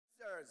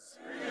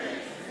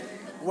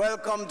Greeters.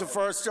 Welcome to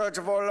First Church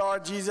of our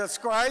Lord Jesus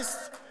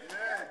Christ.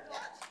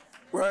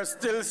 We're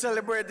still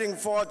celebrating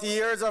 40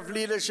 years of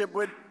leadership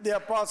with the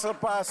Apostle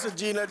Pastor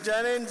Gina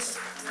Jennings.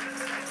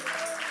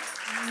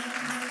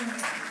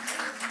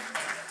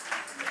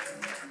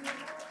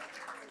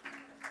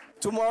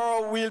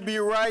 Tomorrow we'll be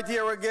right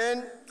here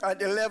again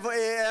at 11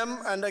 a.m.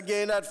 and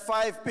again at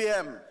 5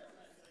 p.m.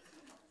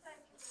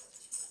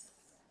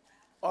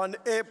 On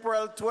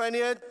April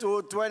 20th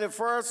to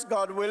 21st,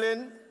 God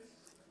willing,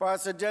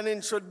 Pastor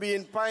Jennings should be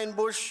in Pine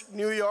Bush,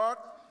 New York,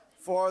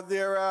 for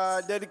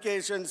their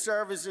dedication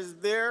services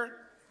there.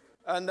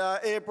 And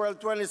April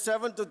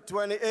 27th to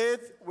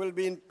 28th will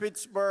be in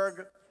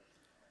Pittsburgh,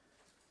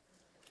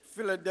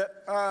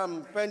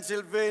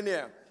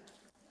 Pennsylvania.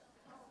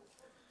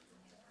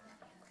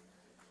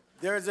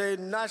 There's a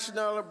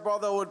National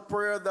Brotherhood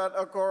prayer that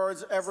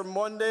occurs every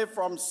Monday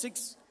from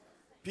 6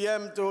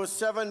 p.m. to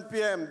 7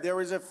 p.m.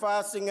 There is a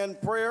fasting and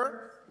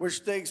prayer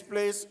which takes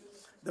place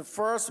the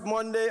first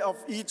Monday of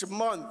each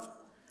month.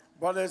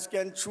 Brothers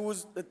can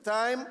choose the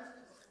time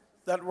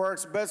that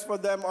works best for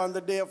them on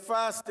the day of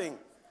fasting.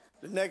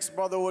 The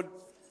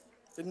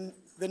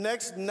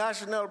next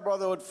National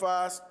Brotherhood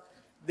fast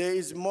day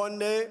is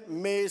Monday,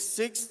 May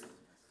 6th,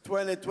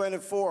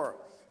 2024.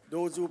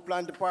 Those who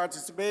plan to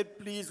participate,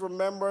 please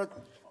remember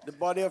the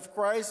body of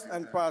Christ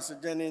and Pastor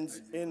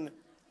Jennings in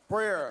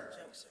prayer.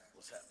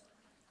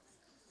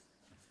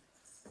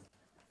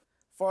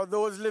 For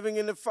those living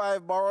in the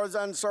 5 boroughs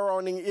and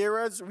surrounding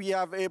areas, we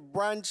have a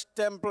branch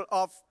temple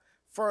of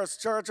First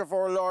Church of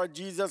our Lord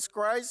Jesus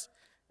Christ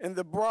in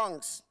the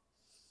Bronx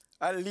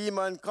at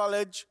Lehman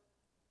College,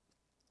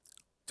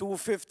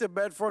 250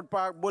 Bedford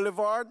Park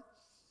Boulevard,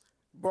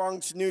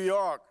 Bronx, New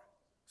York.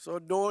 So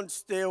don't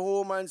stay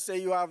home and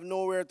say you have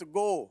nowhere to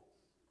go.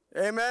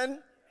 Amen? Amen.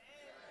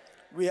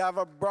 We have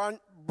a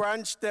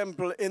branch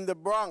temple in the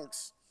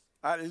Bronx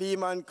at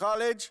Lehman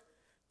College,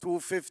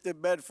 250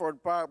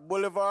 Bedford Park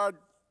Boulevard.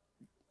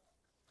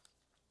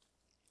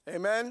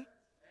 Amen? Amen.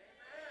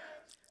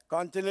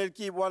 Continue to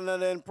keep one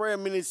another in prayer,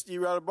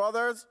 ministerial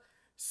brothers,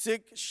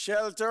 sick,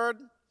 sheltered,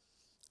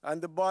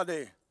 and the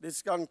body.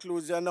 This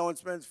concludes the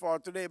announcements for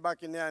today.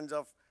 Back in the hands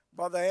of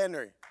Brother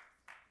Henry.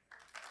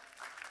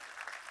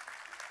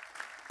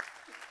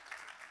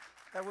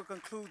 That will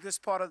conclude this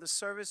part of the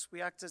service.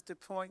 We ask at the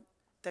point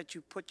that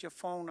you put your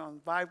phone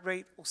on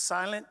vibrate or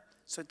silent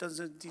so it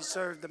doesn't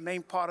disturb the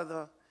main part of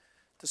the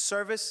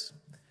service.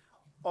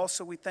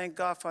 Also, we thank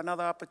God for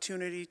another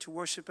opportunity to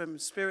worship Him in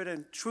spirit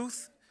and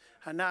truth.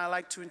 And now I'd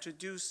like to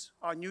introduce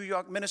our New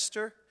York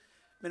minister,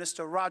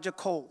 Minister Roger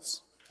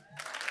Coles.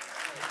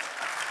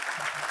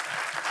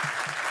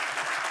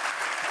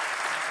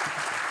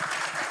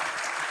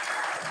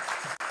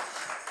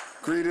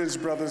 Greetings,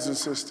 brothers and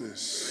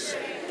sisters.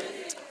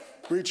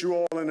 Greet you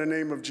all in the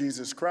name of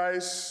Jesus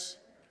Christ.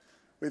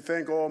 We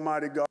thank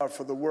Almighty God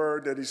for the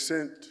word that He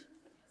sent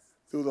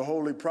through the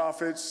holy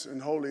prophets and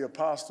holy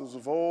apostles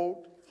of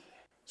old.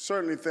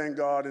 Certainly thank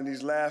God in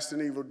these last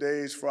and evil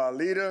days for our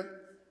leader,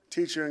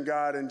 teacher and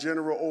guide and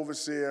general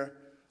overseer,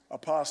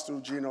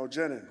 Apostle Gino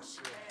Jennings.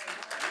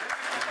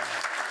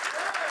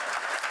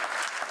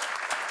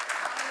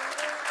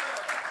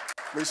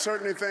 We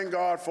certainly thank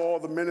God for all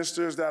the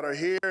ministers that are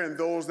here and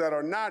those that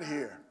are not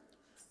here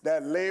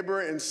that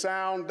labor in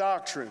sound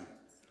doctrine.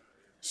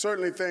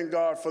 Certainly thank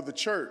God for the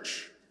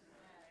church,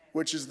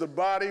 which is the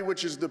body,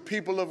 which is the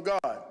people of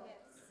God.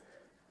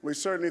 We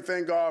certainly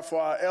thank God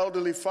for our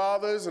elderly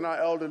fathers and our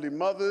elderly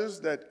mothers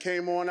that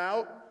came on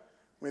out.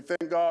 We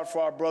thank God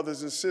for our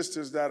brothers and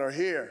sisters that are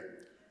here.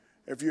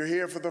 If you're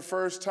here for the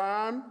first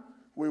time,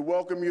 we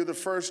welcome you to the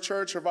First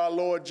Church of our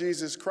Lord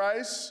Jesus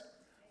Christ,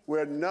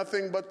 where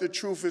nothing but the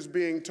truth is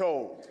being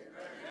told.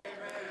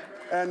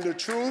 And the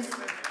truth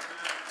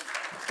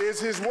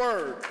is His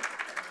word.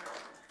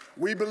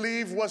 We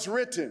believe what's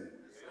written.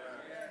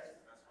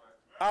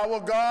 Our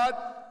God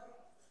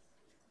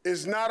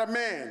is not a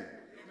man.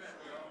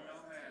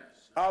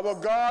 Our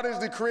God is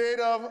the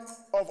creator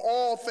of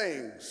all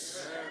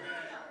things.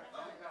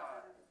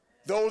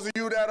 Those of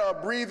you that are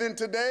breathing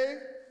today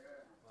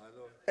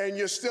and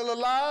you're still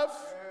alive,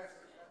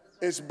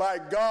 it's by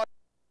God's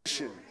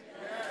mission.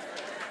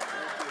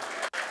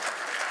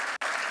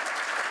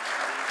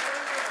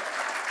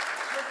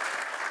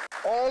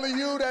 All of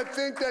you that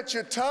think that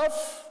you're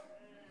tough,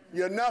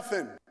 you're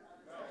nothing.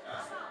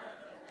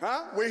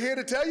 Huh? We're here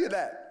to tell you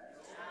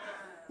that.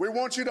 We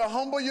want you to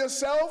humble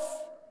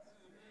yourself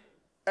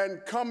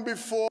and come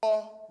before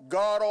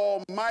God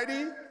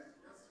Almighty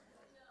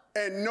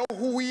and know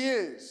who He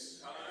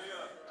is.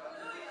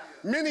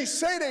 Many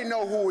say they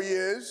know who He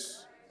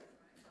is,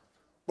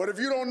 but if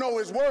you don't know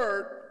His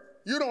word,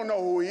 you don't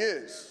know who He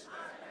is.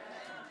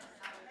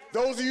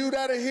 Those of you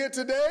that are here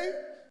today,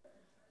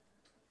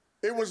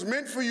 it was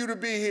meant for you to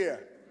be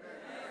here,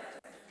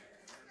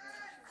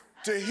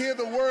 to hear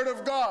the word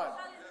of God.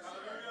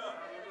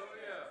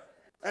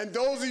 And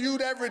those of you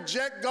that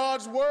reject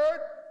God's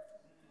word,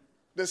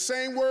 the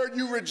same word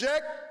you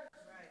reject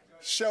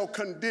shall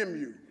condemn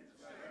you.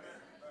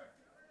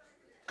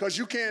 Because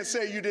you can't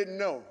say you didn't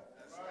know.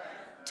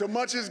 To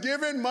much is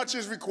given, much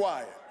is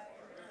required.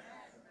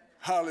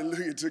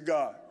 Hallelujah to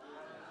God.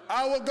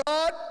 Our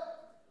God,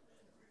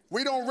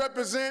 we don't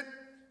represent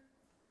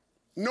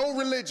no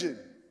religion.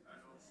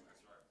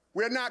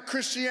 We're not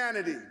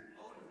Christianity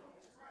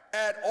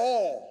at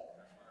all.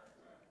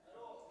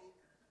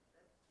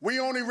 We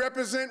only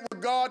represent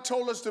what God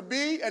told us to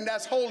be, and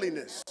that's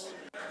holiness.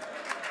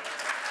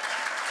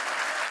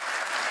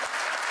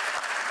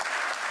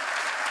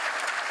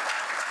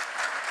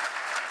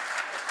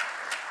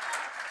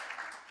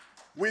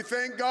 We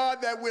thank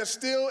God that we're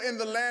still in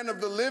the land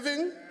of the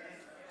living,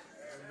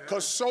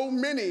 because so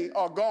many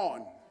are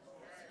gone.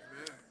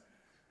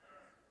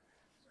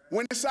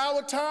 When it's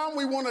our time,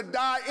 we want to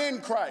die in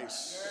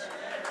Christ,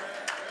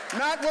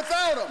 not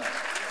without him.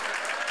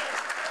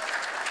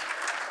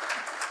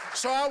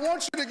 So I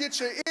want you to get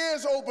your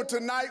ears open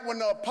tonight when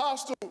the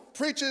apostle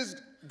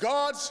preaches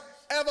God's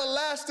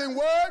everlasting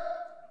word.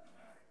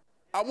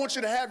 I want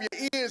you to have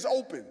your ears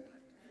open.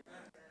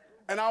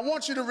 And I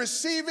want you to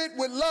receive it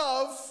with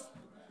love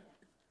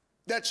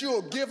that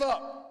you'll give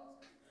up.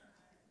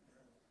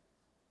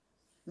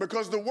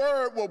 Because the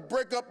word will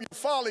break up your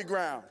folly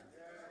ground.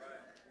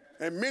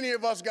 And many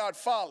of us got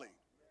folly.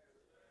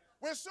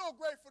 We're so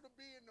grateful to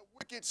be in the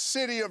wicked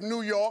city of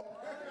New York.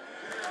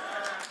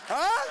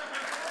 Huh?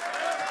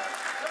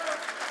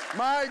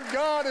 My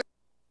God, is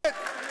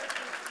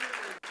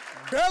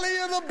belly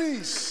of the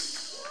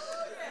beast.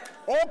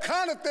 All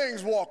kind of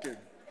things walking.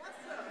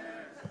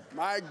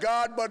 My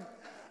God, but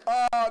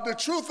the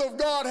truth of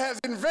God has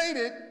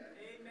invaded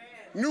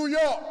New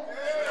York.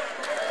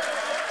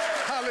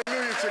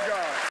 Hallelujah to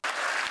God.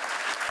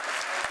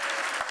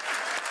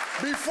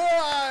 Before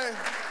I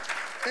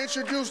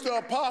introduce the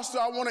apostle,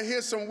 I want to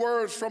hear some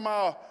words from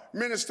our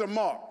minister,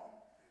 Mark.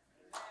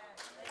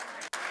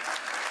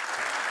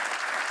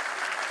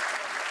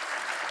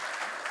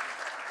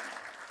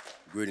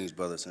 Greetings,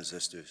 brothers and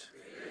sisters.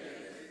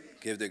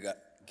 Give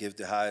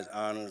the highest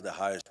honors, the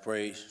highest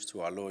praise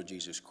to our Lord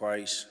Jesus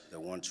Christ, the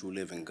one true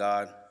living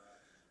God.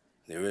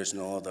 There is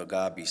no other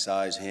God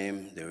besides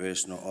him. There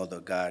is no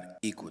other God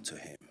equal to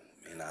him.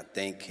 And I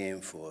thank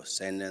him for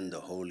sending the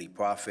holy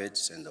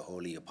prophets and the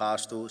holy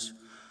apostles.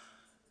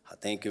 I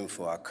thank him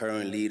for our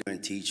current leader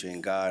and teacher in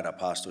God,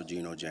 Apostle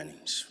Gino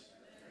Jennings.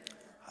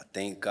 I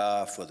thank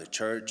God for the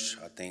church.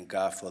 I thank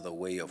God for the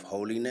way of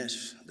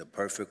holiness, the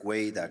perfect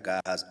way that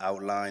God has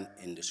outlined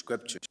in the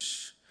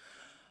scriptures.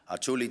 I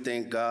truly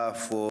thank God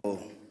for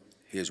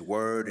his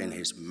word and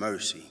his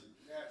mercy.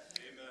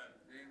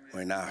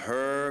 When I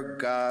heard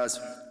God's,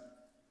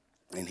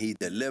 and he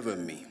delivered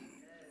me,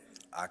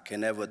 I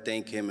can never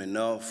thank him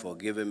enough for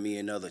giving me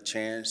another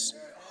chance,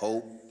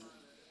 hope.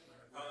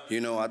 You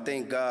know, I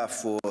thank God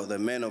for the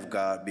men of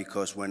God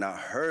because when I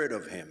heard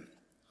of him,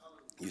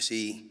 you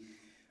see,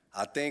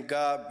 I thank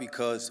God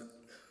because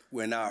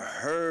when I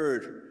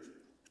heard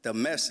the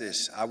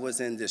message, I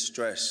was in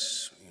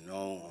distress, you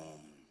know.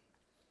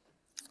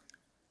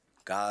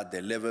 God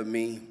delivered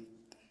me.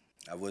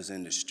 I was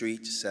in the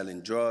streets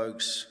selling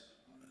drugs,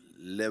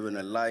 living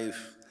a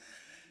life.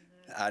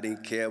 I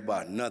didn't care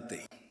about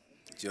nothing.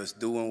 Just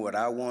doing what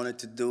I wanted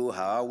to do,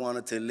 how I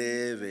wanted to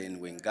live.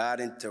 And when God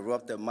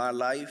interrupted my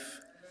life,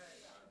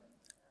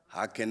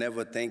 I can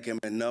never thank him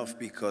enough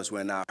because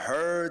when I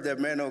heard the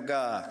man of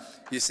God,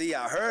 you see,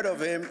 I heard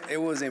of him,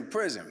 it was in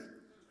prison.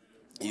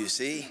 You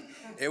see,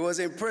 it was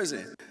in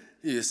prison.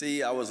 You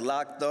see, I was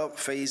locked up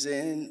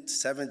facing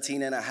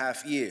 17 and a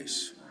half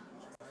years.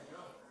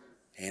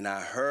 And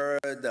I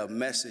heard the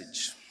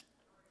message.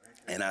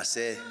 And I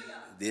said,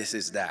 this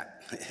is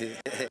that.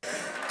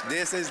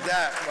 This is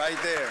that right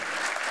there.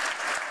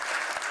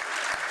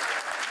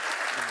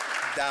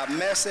 That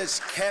message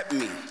kept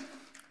me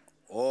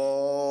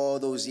all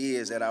those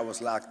years that I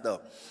was locked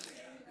up,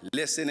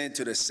 listening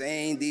to the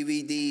same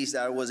DVDs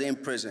that I was in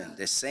prison,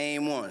 the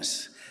same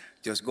ones,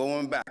 just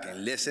going back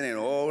and listening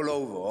all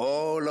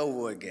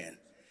over again.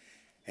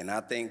 And I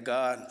thank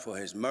God for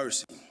his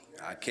mercy.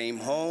 I came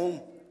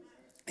home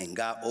and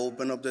God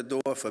opened up the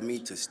door for me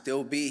to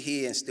still be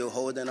here and still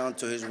holding on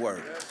to his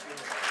word.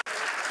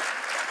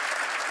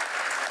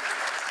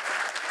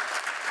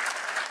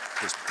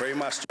 Just pray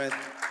my strength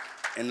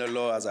in the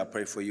Lord as I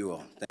pray for you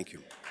all. Thank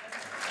you.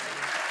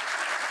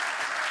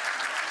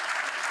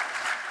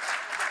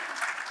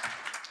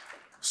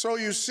 So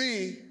you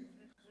see,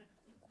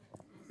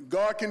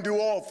 God can do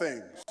all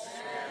things.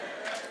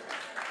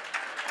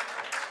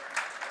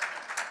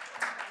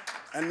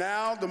 And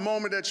now, the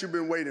moment that you've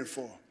been waiting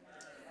for.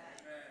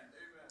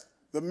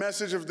 The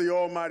message of the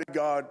Almighty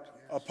God,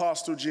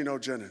 Apostle Gino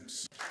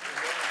Jennings.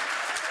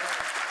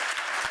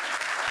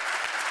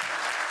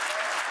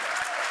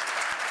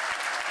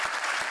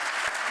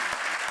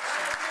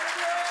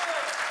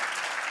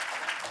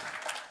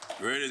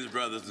 Greetings,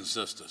 brothers and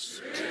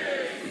sisters.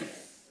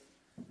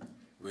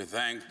 We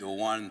thank the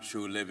one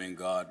true living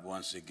God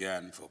once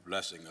again for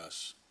blessing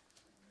us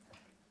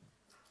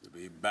to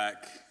be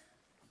back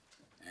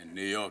in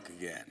New York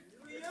again.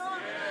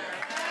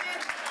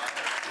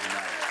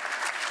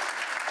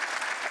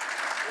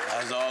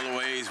 As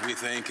always, we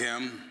thank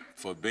him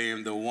for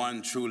being the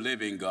one true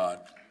living God.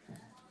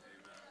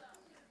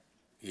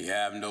 He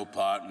have no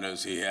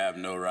partners, he have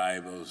no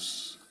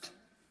rivals,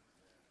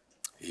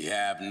 he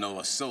have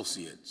no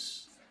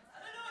associates.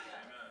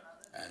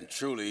 And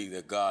truly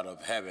the God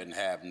of heaven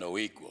have no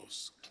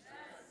equals.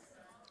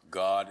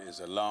 God is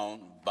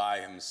alone by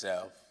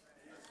himself.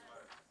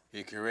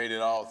 He created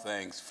all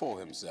things for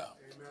himself.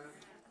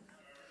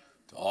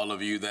 To all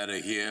of you that are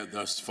here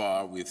thus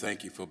far, we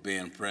thank you for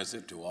being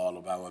present. To all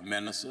of our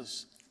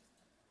ministers,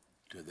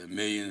 to the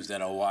millions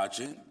that are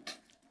watching.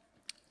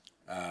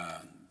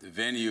 The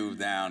venue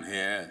down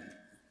here,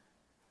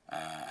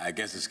 I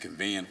guess it's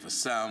convenient for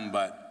some,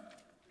 but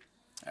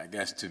I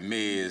guess to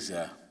me is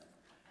a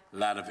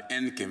lot of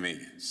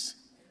inconvenience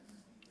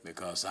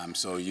because I'm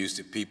so used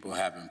to people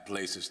having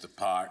places to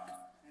park.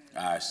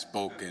 I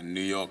spoke in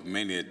New York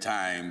many a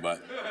time,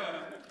 but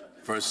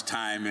first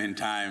time in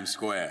Times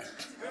Square.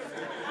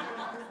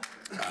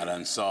 I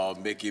done saw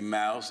Mickey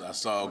Mouse, I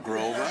saw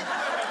Grover.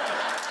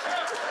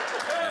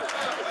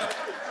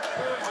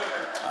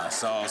 I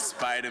saw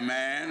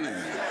Spider-Man,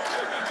 and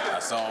I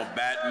saw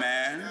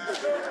Batman.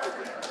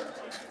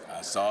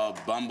 I saw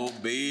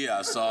Bumblebee,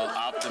 I saw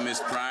Optimus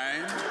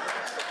Prime.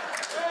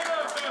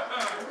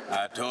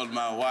 I told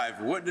my wife,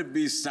 wouldn't it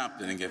be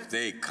something if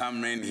they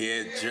come in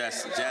here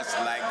just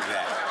like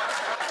that?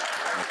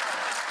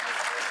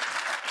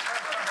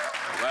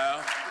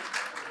 Well,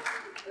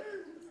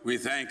 we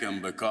thank him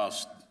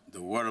because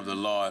the word of the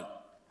Lord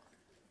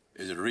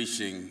is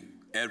reaching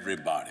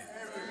everybody.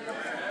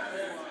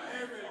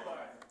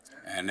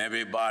 And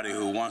everybody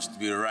who wants to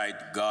be right,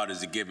 God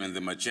is giving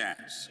them a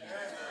chance.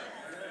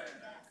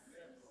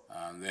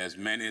 There's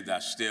many that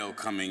are still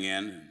coming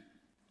in,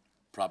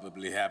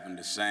 probably having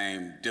the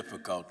same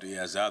difficulty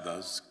as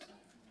others,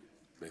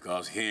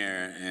 because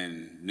here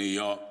in New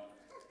York,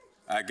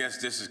 I guess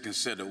this is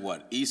considered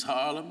what, East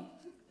Harlem?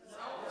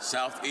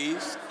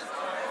 Southeast?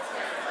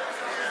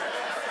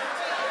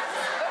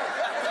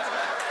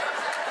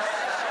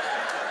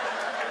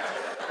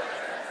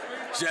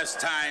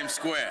 Just Times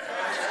Square.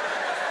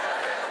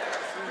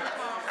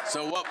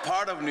 So what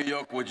part of New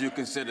York would you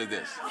consider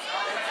this?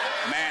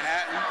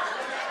 Manhattan?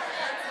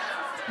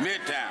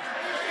 Midtown?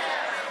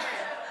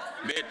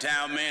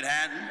 Midtown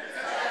Manhattan?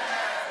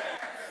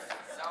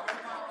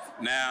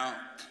 Now,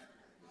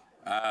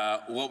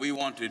 what we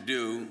want to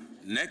do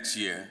next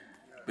year,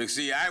 because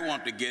see, I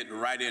want to get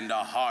right in the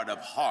heart of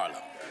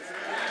Harlem.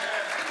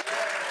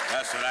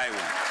 That's what I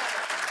want.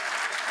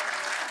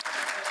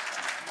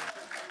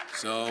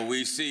 So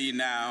we see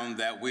now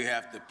that we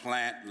have to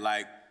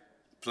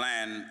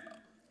plan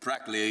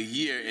practically a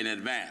year in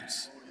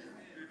advance.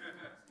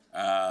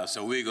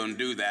 So we're going to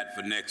do that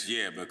for next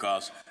year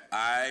because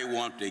I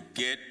want to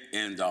get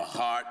in the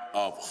heart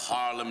of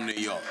Harlem, New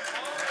York.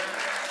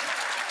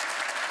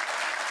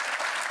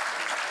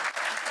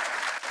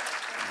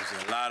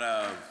 There's a lot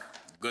of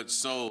good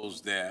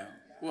souls there.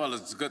 Well,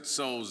 it's good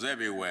souls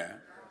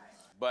everywhere,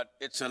 but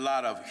it's a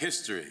lot of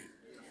history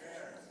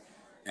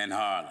in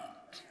Harlem.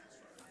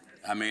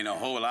 I mean, a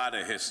whole lot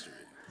of history.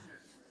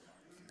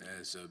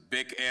 It's a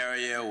big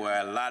area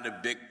where a lot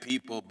of big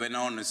people been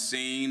on the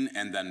scene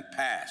and then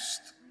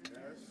passed.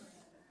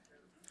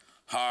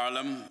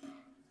 Harlem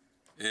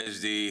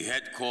is the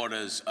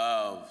headquarters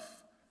of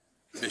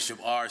Bishop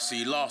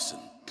R.C. Lawson.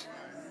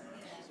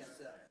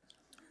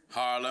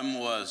 Harlem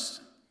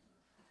was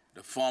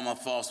the former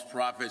false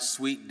prophet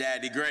Sweet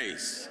Daddy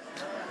Grace.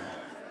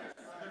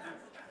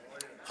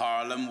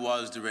 Harlem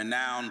was the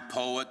renowned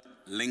poet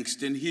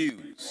Langston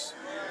Hughes.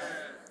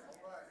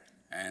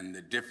 And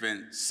the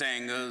different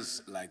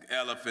singers like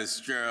Ella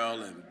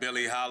Fitzgerald and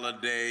Billie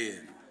Holiday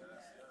and,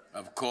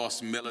 of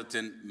course,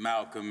 militant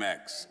Malcolm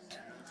X.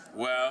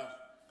 Well,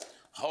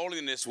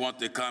 holiness wants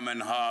to come in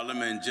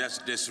Harlem and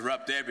just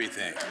disrupt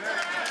everything.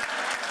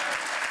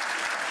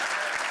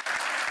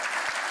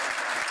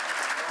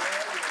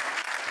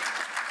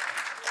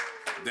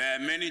 There are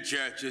many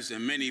churches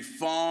and many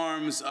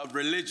forms of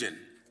religion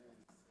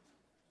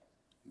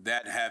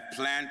that have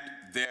planted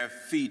their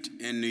feet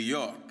in New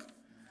York.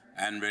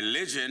 And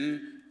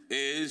religion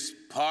is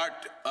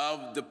part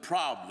of the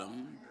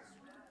problem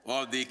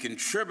or the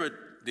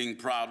contributing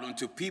problem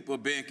to people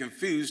being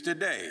confused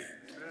today.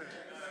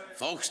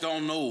 Folks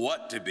don't know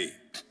what to be.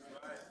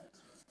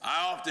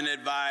 I often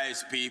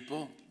advise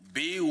people,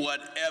 be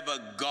whatever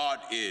God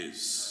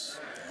is.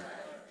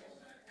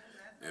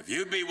 If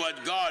you be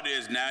what God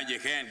is now, you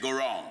can't go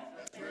wrong.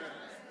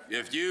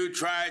 If you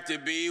try to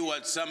be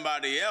what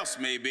somebody else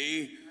may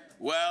be,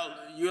 well,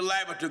 you're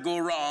liable to go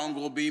wrong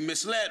or be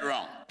misled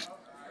wrong.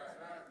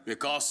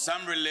 Because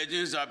some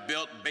religions are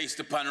built based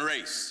upon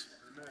race,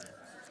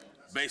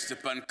 based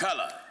upon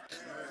color.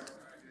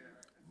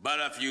 But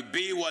if you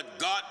be what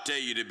God tell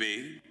you to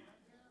be,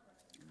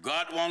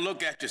 God won't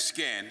look at your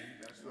skin.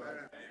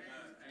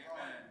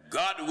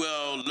 God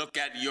will look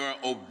at your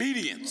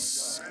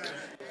obedience.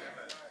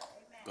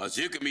 Because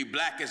you can be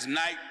black as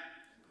night,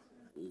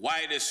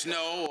 white as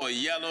snow, or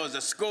yellow as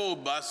a school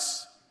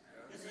bus,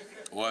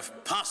 or if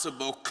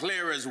possible,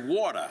 clear as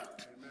water.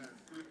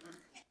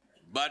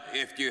 But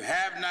if you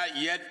have not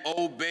yet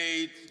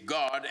obeyed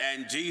God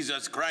and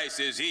Jesus Christ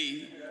is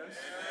he,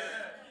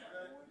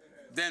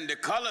 then the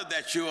color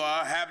that you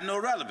are have no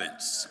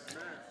relevance.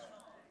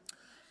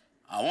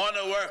 I want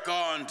to work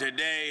on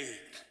today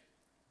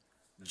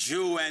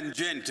Jew and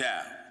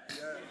Gentile.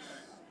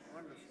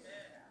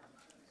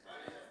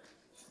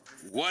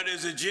 What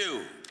is a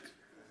Jew?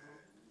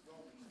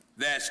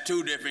 There's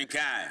two different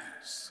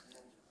kinds.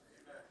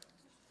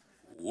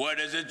 What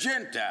is a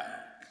Gentile?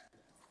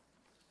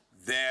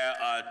 There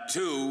are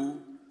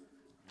two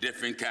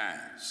different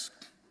kinds.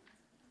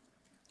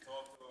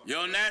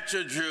 Your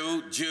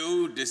natural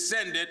Jew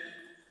descended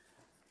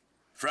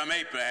from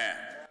Abraham.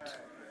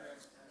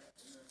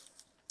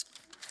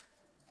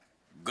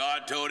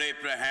 God told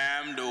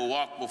Abraham to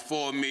walk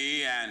before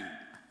me and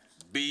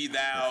be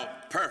thou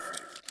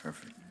perfect.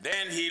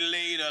 Then he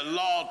laid a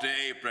law to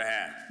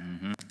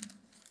Abraham,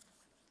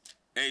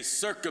 a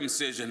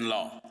circumcision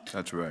law.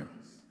 That's right.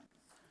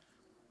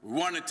 We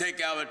want to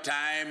take our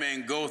time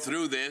and go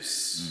through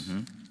this,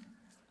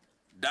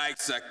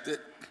 dissect it.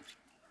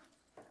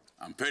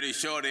 I'm pretty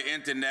sure the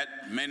internet,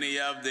 many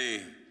of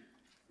the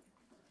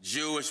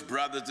Jewish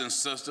brothers and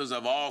sisters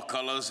of all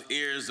colors,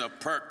 ears are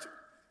perked,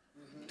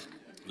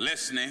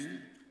 listening.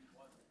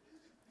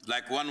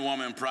 Like one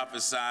woman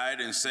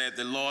prophesied and said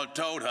the Lord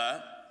told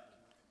her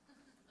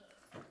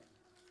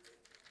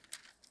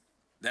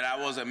that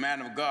I was a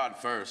man of God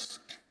first.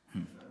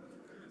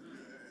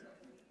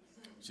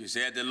 She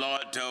said the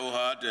Lord told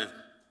her to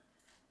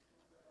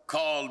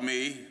call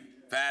me,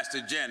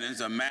 Pastor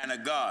Jennings, a man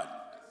of God.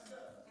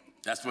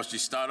 That's what she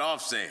started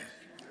off saying.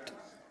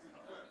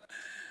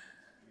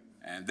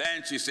 And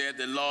then she said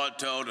the Lord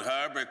told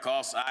her,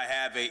 because I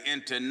have an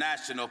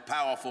international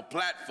powerful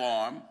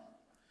platform,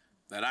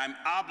 that I'm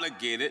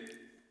obligated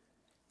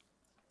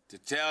to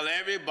tell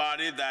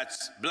everybody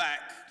that's black,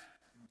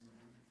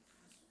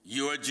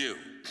 you're a Jew.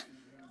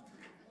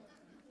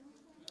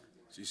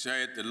 She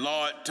said the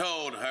Lord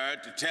told her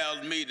to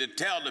tell me to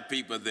tell the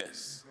people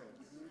this.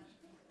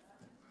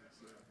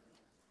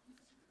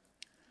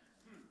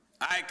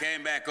 I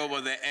came back over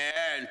the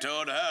air and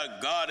told her,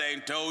 God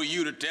ain't told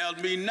you to tell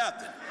me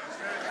nothing.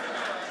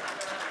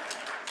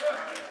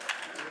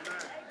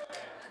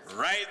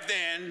 Right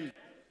then,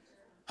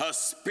 her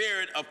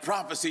spirit of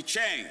prophecy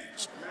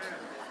changed.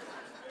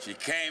 She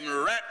came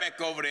right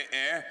back over the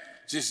air.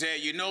 She said,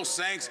 you know,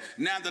 saints,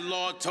 now the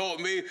Lord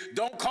told me,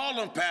 don't call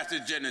him Pastor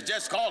Jennings,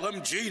 just call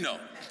him Gino.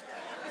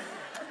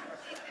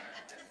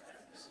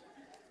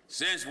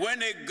 Since when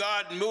did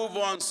God move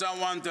on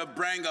someone to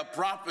bring a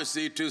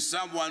prophecy to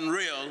someone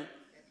real,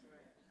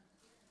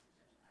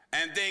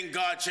 and then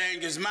God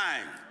changed his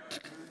mind?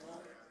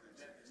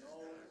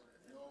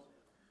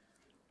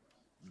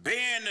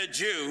 Being a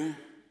Jew,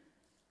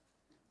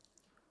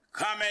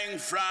 coming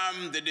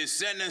from the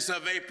descendants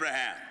of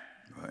Abraham,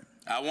 right.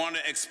 I want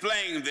to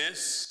explain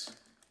this,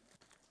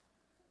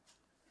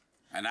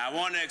 and I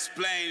want to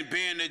explain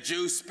being a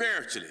Jew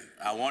spiritually.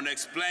 I want to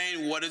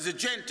explain what is a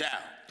Gentile.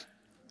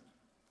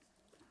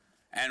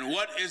 And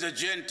what is a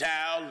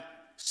Gentile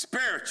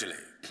spiritually?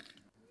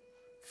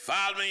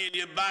 Follow me in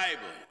your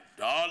Bible.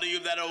 To all of you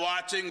that are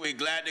watching, we're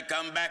glad to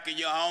come back in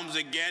your homes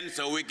again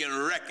so we can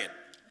wreck it.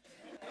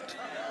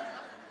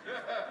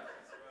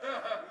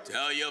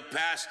 Tell your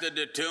pastor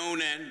to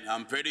tune in.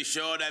 I'm pretty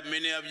sure that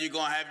many of you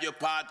going to have your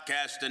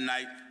podcast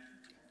tonight,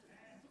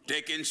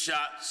 taking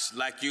shots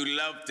like you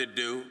love to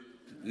do.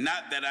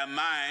 Not that I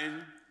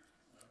mind,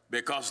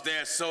 because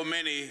there's so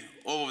many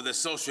over the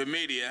social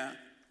media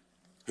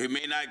who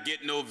may not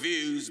get no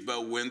views,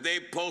 but when they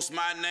post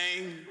my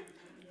name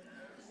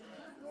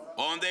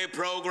on their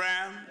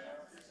program,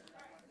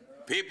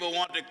 people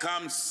want to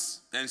come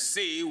and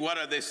see what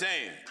are they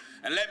saying.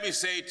 And let me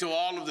say to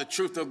all of the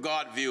Truth of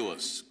God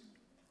viewers,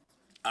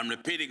 I'm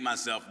repeating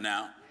myself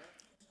now,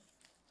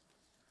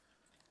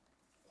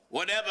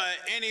 whatever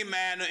any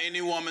man or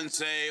any woman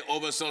say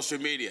over social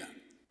media,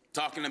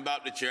 talking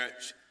about the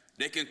church,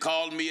 they can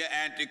call me an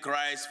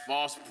antichrist,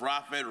 false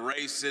prophet,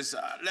 racist.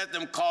 Let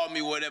them call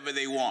me whatever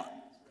they want.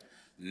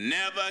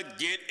 Never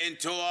get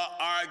into an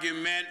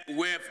argument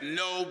with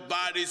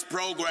nobody's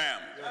program.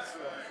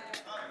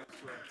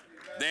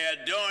 They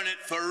are doing it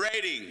for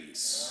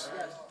ratings.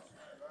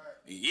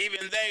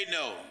 Even they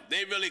know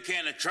they really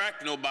can't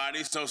attract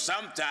nobody, so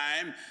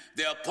sometime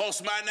they'll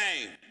post my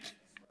name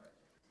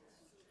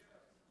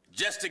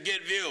just to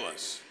get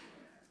viewers.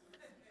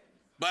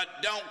 But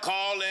don't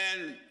call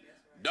in,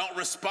 don't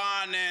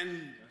respond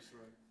in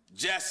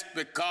just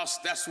because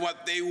that's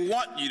what they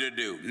want you to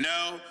do.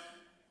 No,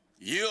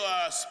 you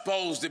are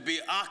supposed to be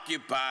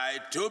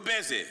occupied, too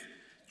busy,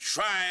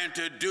 trying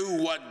to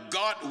do what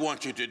God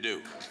wants you to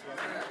do.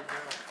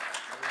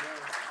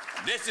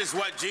 This is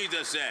what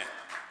Jesus said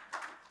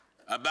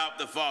about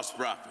the false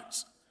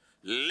prophets.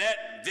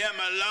 Let them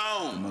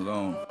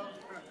alone.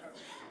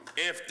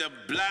 If the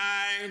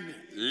blind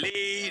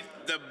lead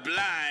the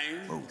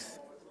blind,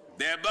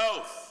 they're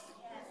both.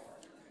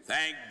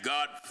 Thank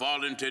God,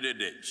 fall into the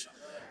ditch.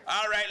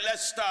 All right,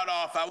 let's start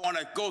off. I want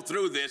to go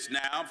through this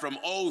now from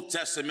Old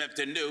Testament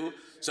to New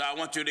So I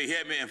want you to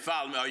hear me and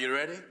follow me. Are you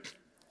ready?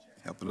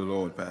 Help of the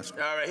Lord,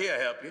 Pastor. All right, he'll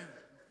help you.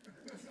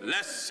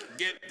 Let's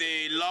get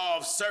the law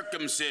of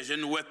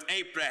circumcision with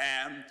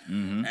Abraham,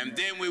 and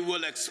then we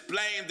will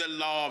explain the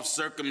law of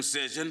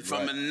circumcision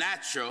from a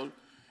natural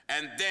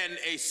and then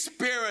a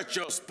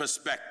spiritual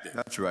perspective.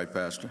 That's right,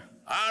 Pastor.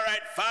 All right,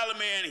 follow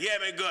me and hear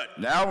me good.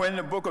 Now in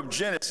the book of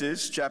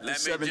Genesis, chapter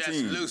 17. Let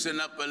me just loosen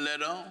up a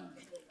little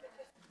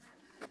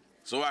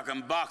so I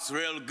can box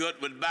real good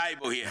with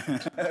Bible here.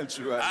 That's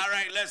right. All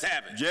right, let's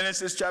have it.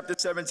 Genesis chapter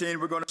 17,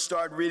 we're going to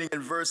start reading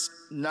in verse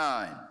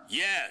 9.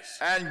 Yes.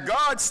 And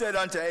God said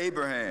unto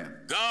Abraham.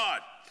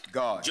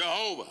 God.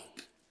 Jehovah.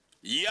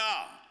 Yah.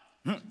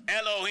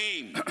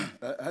 Elohim.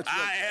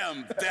 I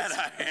am that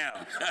I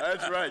am.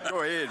 That's right.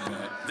 Go ahead,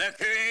 man. The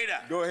Creator.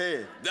 Go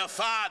ahead. The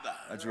Father.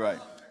 That's right.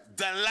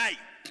 The light.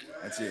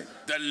 That's it.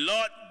 The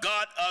Lord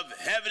God of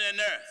heaven and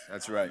earth.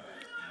 That's right.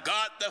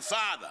 God the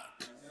Father.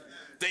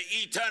 The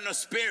eternal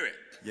Spirit.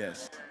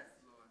 Yes.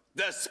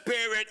 The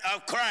Spirit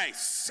of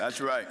Christ.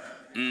 That's right.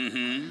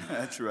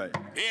 That's right.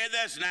 Hear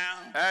this now.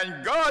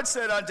 And God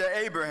said unto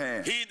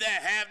Abraham. He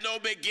that have no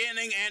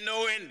beginning and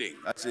no ending.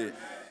 That's it.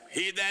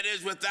 He that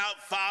is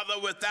without father,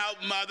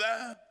 without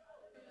mother,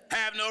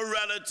 have no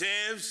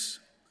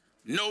relatives,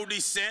 no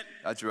descent.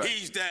 That's right.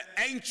 He's the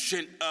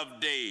Ancient of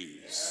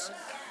Days.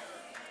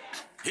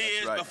 He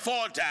is right.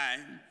 before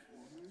time,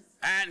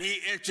 and he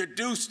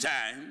introduced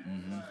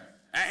time,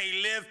 and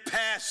he lived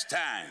past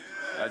time.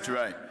 That's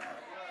right.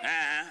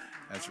 Uh-huh.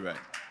 That's right.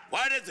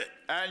 What is it?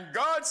 And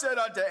God said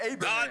unto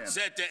Abraham. God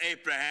said to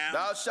Abraham,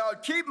 Thou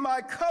shalt keep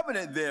my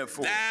covenant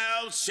therefore.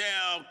 Thou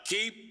shalt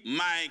keep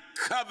my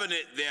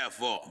covenant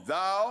therefore.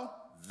 Thou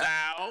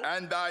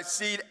and thy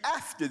seed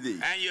after thee.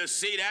 And your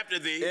seed after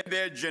thee. In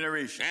their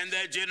generation. And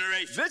their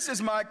generation. This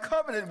is my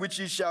covenant which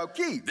ye shall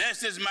keep.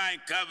 This is my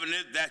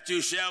covenant that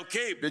you shall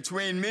keep.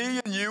 Between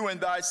me and you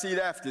and thy seed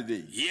after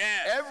thee.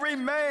 Yes. Every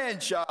man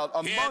child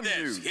among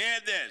you. Hear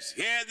this.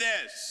 Hear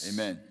this.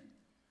 Amen.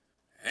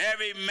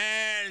 Every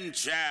man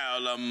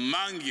child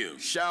among you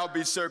shall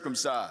be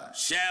circumcised.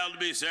 Shall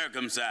be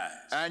circumcised.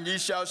 And ye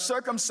shall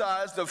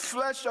circumcise the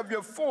flesh of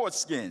your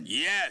foreskin.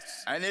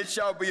 Yes. And it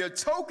shall be a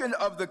token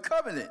of the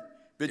covenant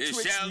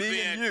betwixt me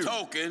and you. It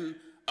shall be a token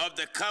of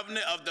the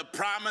covenant, of the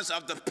promise,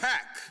 of the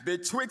pact.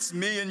 Betwixt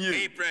me and you.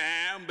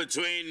 Abraham,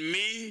 between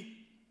me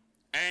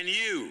and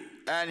you.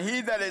 And he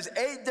that is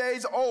 8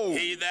 days old.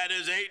 He that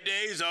is 8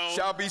 days old.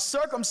 Shall be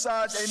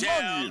circumcised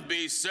among you. Shall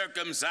be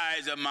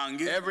circumcised among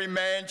you. Every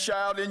man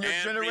child in your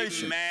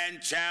generation. Every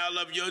man child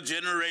of your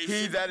generation.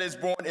 He that is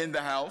born in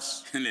the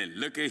house. And then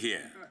look at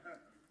here.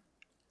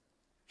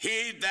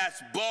 He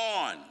that's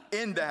born.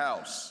 In the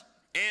house.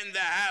 In the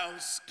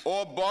house.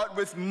 Or bought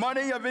with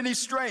money of any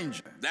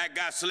stranger. That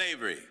got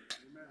slavery.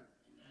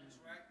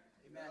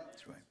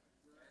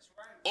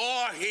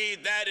 Or he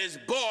that is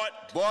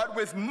bought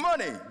with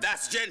money.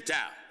 That's Gentile.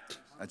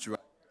 That's right.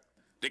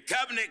 The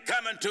covenant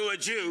coming to a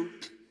Jew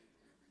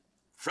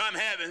from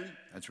heaven.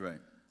 That's right.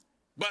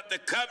 But the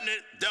covenant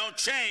don't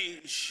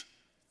change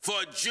for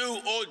Jew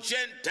or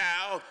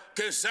Gentile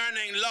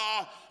concerning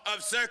law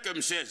of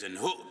circumcision.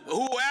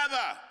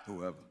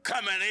 Whoever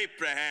come in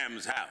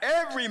Abraham's house.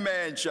 Every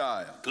man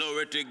child.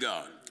 Glory to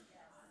God.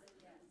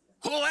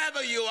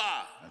 Whoever you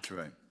are. That's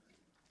right.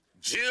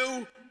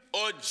 Jew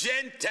or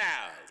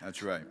Gentile.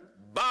 That's right.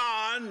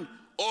 Bond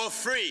or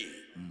free.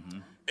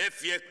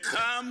 If you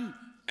come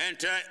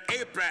into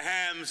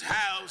Abraham's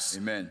house,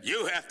 amen,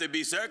 you have to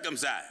be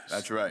circumcised.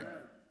 That's right.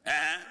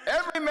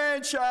 Every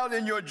man child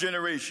in your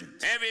generation.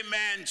 Every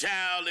man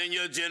child in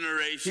your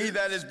generation. He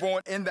that is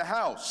born in the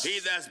house. He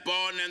that's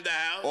born in the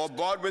house. Or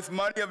bought with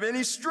money of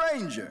any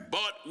stranger.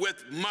 Bought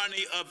with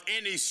money of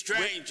any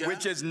stranger.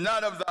 Which is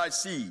not of thy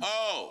seed.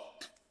 Oh.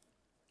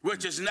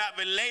 Which is not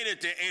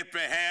related to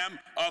Abraham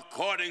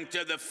according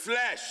to the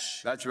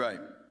flesh. That's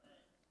right.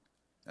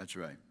 That's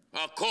right.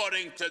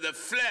 According to the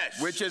flesh.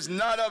 Which is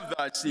not of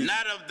thy seed.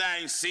 Not of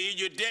thine seed.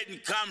 You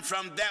didn't come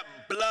from that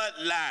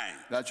bloodline.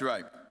 That's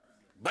right.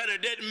 But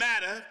it didn't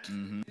matter.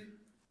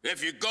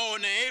 If you go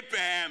into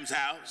Abraham's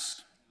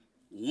house,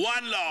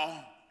 one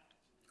law,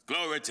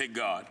 glory to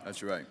God.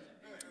 That's right.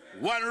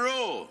 One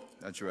rule.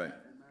 That's right.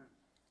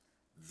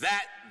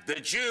 That the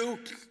Jew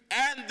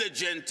and the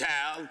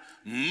Gentile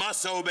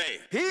must obey.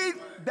 He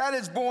that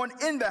is born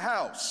in the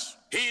house.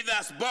 He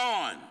that's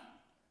born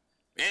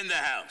in the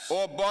house.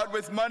 Or bought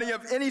with money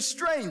of any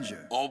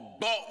stranger. Or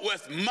bought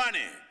with money.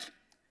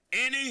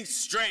 Any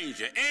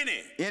stranger.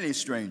 Any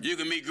stranger. You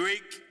can be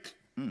Greek,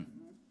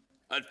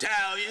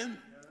 Italian,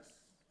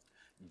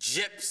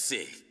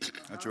 gypsy.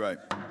 That's right.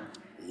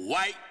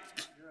 White,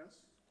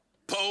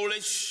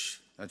 Polish.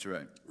 That's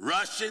right.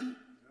 Russian,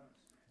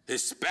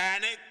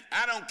 Hispanic.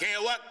 I don't care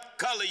what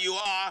color you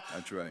are.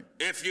 That's right.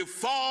 If you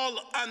fall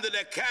under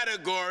the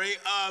category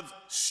of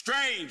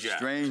stranger.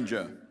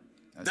 Stranger.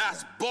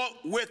 That's right.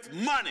 Bought with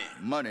money.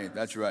 Money,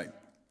 that's right.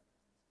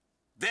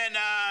 Then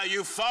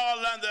you fall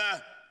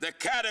under the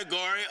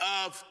category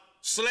of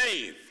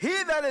slave.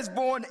 He that is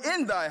born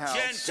in thy house.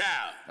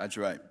 Gentile. That's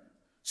right.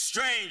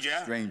 Stranger.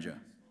 Stranger.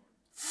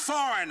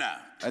 foreigner.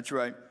 That's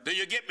right. Do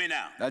you get me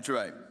now? That's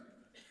right.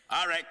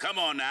 All right, come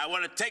on now. I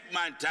want to take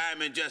my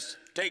time and just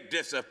take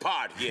this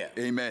apart here.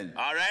 Amen.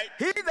 All right?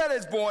 He that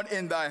is born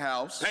in thy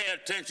house. Pay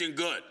attention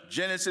good.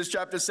 Genesis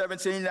chapter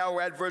 17, now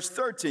we're at verse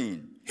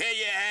 13. Here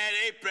you had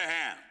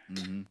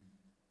Abraham.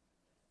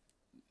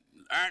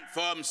 Earned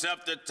for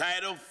himself the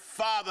title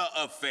Father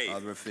of Faith.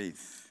 Father of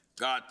faith.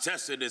 God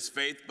tested his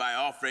faith by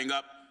offering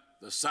up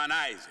the son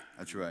Isaac.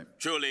 That's right.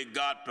 Truly,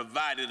 God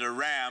provided a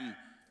ram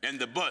in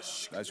the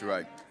bush. That's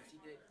right.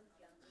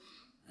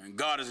 And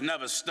God is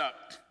never stuck.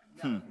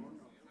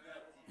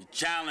 He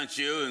challenged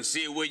you and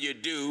see will you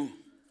do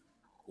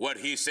what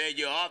he said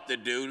you ought to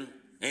do,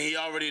 and he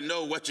already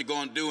know what you're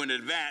going to do in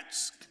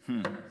advance.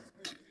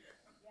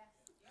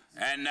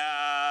 And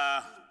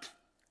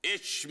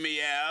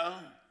Ishmael,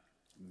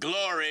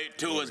 glory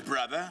to his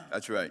brother.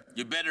 That's right.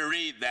 You better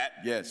read that.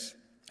 Yes.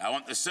 I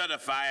want to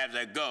certify as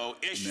I go.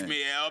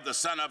 Ishmael, the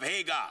son of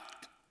Hagar,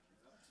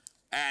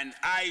 and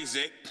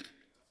Isaac,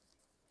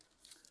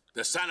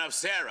 the son of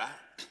Sarah,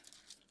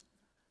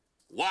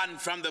 one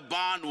from the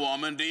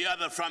bondwoman, the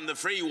other from the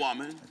free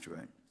woman. That's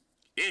right.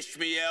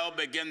 Ishmael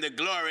began to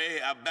glory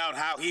about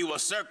how he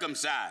was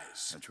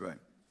circumcised. That's right.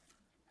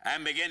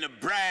 And began to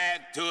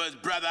brag to his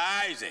brother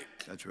Isaac.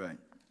 That's right.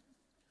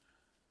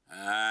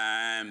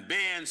 And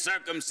being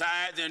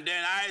circumcised, and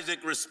then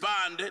Isaac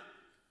responded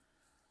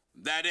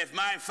that if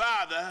my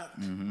father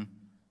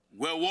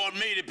will want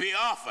me to be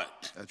offered.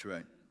 That's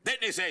right.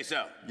 Didn't he say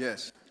so?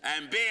 Yes.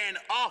 And being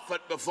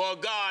offered before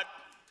God,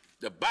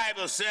 the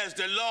Bible says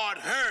the Lord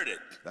heard it.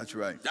 That's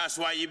right. That's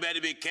why you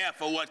better be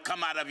careful what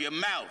come out of your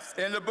mouth.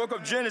 In the book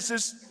of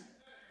Genesis,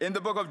 in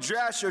the book of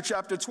Jasher,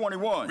 chapter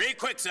 21. Read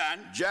quick, son.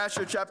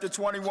 Jasher, chapter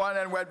 21,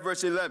 and we're at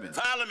verse 11.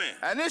 Follow me.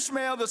 And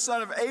Ishmael, the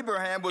son of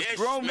Abraham, was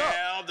grown up.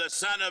 Ishmael, the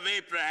son of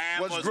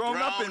Abraham, was grown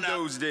up in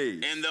those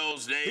days. In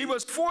those days. He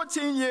was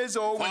 14 years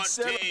old when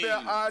Sarah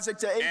bare Isaac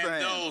to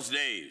Abraham. In those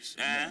days.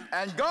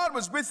 And God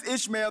was with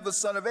Ishmael, the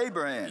son of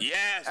Abraham.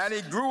 Yes. And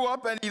he grew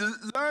up and he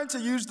learned to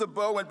use the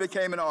bow and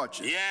became an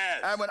archer.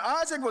 Yes. And when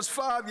Isaac was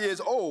 5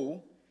 years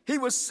old, he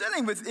was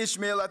sitting with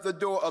Ishmael at the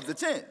door of the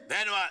tent.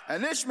 Then what?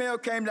 And Ishmael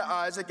came to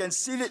Isaac and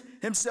seated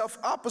himself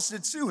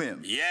opposite to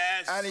him.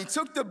 Yes. And he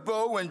took the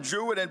bow and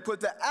drew it and put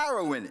the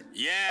arrow in it.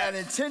 Yes. And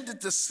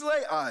intended to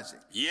slay Isaac.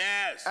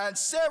 Yes. And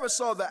Sarah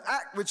saw the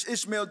act which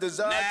Ishmael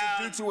desired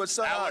to do to her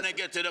son Isaac. I want to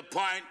get to the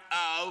point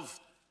of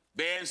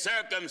being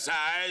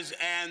circumcised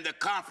and the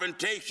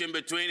confrontation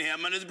between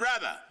him and his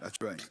brother.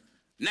 That's right.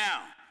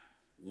 Now,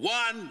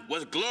 one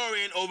was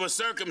glorying over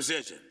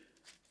circumcision.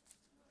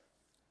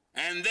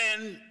 And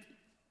then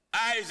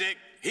Isaac,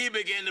 he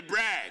began to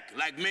brag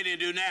like many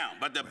do now.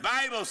 But the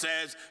Bible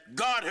says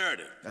God heard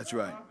it. That's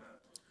right.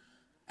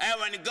 And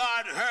when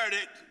God heard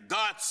it,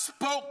 God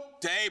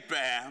spoke to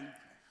Abraham,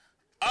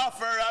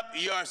 offer up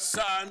your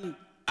son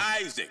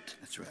Isaac.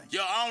 That's right.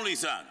 Your only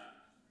son.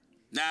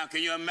 Now,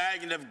 can you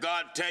imagine if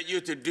God tell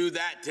you to do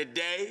that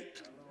today?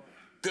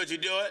 Could you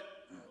do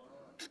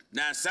it?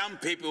 Now, some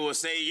people will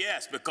say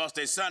yes because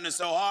their son is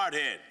so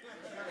hard-headed.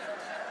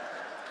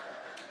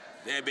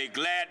 They'd be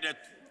glad to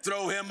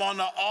throw him on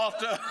the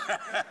altar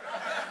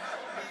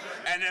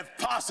and, if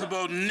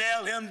possible,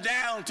 nail him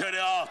down to the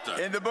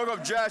altar. In the book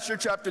of Jasher,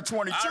 chapter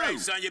 22. All right,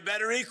 son, you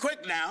better read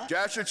quick now.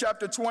 Jasher,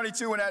 chapter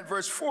 22, and at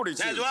verse 42.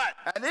 Says what?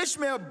 And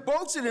Ishmael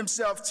boasted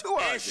himself to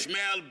Isaac.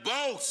 Ishmael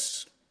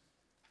boasts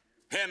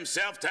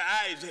himself to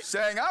Isaac,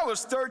 saying, I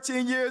was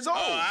 13 years old.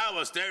 Oh, I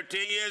was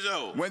 13 years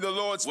old. When the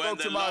Lord spoke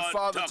to my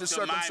father to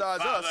circumcise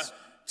us.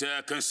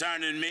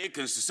 Concerning me,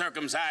 to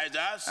circumcise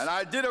us. And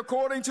I did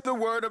according to the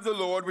word of the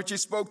Lord, which he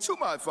spoke to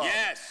my father.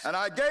 Yes. And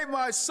I gave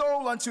my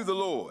soul unto the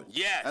Lord.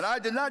 Yes. And I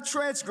did not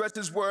transgress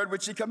his word,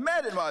 which he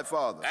commanded my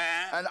father.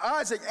 And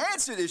Isaac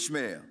answered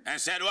Ishmael. And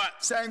said what?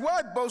 Saying,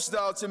 why boast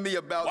thou to me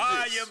about this? Why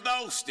are you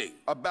boasting?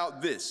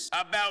 About this.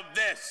 About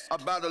this.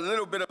 About a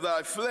little bit of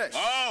thy flesh.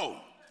 Oh.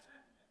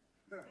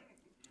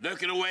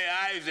 Look at the way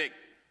Isaac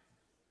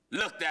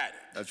looked at it.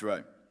 That's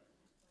right.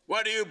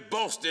 What are you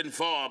boasting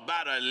for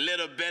about a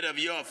little bit of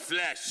your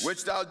flesh?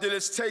 Which thou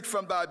didst take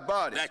from thy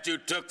body. That you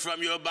took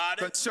from your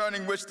body?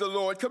 Concerning which the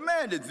Lord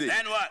commanded thee.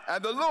 And what?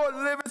 And the Lord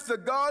liveth, the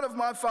God of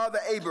my father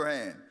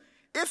Abraham.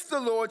 If the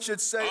Lord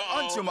should say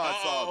unto my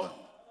father.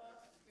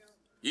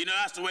 You know,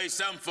 that's the way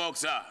some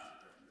folks are.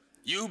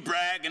 You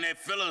brag and they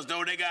feel as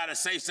though they got to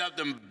say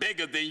something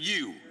bigger than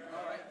you.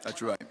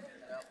 That's right.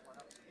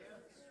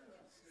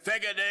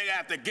 Figure they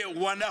have to get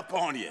one up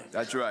on you.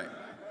 That's right.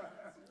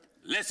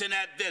 Listen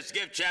at this.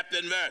 Give chapter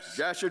and verse.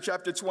 Jasher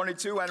chapter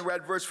 22 and we're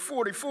at verse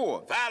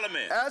 44. Follow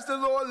me. As the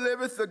Lord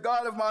liveth, the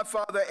God of my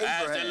father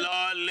Abraham. As the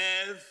Lord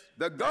live.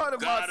 The God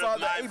of my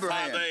father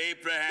Abraham.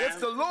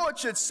 If the Lord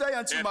should say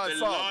unto my father. If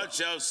the Lord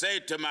shall say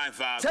to my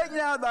father. Take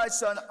now thy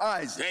son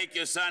Isaac. Take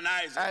your son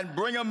Isaac. And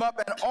bring him up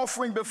an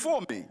offering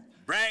before me.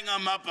 Bring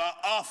him up an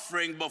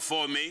offering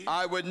before me.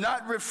 I would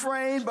not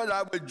refrain, but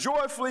I would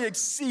joyfully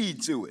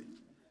accede to it.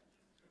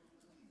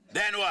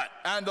 Then what?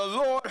 And the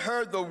Lord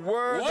heard the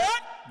word.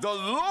 What? The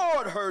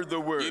Lord heard the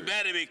word. You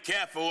better be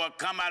careful what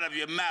come out of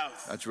your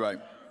mouth. That's right.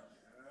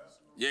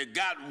 You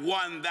got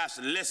one that's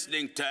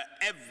listening to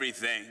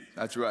everything.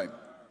 That's right.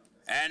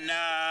 And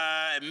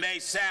it may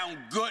sound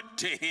good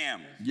to him.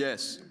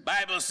 Yes.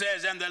 Bible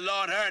says, and the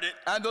Lord heard it.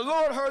 And the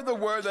Lord heard the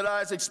word that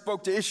Isaac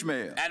spoke to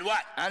Ishmael. And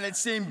what? And it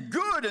seemed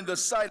good in the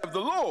sight of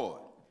the Lord.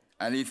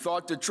 And he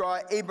thought to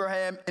try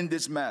Abraham in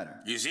this matter.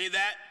 You see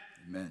that?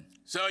 Amen.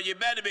 So you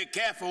better be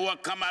careful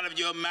what come out of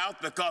your mouth,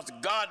 because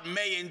God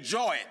may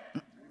enjoy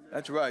it.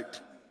 That's right.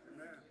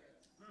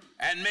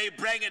 And may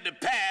bring it to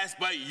pass,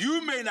 but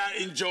you may not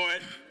enjoy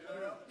it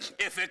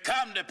if it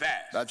come to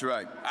pass. That's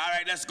right. All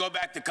right, let's go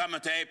back to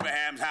coming to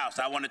Abraham's house.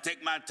 I want to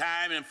take my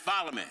time and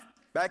follow me.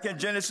 Back in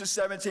Genesis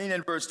 17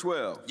 and verse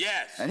 12.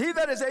 Yes. And he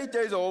that is 8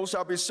 days old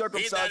shall be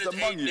circumcised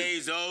among you. He that is 8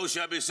 days old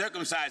shall be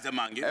circumcised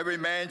among you. Every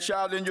man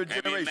child in your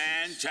generation. Every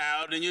man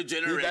child in your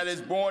generation. He that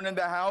is born in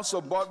the house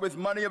or bought with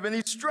money of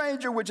any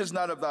stranger which is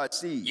not of thy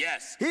seed.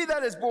 Yes. He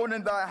that is born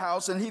in thy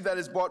house and he that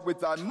is bought with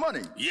thy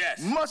money.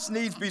 Yes. Must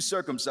needs be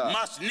circumcised.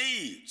 Must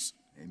needs.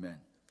 Amen.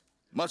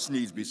 Must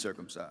needs be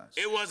circumcised.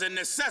 It was a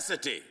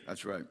necessity.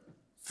 That's right.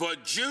 For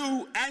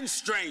Jew and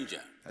stranger.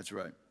 That's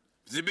right.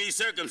 To be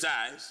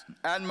circumcised.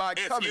 And my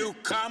covenant. If you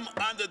come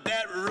under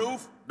that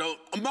roof, the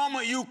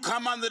moment you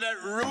come under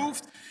that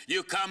roof,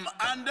 you come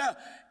under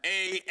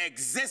a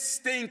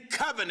existing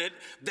covenant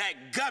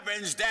that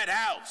governs that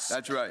house.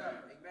 That's right.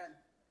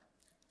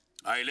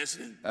 Are you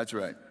listening? That's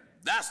right.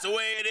 That's the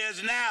way it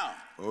is now.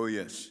 Oh,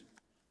 yes.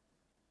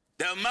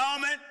 The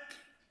moment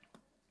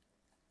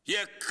you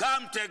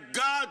come to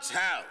God's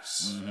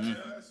house,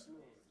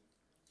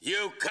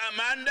 you come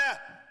under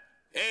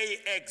a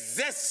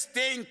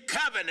existing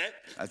covenant.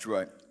 That's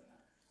right.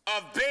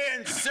 Of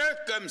being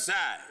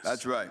circumcised.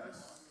 That's right.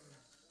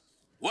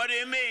 What do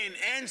you mean,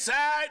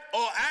 inside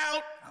or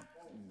out?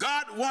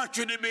 God wants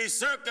you to be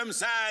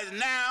circumcised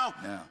now.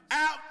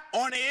 Out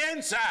on the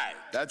inside.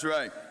 That's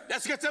right.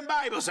 Let's get some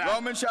Bible sound.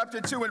 Romans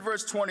chapter 2 and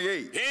verse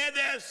 28. Hear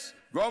this.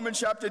 Romans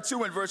chapter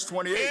 2 and verse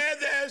 28. Hear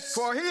this.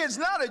 For he is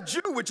not a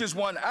Jew which is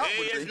one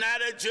outwardly. He is not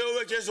a Jew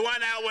which is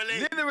one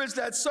outwardly. Neither is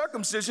that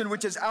circumcision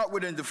which is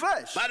outward in the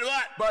flesh. But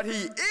what? But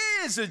he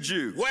is a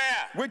Jew. Where?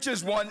 Which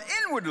is one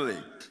inwardly.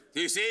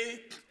 You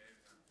see?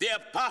 The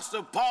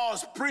Apostle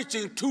Paul's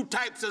preaching two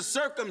types of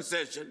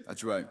circumcision.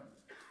 That's right.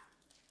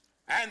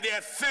 And the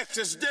effect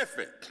is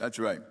different. That's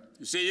right.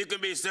 You see, you can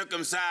be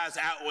circumcised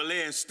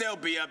outwardly and still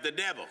be of the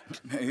devil.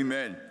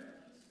 Amen.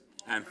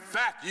 In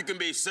fact, you can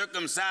be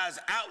circumcised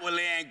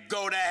outwardly and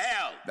go to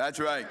hell. That's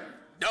right.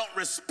 Don't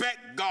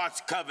respect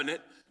God's covenant.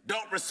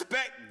 Don't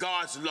respect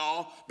God's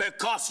law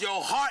because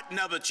your heart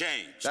never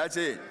changed. That's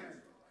it.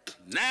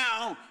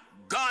 Now,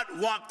 God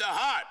wants the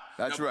heart.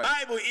 That's the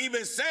right. Bible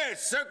even says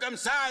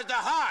circumcise the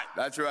heart.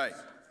 That's right.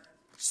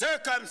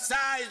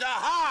 Circumcise the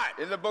heart.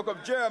 In the book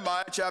of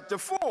Jeremiah chapter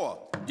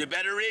 4. You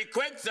better read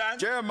quick, son.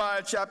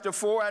 Jeremiah chapter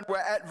 4, and we're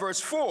at verse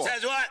 4.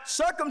 Says what?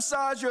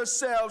 Circumcise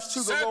yourselves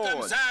to the Lord.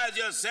 Circumcise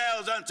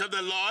yourselves unto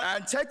the Lord.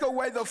 And take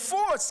away the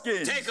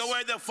foreskin. Take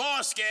away the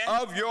foreskin.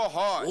 Of your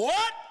heart.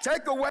 What?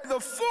 Take away the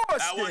foreskin.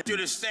 I want you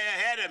to stay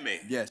ahead of me.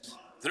 Yes.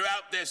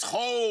 Throughout this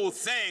whole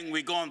thing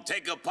we're going to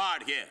take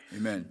apart here.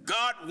 Amen.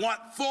 God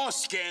wants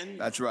foreskin.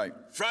 That's right.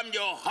 From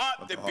your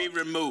heart to be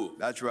removed.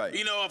 That's right.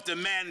 You know, if the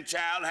man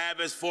child have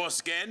his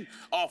foreskin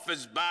off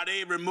his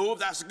body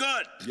removed, that's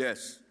good.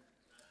 Yes.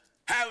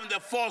 Having the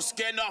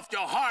foreskin off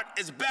your heart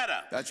is better.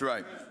 That's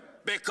right.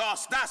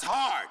 Because that's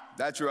hard.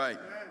 That's right.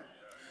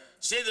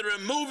 See, the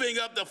removing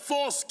of the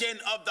foreskin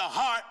of the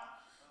heart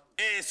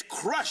is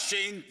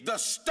crushing the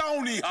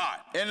stony heart.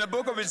 In the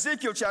book of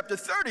Ezekiel chapter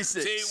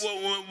 36. See,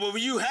 when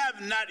you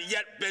have not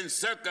yet been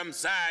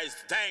circumcised,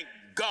 thank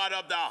God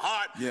of the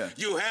heart,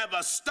 you have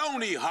a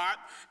stony heart,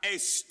 a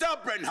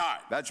stubborn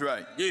heart. That's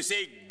right. You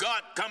see,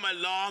 God come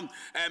along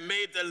and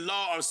made the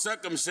law of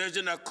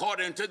circumcision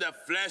according to the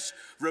flesh,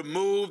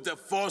 removed the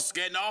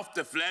foreskin off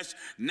the flesh.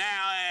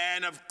 Now,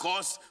 and of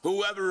course,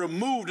 whoever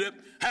removed it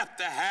have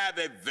to have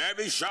a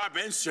very sharp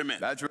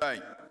instrument. That's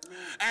right.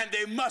 And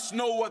they must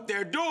know what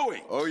they're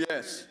doing. Oh,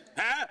 yes.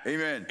 Huh?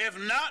 Amen. If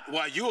not,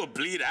 well, you will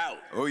bleed out.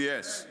 Oh,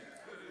 yes.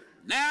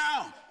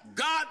 Now,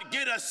 God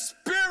get a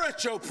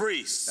spiritual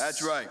priest.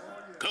 That's right.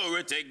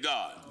 Glory to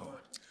God.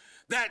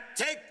 That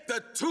take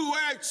the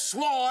two-edged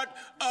sword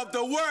of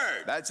the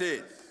word. That's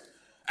it.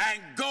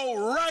 And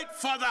go right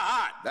for the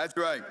heart. That's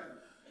right.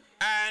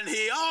 And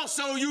he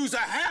also used a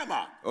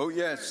hammer. Oh,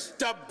 yes.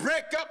 To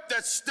break up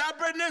the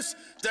stubbornness,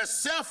 the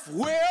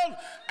self-will,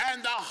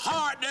 and the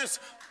hardness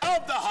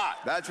of the heart.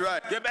 That's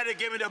right. You better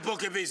give me the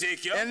book of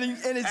Ezekiel. And in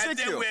Ezekiel. And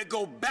then we'll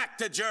go back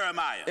to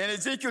Jeremiah. In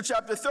Ezekiel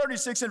chapter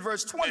 36 and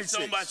verse 26.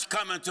 There's so much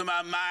coming to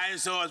my mind,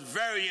 so it's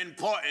very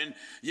important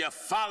you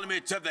follow me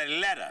to the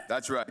letter.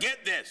 That's right.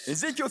 Get this.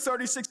 Ezekiel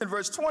 36 and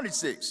verse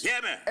 26.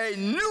 Hear me. A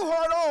new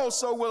heart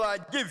also will I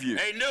give you.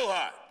 A new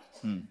heart.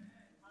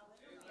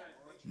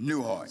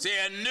 New heart. See,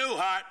 a new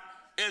heart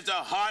is a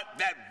heart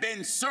that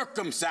been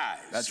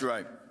circumcised. That's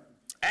right.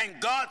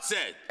 And God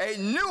said, a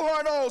new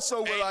heart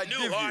also will I give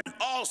you. A new heart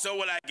also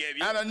will I give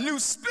you. And a new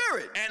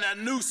spirit And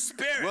a new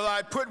spirit will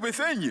I put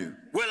within you.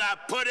 will I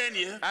put in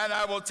you. And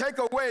I will take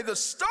away the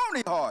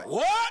stony heart.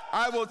 What?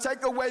 I will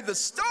take away the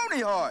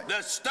stony heart.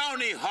 The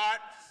stony heart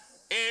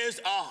is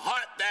a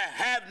heart that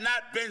have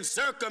not been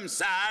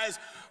circumcised,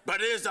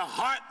 but is a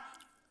heart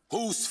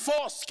whose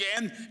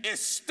foreskin is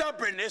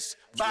stubbornness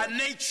by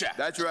nature.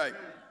 That's right.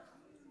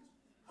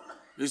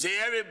 You see,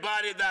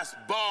 everybody that's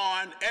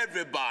born,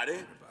 everybody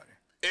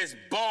is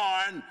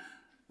born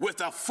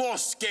with a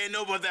foreskin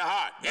over their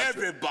heart.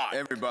 Everybody.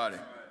 Everybody.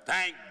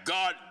 Thank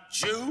God,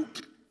 Jew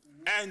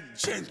and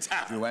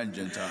Gentile. Jew and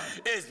Gentile.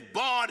 Is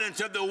born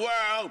into the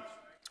world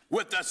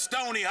with a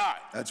stony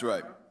heart. That's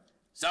right.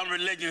 Some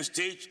religions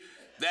teach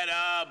that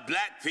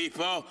black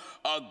people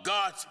are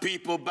God's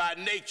people by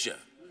nature.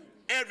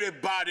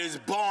 Everybody is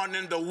born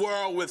in the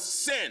world with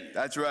sin.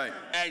 That's right.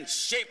 And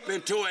shaped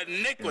into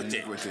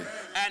iniquity.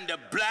 And the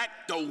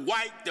black, the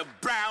white, the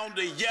brown,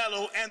 the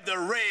yellow, and the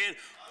red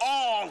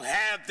all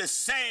have the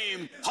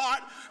same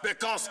heart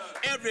because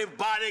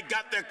everybody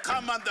got to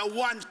come under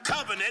one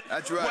covenant.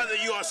 That's right. Whether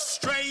you're a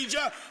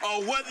stranger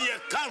or whether you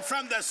come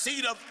from the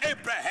seed of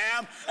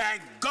Abraham,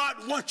 and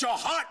God wants your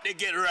heart to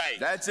get right.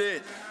 That's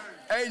it.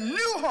 A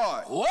new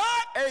heart.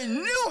 What? A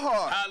new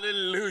heart.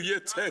 Hallelujah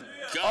to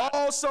God.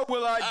 Also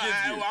will I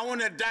give you. I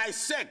want to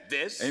dissect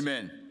this.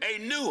 Amen. A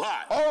new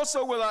heart.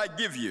 Also will I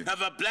give you.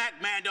 If a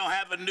black man don't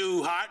have a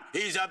new heart,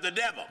 he's of the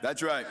devil.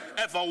 That's right.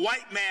 If a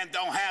white man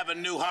don't have a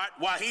new heart,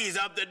 why, he's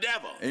of the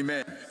devil.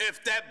 Amen.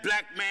 If that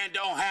black man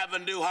don't have a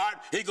new heart,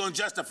 he gonna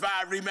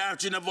justify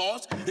remarriage and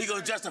divorce. He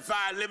gonna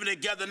justify living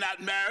together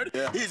not married.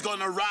 Yeah. He's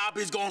gonna rob,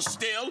 he's gonna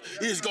steal,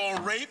 he's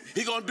gonna rape,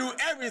 he's gonna do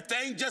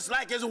everything just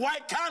like his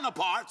white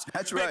counterparts.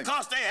 That's right.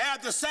 Because they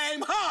have the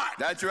same heart.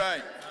 That's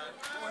right.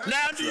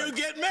 Now do you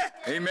get me?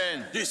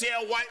 Amen. You see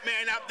a white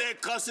man out there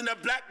cussing, a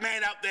black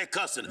man out there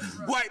cussing,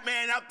 white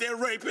man out there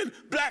raping,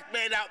 black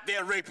man out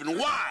there raping.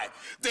 Why?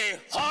 Their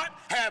heart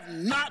have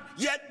not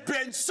yet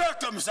been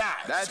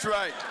circumcised. That's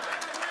right.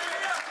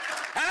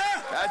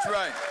 Huh? That's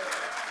right.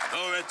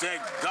 Glory to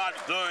God,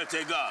 glory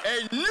to God.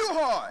 A new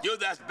heart. You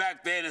that's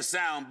back there in the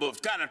sound booth,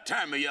 kind of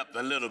turn me up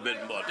a little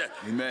bit more.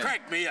 Amen.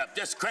 Crank me up,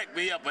 just crank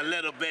me up a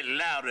little bit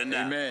louder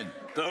now. Amen.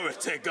 Glory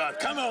to God.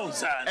 Come on,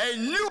 son. A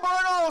new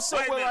heart also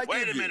will I give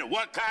you. Wait a minute.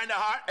 What kind of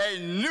heart? A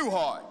new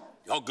heart.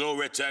 Oh,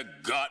 glory to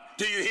God.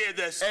 Do you hear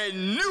this? A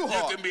new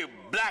heart. You can be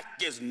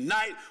black as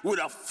night with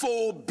a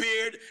full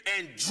beard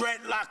and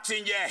dreadlocks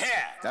in your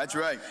hair. That's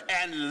right.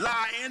 And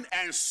lying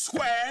and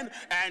swearing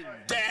and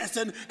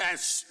dancing and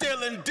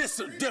stealing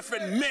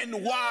different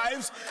men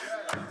wives,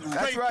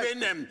 That's raping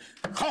right. and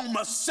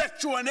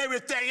homosexual and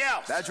everything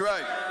else. That's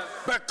right.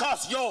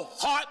 Because your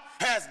heart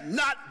has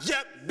not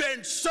yet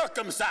been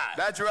circumcised.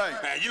 That's right.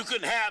 And you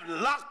can have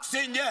locks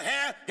in your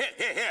hair.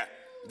 Here.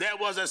 There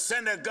was a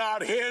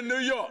synagogue here in New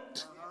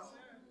York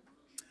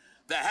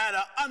that had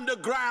an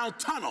underground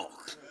tunnel.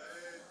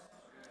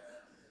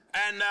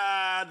 And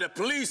the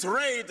police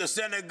raided the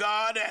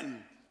synagogue,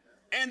 and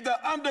in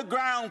the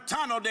underground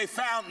tunnel, they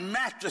found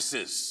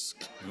mattresses.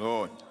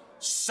 Lord.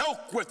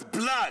 Soaked with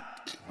blood.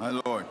 My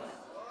Lord.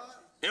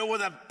 It was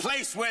a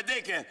place where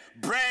they could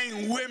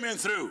bring women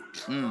through.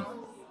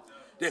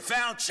 They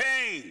found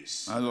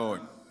chains. My Lord.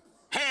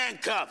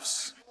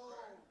 Handcuffs,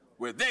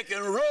 where they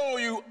can roll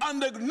you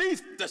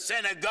underneath the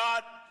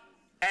synagogue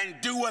and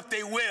do what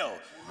they will.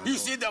 You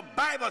see, the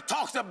Bible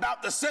talks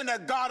about the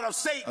synagogue of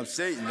Satan. Of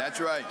Satan, that's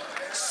right.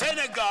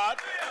 Synagogue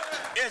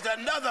is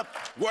another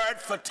word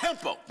for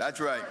temple.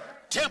 That's right.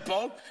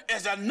 Temple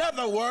is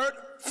another word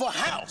for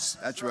house.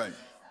 That's right.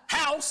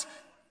 House,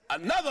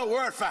 another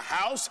word for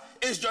house,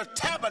 is your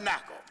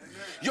tabernacle.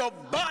 Your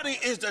body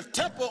is the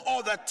temple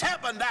or the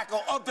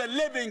tabernacle of the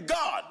living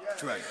God.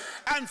 That's right.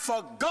 And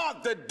for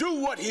God to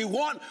do what he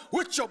wants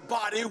with your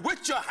body,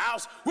 with your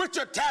house, with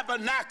your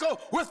tabernacle,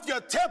 with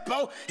your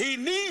temple, he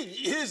need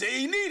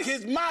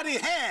his mighty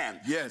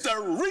hand. Yes.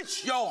 To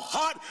reach your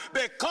heart,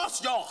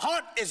 because your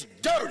heart is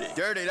dirty.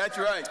 Dirty, that's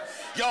right.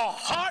 Your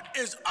heart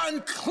is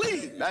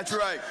unclean. That's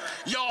right.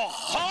 Your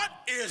heart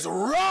is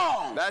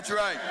wrong. That's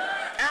right.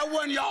 And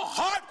when your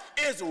heart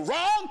is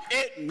wrong,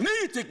 it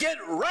needs to get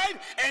right,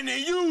 and they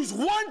use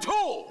one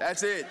tool.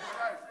 That's it.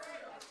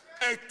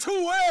 A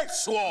two-edged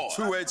sword.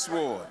 Two-edged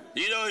sword.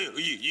 You know,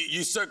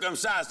 you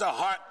circumcise the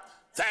heart,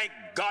 thank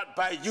God,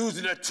 by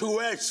using a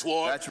two-edged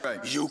sword. That's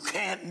right. You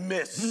can't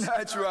miss.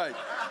 That's right.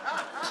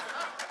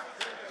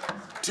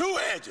 Two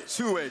edges.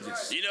 Two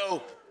edges. You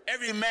know,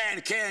 every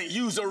man can't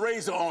use a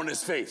razor on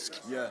his face.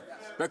 Yeah.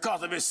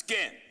 Because of his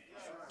skin.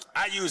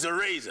 I use a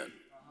razor.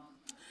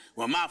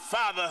 When my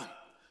father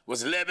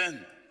was living,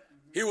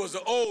 he was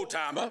an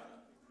old-timer.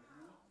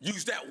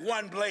 Used that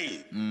one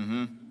blade.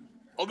 Mm-hmm.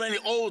 Or many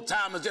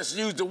old-timers just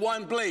used the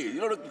one blade.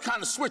 You know, the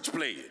kind of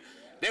switchblade.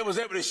 They was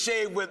able to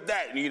shave with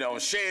that, you know,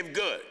 shave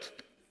good.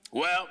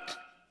 Well,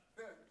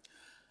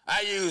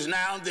 I use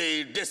now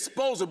the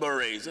disposable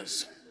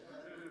razors.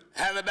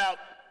 Have about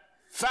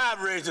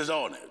 5 razors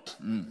on it.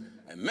 And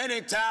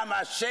many times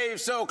I shave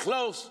so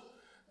close,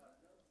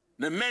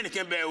 The men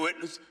can bear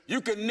witness.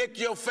 You can nick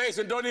your face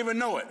and don't even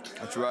know it.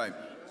 That's right.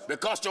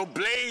 Because your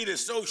blade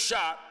is so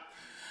sharp,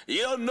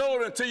 you don't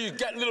know it until you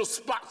get little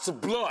spots of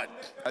blood.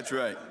 That's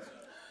right.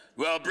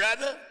 Well,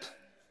 brother,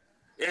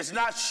 it's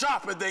not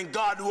sharper than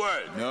God's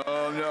word. No,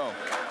 no.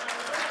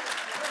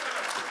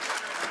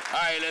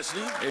 All right,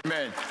 listening.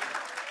 Amen.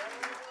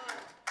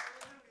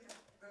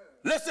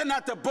 Listen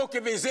at the book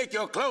of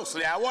Ezekiel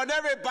closely. I want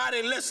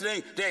everybody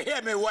listening to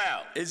hear me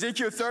well.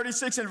 Ezekiel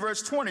 36 and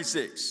verse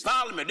 26.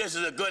 Follow me. This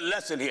is a good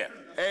lesson here.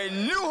 A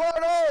new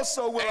heart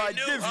also will I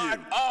give you. A new heart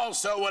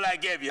also will I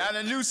give you. And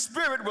a new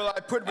spirit will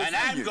I put within you.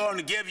 And I'm going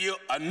to give you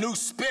a new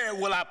spirit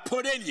will I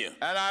put in you.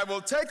 And I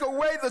will take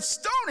away the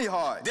stony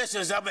heart. This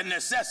is of a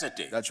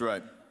necessity. That's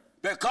right.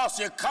 Because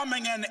you're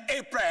coming in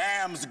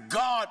Abraham's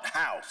God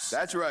house.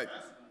 That's right.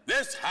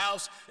 This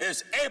house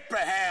is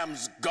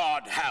Abraham's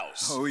God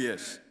house. Oh,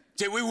 yes.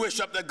 See, we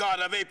worship the God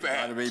of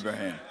Abraham. God of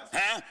Abraham.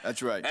 Huh?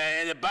 That's right.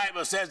 And the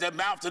Bible says the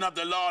mountain of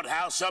the Lord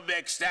house shall be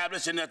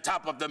established in the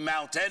top of the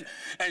mountain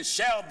and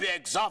shall be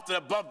exalted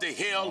above the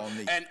hill,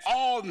 and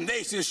all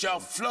nations shall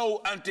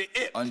flow unto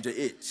it. Unto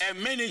it.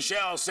 And many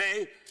shall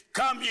say,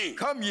 come ye.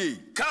 Come ye.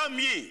 Come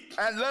ye.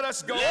 And let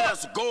us go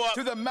up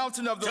to the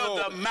mountain of the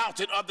Lord. To the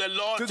mountain of the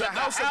Lord. To the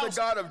house of the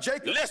God of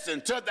Jacob.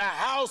 Listen, to the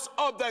house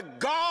of the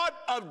God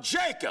of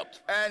Jacob.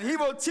 And he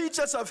will teach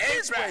us of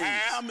his ways.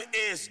 Abraham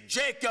is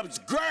Jacob's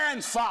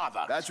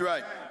grandfather. That's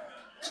right.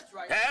 That's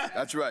right. Yeah?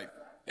 That's right.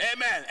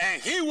 Amen.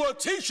 And he will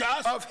teach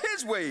us of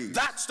his ways.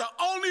 That's the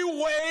only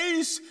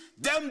ways,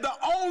 them the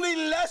only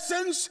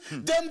lessons,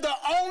 them the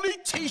only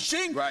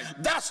teaching. Right.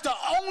 That's the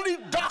only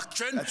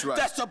doctrine that's, right.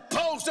 that's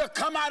supposed to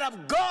come out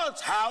of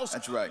God's house.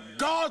 That's right.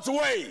 God's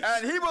ways.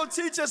 And he will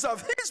teach us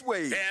of his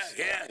ways.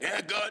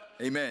 Yeah, good.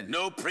 Amen.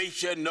 No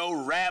preacher,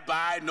 no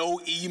rabbi,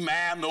 no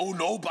imam, no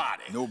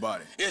nobody.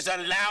 Nobody is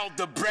allowed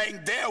to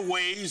bring their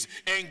ways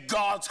in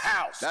God's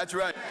house. That's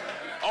right.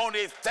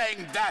 Only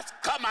thing that's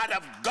come out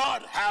of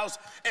God's house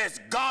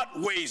is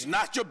God's ways,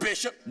 not your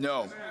bishop.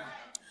 No.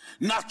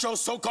 Not your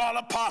so-called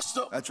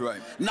apostle. That's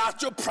right.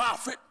 Not your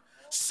prophet.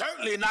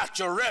 Certainly not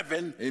your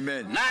reverend.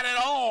 Amen. Not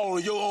at all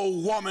your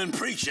old woman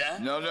preacher.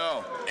 No,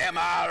 no. Am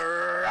I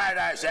right,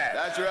 I said?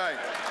 That's right.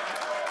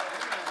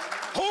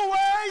 Who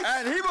ways?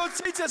 And he will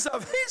teach us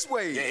of his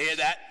ways. You hear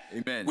that?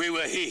 Amen. We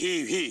will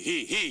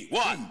he.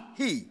 One.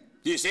 He.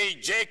 You see,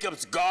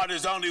 Jacob's God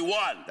is only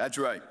one. That's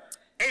right.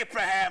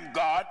 Abraham's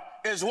God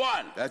is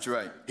one. That's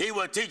right. He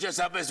will teach us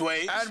of his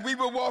ways. And we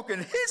will walk in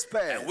his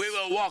path. And we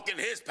will walk in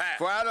his path.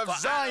 For out of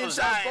Zion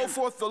shall go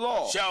forth the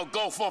law. Shall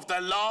go forth the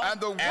law. And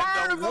the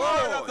word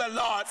of the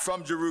Lord.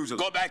 From Jerusalem.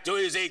 Go back to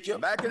Ezekiel.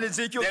 Back in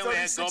Ezekiel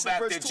 36 then we go back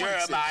verse to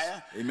 26.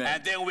 Jeremiah. Amen.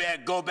 And then we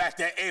go back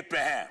to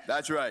Abraham.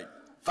 That's right.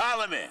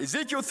 Follow me.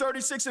 Ezekiel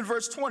 36 and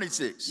verse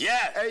 26.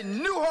 Yes. A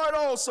new heart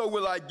also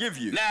will I give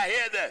you. Now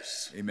hear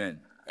this. Amen.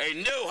 A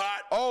new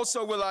heart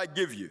also will I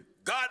give you.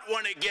 God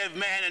want to give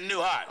man a new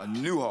heart. A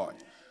new heart.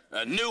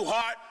 A new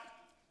heart.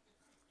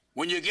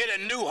 When you get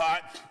a new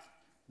heart,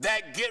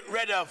 that get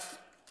rid of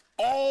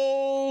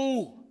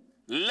all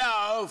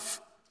love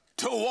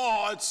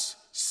towards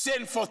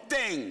sinful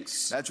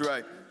things. That's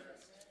right.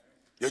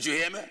 Did you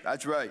hear me?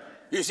 That's right.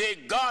 You see,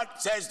 God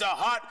says the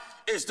heart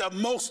is the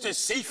most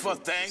deceitful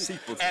thing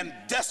and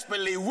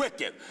desperately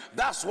wicked.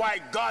 That's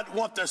why God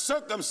wants to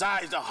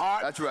circumcise the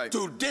heart. That's right.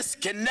 To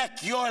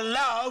disconnect your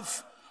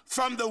love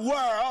from the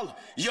world,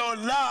 your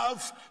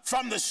love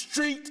from the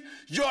street,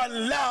 your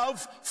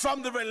love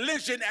from the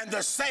religion and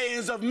the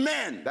sayings of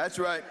men. That's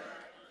right.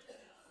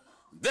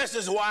 This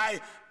is why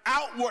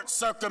outward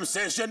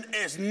circumcision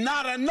is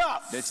not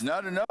enough. It's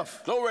not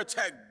enough. Glory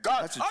to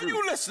God. Are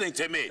you listening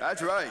to me?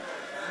 That's right.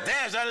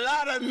 There's a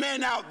lot of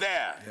men out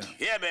there,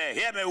 hear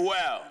me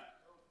well,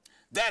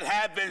 that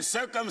have been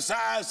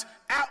circumcised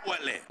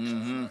outwardly.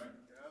 Mm-hmm.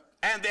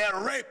 And they're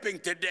raping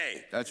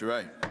today. That's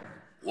right.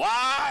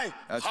 Why?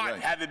 That's Heart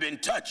right. haven't been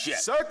touched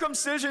yet.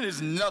 Circumcision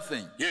is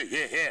nothing. Yeah.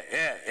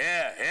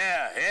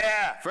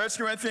 1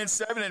 Corinthians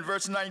 7 and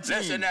verse 19.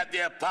 Listen at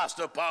the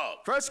Apostle Paul.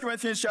 1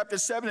 Corinthians chapter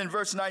 7 and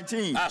verse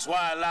 19. That's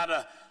why a lot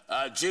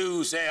of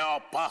Jews say, oh,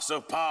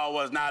 Apostle Paul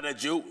was not a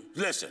Jew.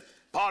 Listen,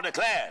 Paul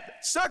declared.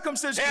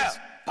 Circumcision. Yeah,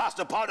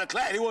 Apostle Paul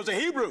declared he was a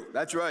Hebrew.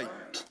 That's right.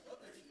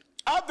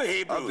 Of the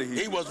Hebrew.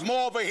 He was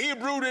more of a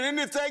Hebrew than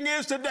anything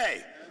is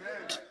today.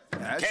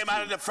 Came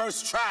out of the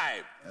first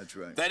tribe. That's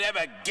right. That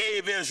ever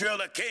gave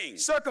Israel a king.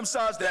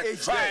 Circumcised the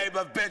eighth tribe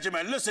of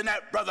Benjamin. Listen to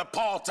that brother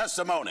Paul's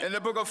testimony. In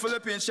the book of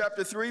Philippians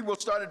chapter 3, we'll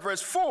start at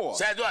verse 4.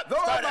 Says what?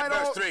 Start at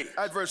verse 3.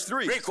 At verse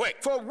 3. Real quick.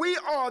 For we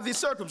are the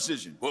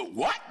circumcision.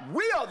 What?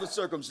 We are the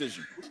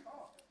circumcision.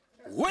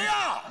 We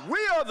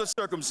are the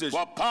circumcision.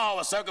 Well, Paul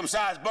was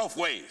circumcised both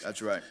ways.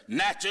 That's right.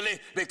 Naturally,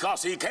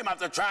 because he came out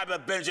the tribe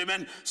of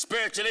Benjamin.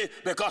 Spiritually,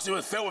 because he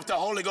was filled with the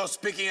Holy Ghost,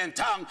 speaking in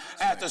tongue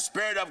as the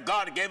Spirit of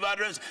God gave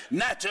utterance.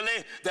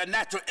 Naturally, the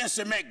natural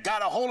instrument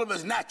got a hold of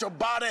his natural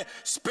body.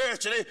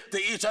 Spiritually, the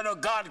eternal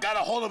God got a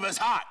hold of his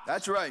heart.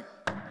 That's right.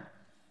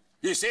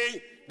 You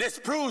see, this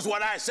proves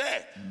what I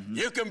said. Mm-hmm.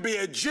 You can be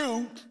a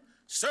Jew,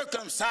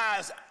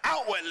 circumcised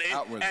outwardly,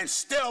 and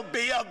still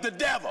be of the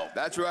devil.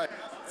 That's right.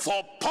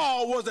 For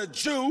Paul was a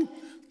Jew,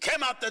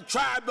 came out the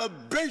tribe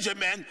of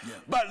Benjamin,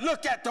 but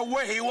look at the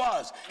way he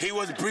was. He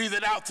was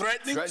breathing out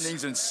threatenings.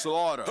 Threatenings and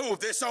slaughter. Who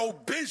this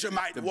old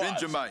Benjamite The was.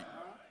 Benjamite.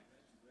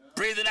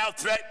 Breathing out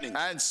threatening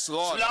And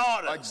slaughter.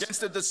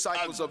 Against the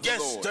disciples of the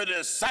Lord. Against the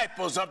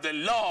disciples of the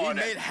Lord.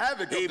 He made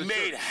havoc of the He church.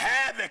 made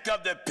havoc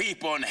of the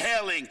people and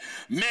hailing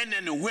men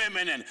and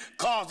women and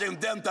causing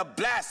them to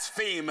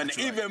blaspheme and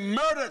even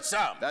murdered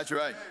some. That's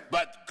right.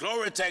 But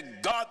glory to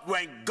God,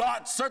 when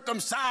God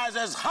circumcised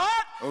his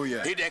heart, Oh,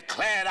 yeah. he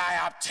declared,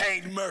 I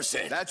obtained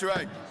mercy. That's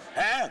right.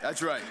 Huh?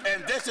 That's right.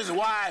 And this is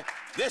why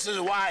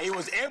he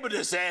was able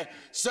to say,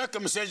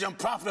 circumcision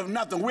profiteth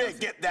nothing. We'll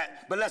get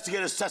that, but let's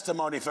get his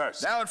testimony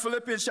first. Now in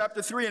Philippians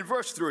chapter 3 and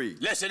verse 3.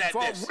 Listen at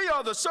For this. we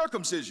are the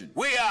circumcision.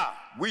 We are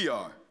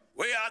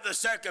the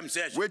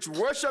circumcision. Which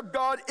worship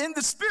God in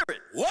the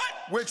Spirit. What?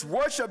 Which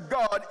worship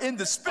God in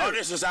the Spirit. Oh,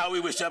 this is how we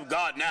worship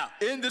God now.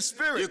 In the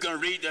Spirit. You can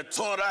read the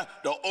Torah,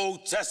 the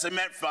Old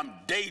Testament from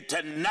day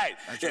to night.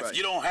 That's if right.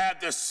 you don't have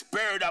the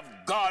Spirit of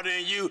God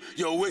in you,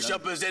 your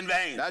worship is in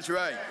vain. That's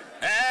right.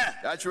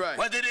 That's right.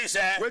 What did he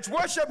say? Which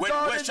worship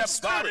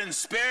God in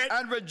spirit.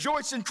 And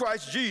rejoice in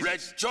Christ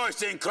Jesus.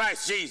 Rejoice in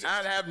Christ Jesus.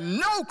 And have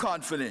no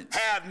confidence.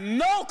 Have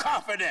no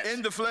confidence.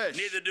 In the flesh.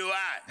 Neither do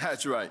I.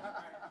 That's right.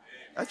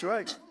 That's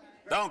right.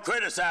 Don't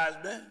criticize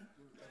me.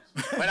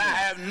 But I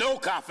have no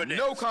confidence.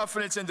 No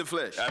confidence in the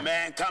flesh. A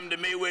man come to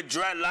me with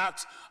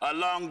dreadlocks, a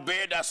long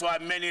beard. That's why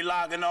many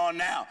logging on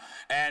now.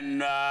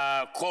 And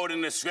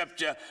quoting the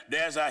scripture,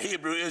 there's a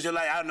Hebrew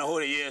Israelite. I don't know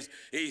who he is.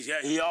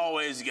 He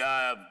always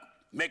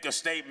make a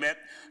statement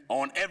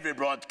on every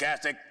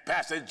broadcast that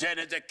Pastor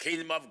Jennings, the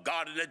kingdom of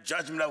God and the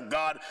judgment of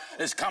God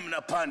is coming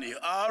upon you.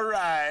 All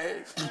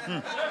right.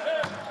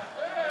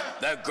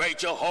 The great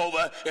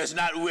Jehovah is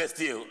not with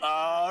you.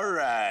 All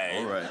right.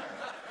 All right.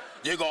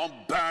 You're going to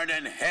burn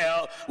in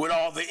hell with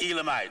all the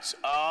Elamites.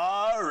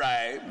 All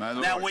right.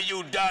 Now, when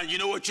you're done, you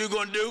know what you're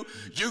going to do?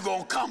 You're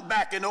going to come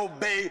back and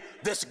obey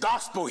this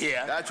gospel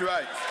here. That's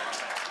right.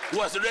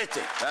 What's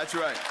written? That's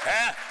right.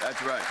 Huh?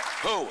 That's right.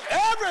 Who?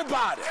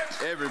 Everybody.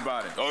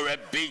 Everybody. Glory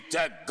be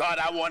to God.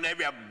 I want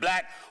every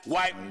black,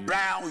 white,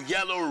 brown,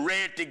 yellow,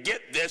 red to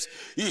get this.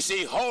 You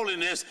see,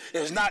 holiness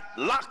is not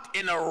locked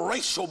in a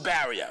racial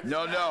barrier.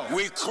 No, no.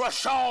 We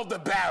crush all the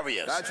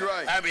barriers. That's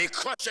right. And we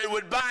crush it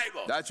with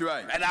Bible. That's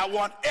right. And I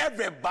want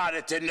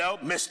everybody to know,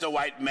 Mr.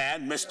 White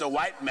Man, Mr.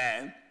 White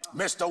Man,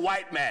 Mr.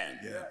 White Man.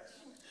 Yeah.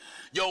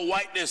 Your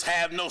whiteness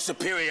have no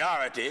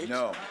superiority.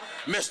 No.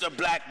 Mr.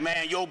 Black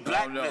Man, your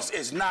blackness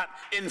is not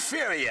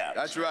inferior.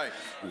 That's right.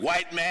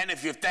 White man,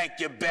 if you think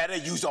you're better,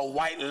 you's a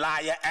white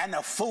liar and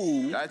a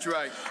fool. That's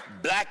right.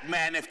 Black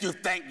man, if you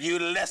think you're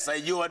lesser,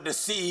 you are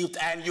deceived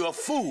and you're a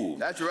fool.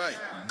 That's right.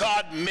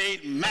 God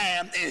made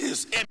man in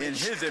his image. In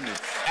his image.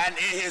 And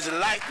in his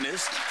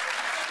likeness.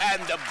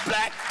 And the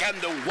black and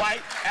the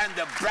white and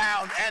the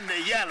brown and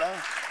the yellow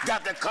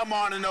got to come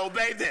on and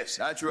obey this.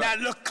 That's right.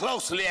 Now look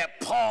closely at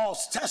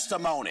Paul's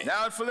testimony.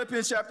 Now in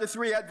Philippians chapter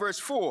 3 at verse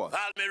 4.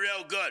 Follow me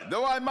real good.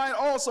 Though I might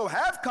also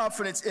have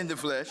confidence in the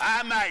flesh.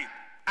 I might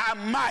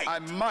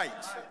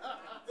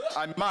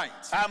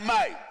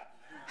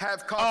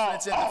have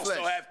confidence in the flesh.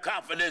 Also have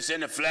confidence in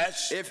the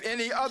flesh. If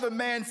any other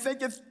man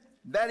thinketh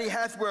that he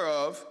hath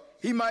whereof,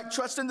 he might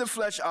trust in the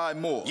flesh I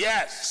more.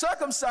 Yes.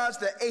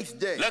 Circumcised the 8th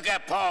day. Look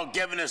at Paul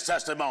giving his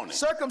testimony.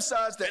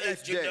 Circumcised the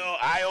 8th day. You know,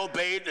 I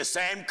obeyed the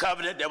same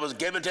covenant that was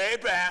given to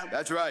Abraham.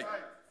 That's right.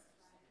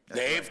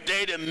 The 8th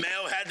day, the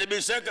male had to be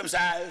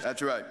circumcised.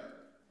 That's right.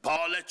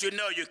 Paul let you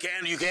know you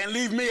can't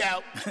leave me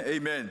out.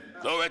 Amen.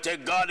 Glory to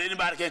God.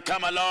 Anybody can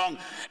come along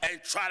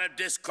and try to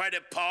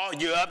discredit Paul.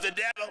 You're of the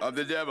devil. Of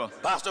the devil.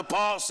 Apostle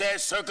Paul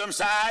says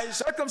circumcised.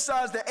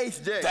 Circumcised the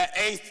 8th day. The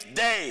 8th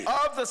day.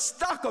 Of the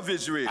stock of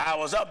Israel.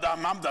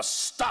 I'm the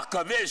stock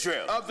of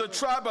Israel. Of the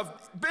tribe of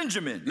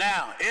Benjamin.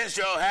 Now,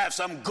 Israel have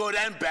some good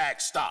and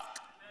bad stock.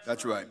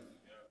 That's right.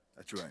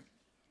 That's right.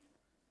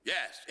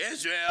 Yes,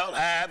 Israel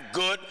have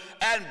good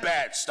and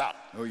bad stock.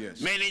 Oh, yes.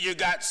 Meaning you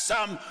got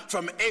some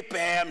from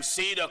Abraham's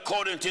seed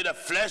according to the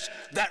flesh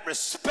that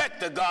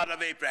respect the God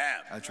of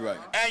Abraham. That's right.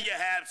 And you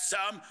have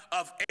some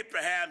of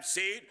Abraham's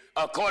seed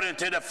according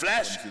to the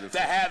flesh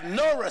that have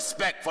no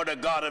respect for the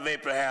God of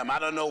Abraham. I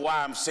don't know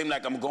why I seem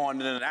like I'm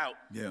going in and out.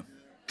 Yeah.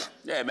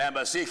 Yeah, man,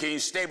 but see, can you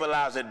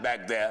stabilize it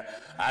back there?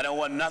 I don't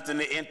want nothing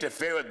to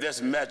interfere with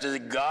this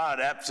message. God,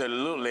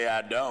 absolutely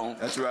I don't.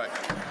 That's right.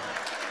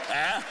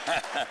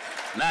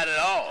 Not at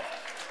all.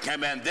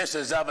 Amen. This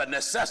is of a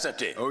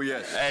necessity. Oh,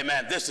 yes.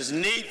 Amen. This is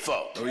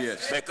needful. Oh,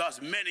 yes.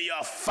 Because many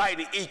are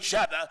fighting each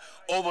other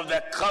over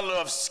the color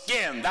of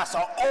skin. That's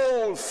an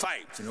old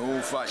fight. It's an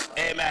old fight.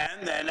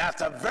 Amen. And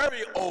that's a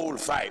very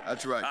old fight.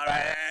 That's right. All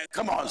right.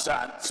 Come on,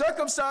 son.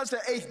 Circumcised the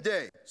 8th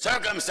day.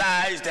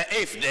 Circumcised the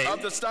 8th day.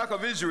 Of the stock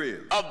of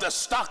Israel. Of the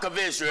stock of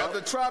Israel. Of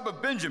the tribe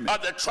of Benjamin.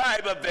 Of the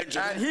tribe of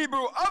Benjamin. And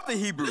Hebrew of the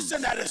Hebrews.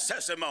 Listen to his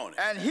testimony.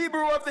 And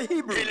Hebrew of the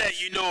Hebrews. He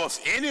let you know if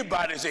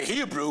anybody's a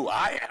Hebrew,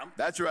 I am.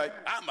 That's right.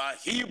 I'm a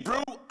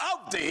Hebrew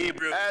of the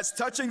Hebrews. As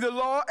touching the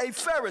law, a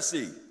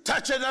Pharisee.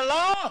 Touching the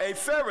law? A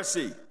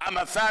Pharisee. I'm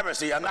a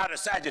Pharisee. I'm not a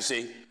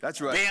Sadducee. That's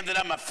right. Being that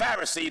I'm a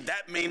Pharisee,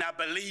 that means I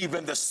believe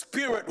in the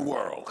spirit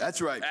world. That's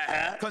right.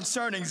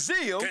 Concerning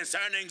zeal.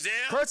 Concerning zeal?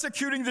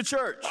 Persecuting the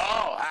church.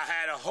 Oh, I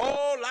had a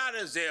whole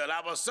lot of zeal.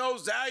 I was so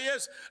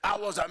zealous, I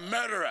was a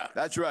murderer.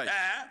 That's right.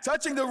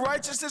 Touching the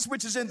righteousness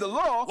which is in the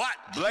law. What?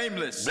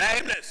 Blameless.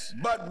 Blameless.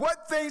 But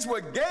what things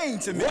were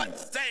gained to me? What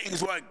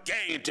things were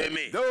gained to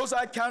me? Those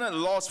I counted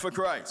lost for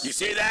Christ. You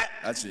see that?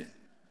 That's it.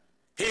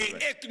 He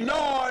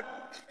ignored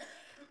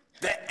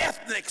the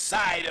ethnic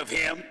side of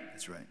him.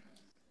 That's right.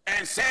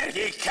 And said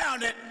he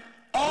counted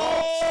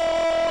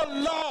all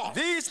lost.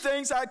 These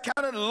things I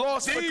counted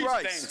lost for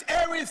Christ. Things,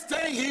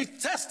 everything he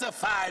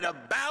testified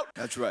about.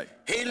 That's right.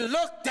 He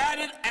looked at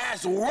it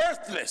as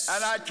worthless.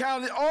 And I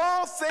counted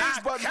all things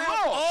but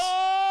lost.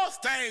 All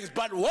things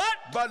but what?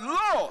 But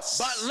lost.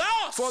 But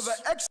lost. For the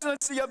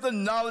excellency of the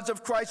knowledge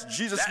of Christ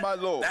Jesus my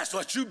Lord. That's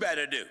what you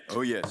better do.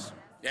 Oh, yes.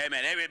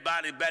 Amen.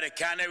 Everybody better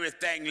count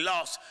everything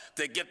lost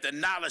to get the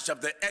knowledge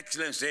of the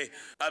excellency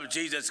of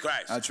Jesus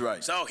Christ. That's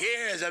right. So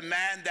here is a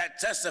man that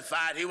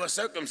testified he was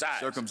circumcised.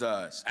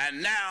 Circumcised.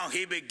 And now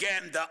he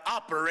began to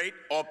operate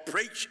or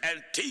preach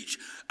and teach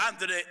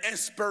under the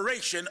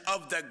inspiration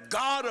of the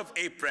God of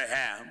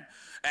Abraham.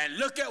 And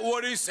look at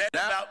what he said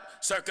about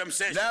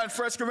circumcision. Now in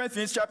 1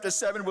 Corinthians chapter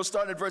 7, we'll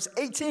start at verse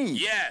 18.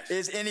 Yes.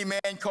 Is any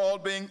man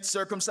called being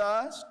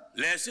circumcised?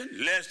 Listen,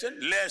 listen,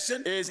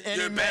 listen. Is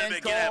any you man better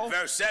begin called? at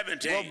verse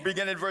 17. We'll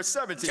begin at verse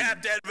 17.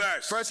 Chapter and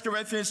verse. 1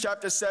 Corinthians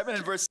chapter 7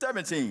 and verse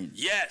 17.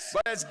 Yes.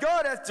 But as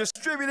God hath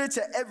distributed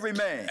to every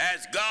man.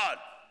 As God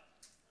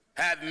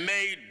have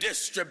made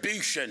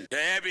distribution to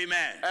every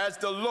man. As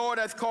the Lord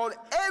hath called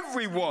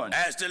everyone.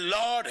 As the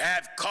Lord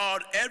hath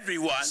called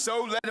everyone.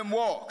 So let him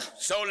walk.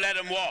 So let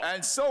him walk.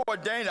 And so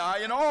ordain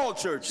I in all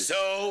churches.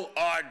 So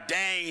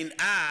ordain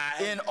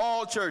I. In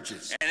all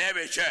churches. In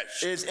every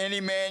church. Is any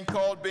man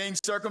called being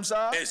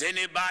circumcised? Is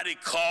anybody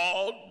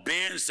called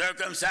being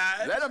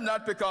circumcised? Let him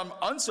not become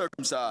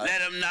uncircumcised.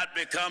 Let him not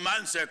become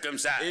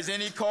uncircumcised. Is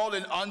any called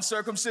in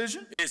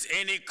uncircumcision? Is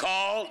any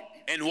called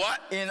in what?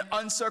 In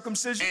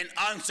uncircumcision. In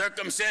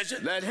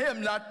uncircumcision. Let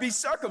him not be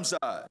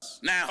circumcised.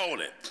 Now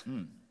hold it.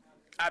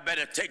 I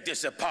better take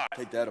this apart.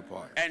 Take that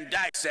apart. And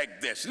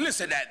dissect this.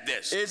 Listen at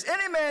this. Is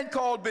any man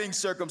called being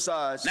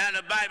circumcised? Now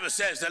the Bible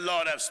says the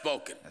Lord hath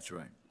spoken. That's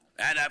right.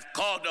 And have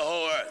called the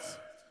whole earth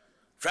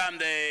from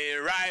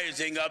the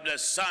rising of the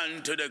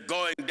sun to the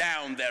going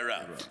down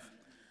thereof.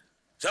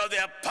 So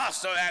the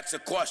apostle asks a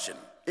question.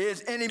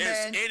 Is any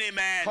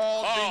man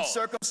called being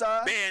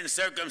circumcised? Being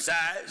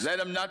circumcised.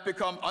 Let him not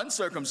become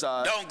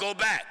uncircumcised. Don't go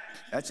back.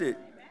 That's it.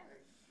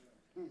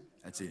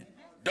 That's it.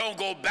 Don't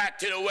go back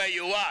to the way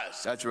you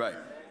was. That's right.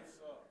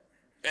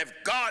 If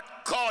God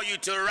called you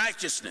to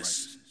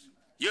righteousness,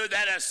 you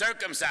that are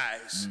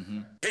circumcised,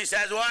 he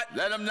says what?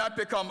 Let him not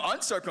become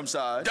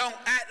uncircumcised. Don't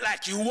act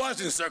like you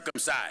wasn't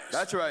circumcised.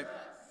 That's right.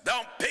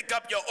 Don't pick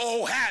up your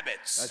old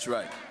habits. That's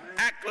right.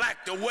 Act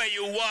like the way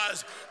you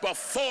was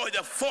before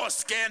the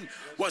foreskin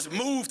was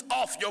moved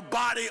off your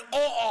body or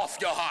off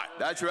your heart.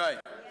 That's right.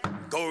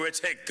 Glory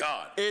to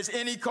God. Is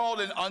any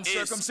called in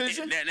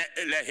uncircumcision? Here.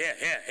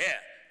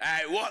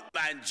 I want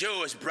my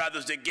Jewish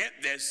brothers to get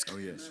this. Oh,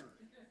 yes.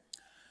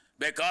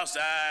 Because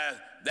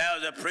there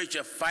was a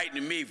preacher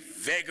fighting me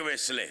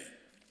vigorously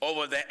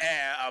over the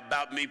air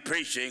about me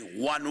preaching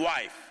one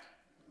wife.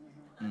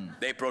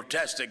 They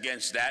protest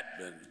against that.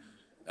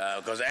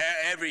 Because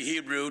every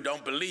Hebrew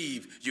don't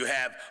believe you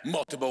have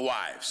multiple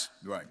wives.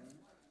 Right.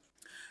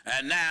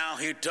 And now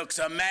he took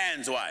some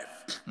man's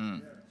wife.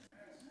 And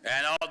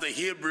all the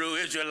Hebrew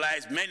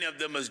Israelites, many of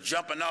them was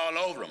jumping all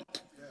over him.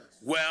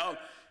 Well,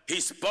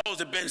 he's supposed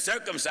to have been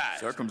circumcised.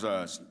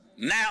 Circumcised.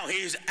 Now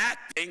he's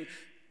acting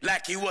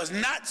like he was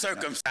not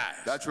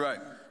circumcised. That's right.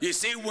 You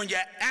see, when you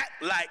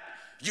act like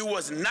you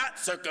was not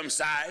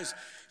circumcised,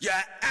 you're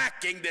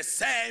acting the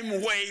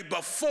same way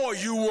before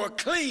you were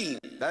clean.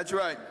 That's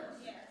right.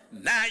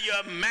 Now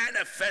you're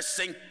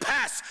manifesting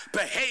past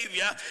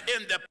behavior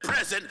in the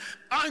present,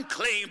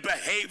 unclean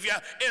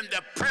behavior in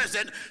the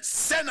present,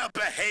 sinner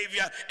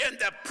behavior in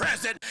the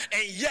present,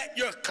 and yet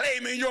you're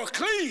claiming you're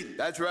clean.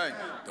 That's right.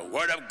 The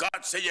word of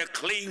God says you're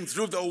clean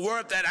through the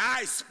word that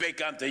I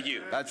speak unto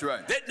you. That's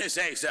right. Didn't it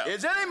say so?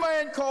 Is any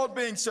man called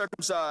being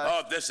circumcised?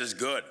 Oh, this is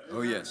good.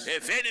 Oh, yes.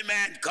 If any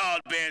man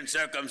called being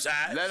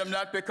circumcised, let him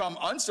not become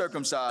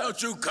uncircumcised.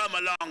 Don't you come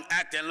along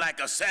acting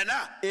like a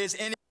sinner. Is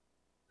any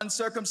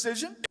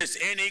uncircumcision? Is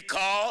any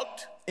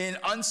called in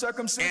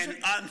uncircumcision?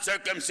 In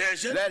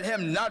uncircumcision. Let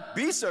him not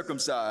be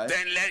circumcised.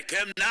 Then let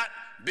him not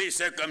be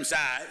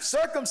circumcised.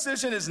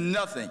 Circumcision is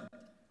nothing.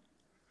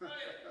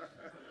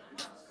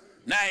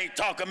 Now he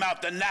talking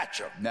about the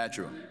natural.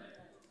 Natural.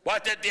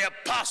 What did the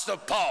Apostle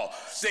Paul,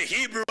 the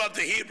Hebrew of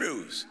the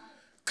Hebrews,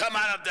 come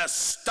out of the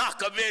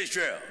stock of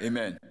Israel?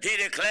 Amen. He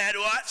declared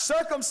what?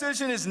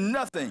 Circumcision is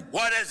nothing.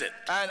 What is it?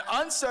 And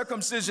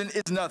uncircumcision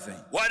is nothing.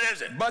 What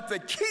is it? But the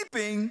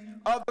keeping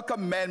of the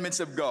commandments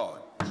of God.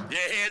 You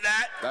hear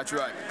that? That's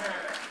right.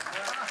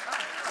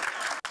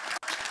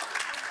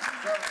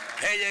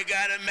 Here you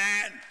got a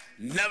man,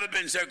 never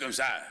been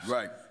circumcised.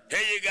 Right. Here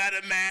you got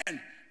a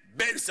man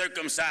been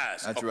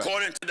circumcised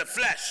according to the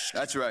flesh.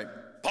 That's right.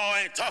 Paul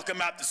ain't talking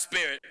about the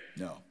spirit.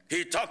 No.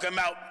 He talking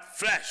about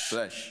flesh.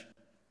 Flesh.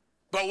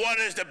 But what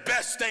is the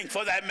best thing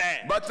for that man?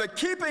 But the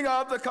keeping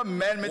of the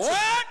commandments.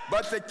 What?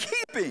 But the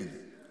keeping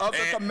of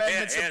the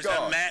commandments of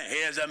God.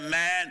 Here's a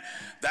man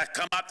that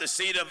come out the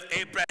seed of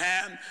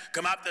Abraham,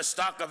 come out the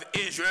stock of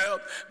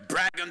Israel,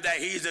 bragging that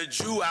he's a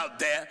Jew out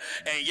there,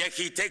 and yet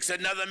he takes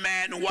another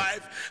man's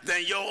wife.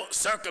 Then your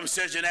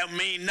circumcision that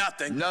mean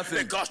nothing.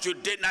 Nothing. Because you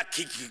did not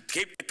keep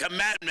the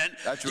commandment.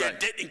 That's you right.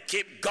 didn't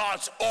keep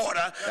God's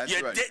order. That's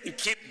you right. didn't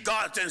keep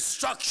God's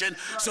instruction.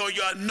 So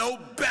you're no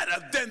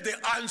better than the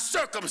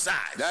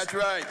uncircumcised. That's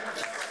right.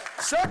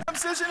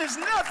 Circumcision is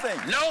nothing.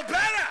 No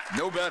better.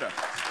 No better.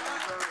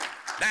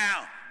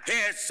 Now,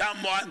 here's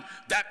someone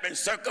that been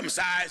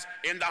circumcised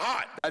in the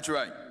heart. That's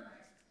right.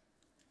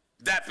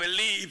 That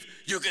believe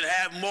you can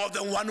have more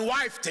than one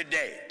wife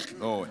today.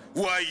 Oh.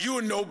 Well,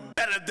 you know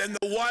better than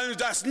the ones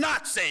that's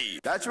not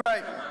saved. That's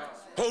right.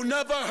 Who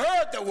never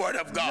heard the word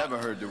of God. Never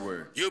heard the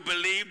word. You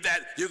believe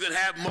that you can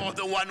have more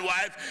than one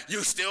wife.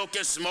 You still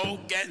can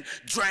smoke and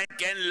drink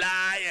and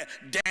lie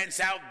and dance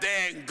out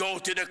there and go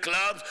to the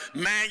clubs.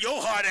 Man, your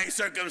heart ain't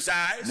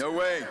circumcised. No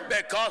way.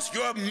 Because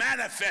you're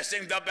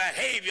manifesting the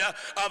behavior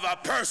of a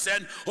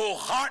person whose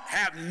heart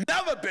have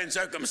never been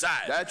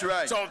circumcised. That's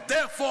right. So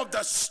therefore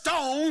the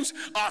stones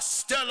are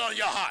still on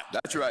your heart.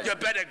 That's right. You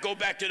better go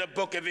back to the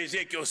book of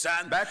Ezekiel,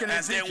 son. Back in and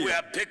Ezekiel. then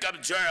we'll pick up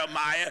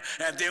Jeremiah,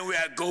 and then we'll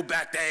go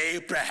back to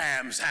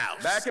Abraham's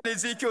house. Back in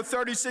Ezekiel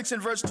 36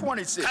 and verse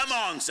 26. Come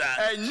on, son.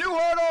 A new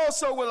heart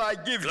also will I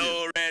give you.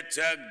 Glory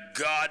to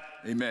God.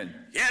 Amen.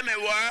 Hear me,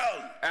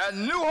 world. A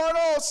new heart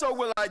also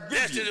will I give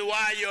This you. is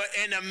why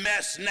you're in a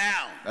mess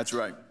now. That's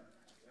right.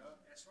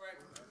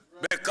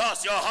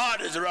 Because your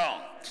heart is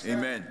wrong.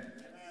 Amen.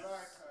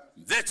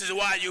 This is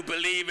why you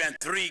believe in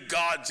 3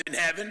 gods in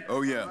heaven.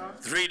 Oh, yeah.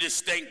 3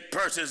 distinct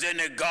persons in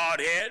the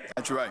Godhead.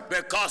 That's right.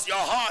 Because your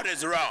heart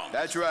is wrong.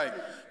 That's right.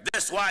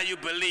 That's why you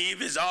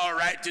believe it's all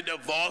right to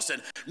divorce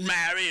and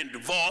marry and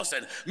divorce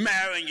and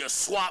marry and you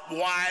swap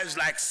wives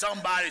like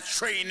somebody's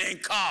trading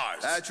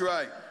cars. That's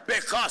right.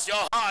 Because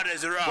your heart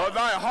is wrong. For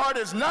thy heart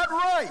is not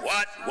right.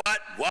 What?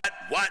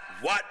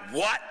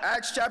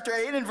 Acts chapter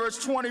 8 and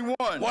verse 21.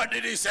 What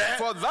did he say?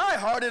 For thy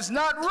heart is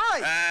not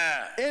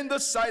right in the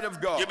sight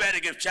of God. You better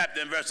give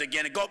chapter and verse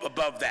again and go up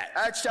above that.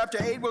 Acts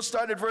chapter 8 will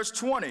start at verse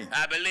 20.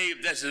 I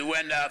believe this is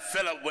when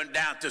Philip went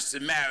down to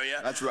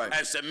Samaria. That's right.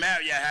 And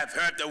Samaria have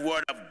heard the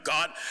word of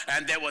God,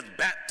 and they was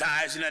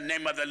baptized in the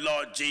name of the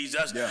Lord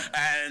Jesus. Yeah.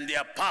 And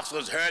the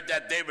apostles heard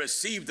that they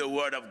received the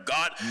word of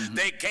God. Mm-hmm.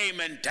 They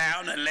came in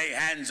town and laid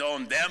hands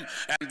on them,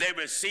 and they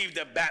received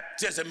the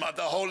baptism of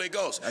the Holy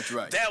Ghost. That's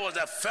right. There was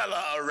a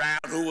fella around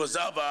who was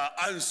of an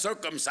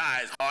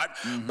uncircumcised heart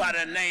by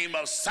the name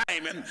of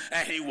Simon,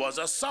 and he was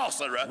a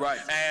sorcerer. Right.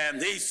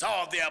 And he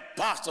saw the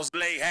apostles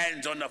lay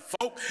hands on the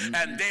folk,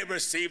 and they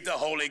received the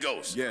Holy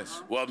Ghost.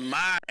 Yes. Well,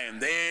 that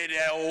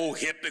old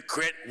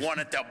hypocrite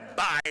wanted to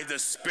buy the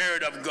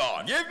Spirit of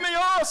God. Give me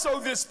also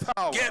this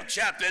power. Give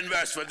chapter and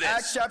verse for this.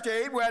 Acts chapter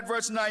 8, we're at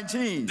verse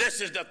 19.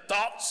 This is the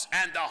thoughts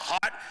and the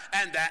heart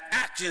and the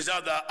actions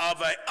of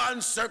an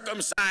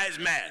uncircumcised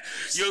man.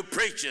 You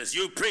preachers,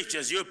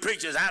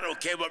 I don't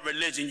care what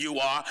religion you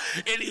are.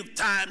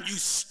 Anytime you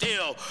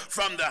steal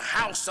from the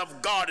house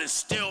of God and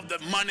steal the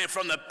money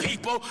from the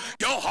people,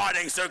 your heart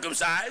ain't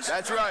circumcised.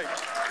 That's right.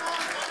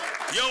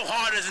 Your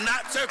heart is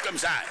not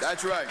circumcised.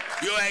 That's right.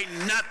 You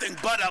ain't nothing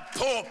but a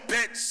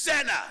pulpit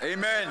sinner.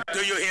 Amen.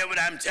 Do you hear what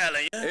I'm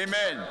telling you?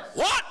 Amen.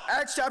 What?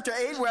 Acts chapter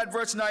 8, we're at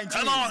verse 19.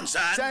 Come on,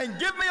 son. Saying,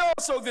 give me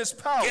also this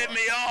power. Give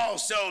me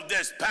also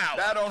this power.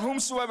 That on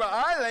whomsoever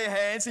I lay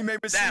hands, he may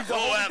receive the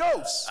Holy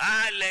Ghost.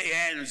 I lay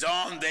hands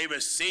on, they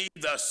receive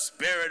the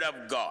Spirit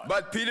of God.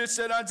 But Peter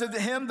said unto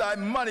him, thy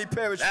money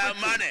perish Thy with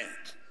thee. money.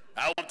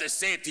 I want to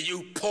say it to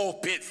you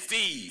pulpit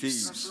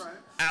thieves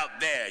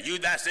out there. You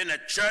that's in the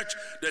church,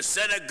 the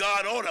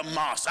synagogue, or the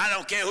mosque. I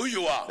don't care who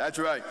you are. That's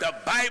right. The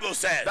Bible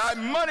says. Thy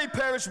money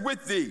perish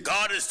with thee.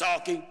 God is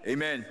talking.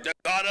 Amen. The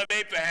God of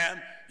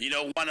Abraham. You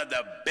know, one of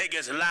the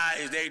biggest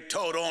lies they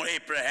told on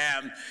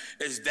Abraham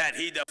is that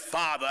he's the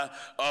father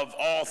of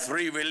all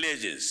 3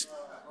 religions.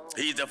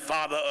 He's the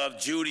father of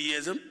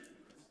Judaism.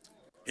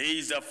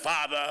 He's the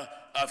father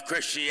of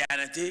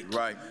Christianity.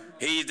 Right.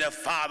 He's the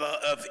father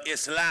of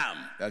Islam.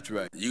 That's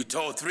right. You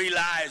told 3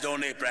 lies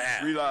on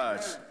Abraham. 3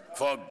 lies.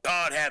 For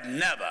God have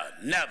never,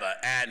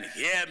 and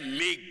hear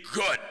me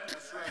good.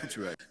 That's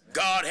right.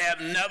 God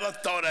have never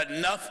thought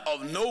enough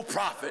of no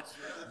prophet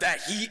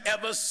that he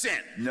ever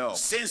sent. No.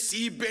 Since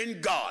he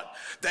been God,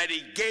 that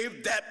he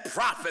gave that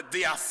prophet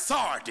the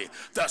authority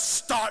to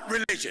start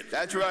religion.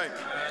 That's right.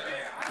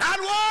 Not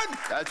one.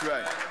 That's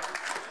right.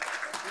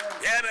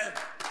 Hear me?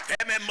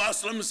 Hear me,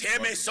 Muslims. Hear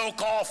me,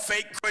 so-called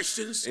fake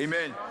Christians.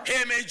 Amen.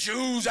 Hear me,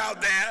 Jews out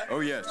there.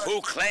 Oh, yes.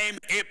 Who claim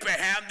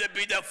Abraham to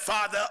be the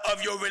father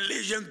of your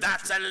religion.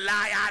 That's a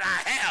lie out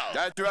of hell.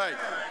 That's right.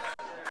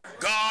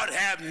 God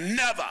have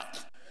never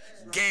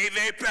gave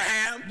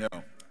Abraham,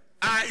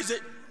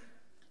 Isaac,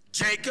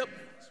 Jacob,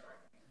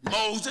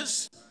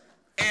 Moses,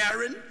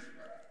 Aaron,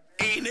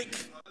 Enoch,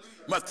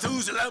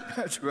 Methuselah,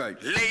 That's right.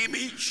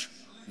 Lamech,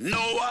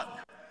 Noah,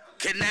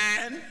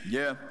 Canaan,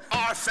 Yeah.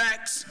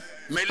 Arphax,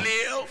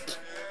 Melil,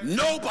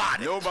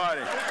 nobody.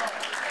 Nobody.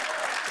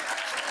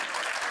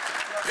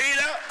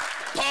 Peter,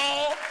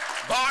 Paul,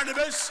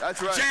 Barnabas,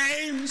 That's right.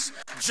 James,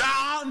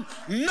 John,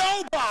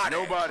 nobody.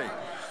 Nobody.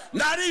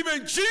 Not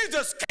even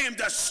Jesus came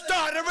to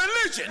start a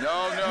religion.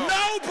 No.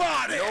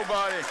 Nobody.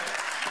 Nobody.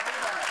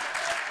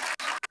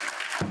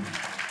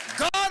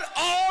 God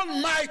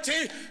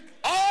Almighty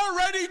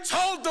already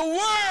told the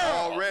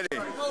world Already.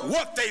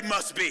 what they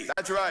must be.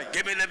 That's right.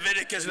 Give me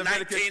Leviticus 19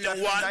 and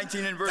chapter 1.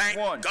 19 and verse Thank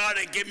 1. God,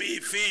 and give me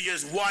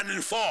Ephesians 1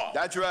 and 4.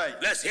 That's right.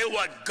 Let's hear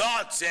what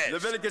God says.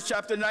 Leviticus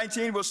chapter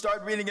 19, we'll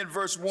start reading in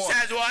verse 1.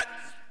 Says what?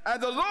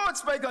 And the Lord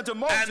spake unto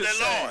Moses, And the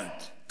saying, Lord,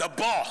 the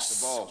boss.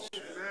 The boss.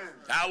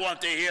 I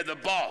want to hear the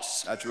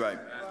boss. That's right.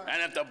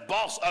 And if the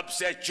boss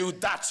upsets you,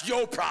 that's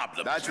your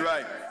problem. That's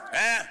right.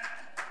 Eh?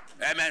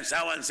 Amen.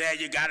 Someone said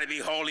you got to be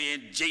holy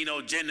in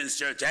Geno Jennings'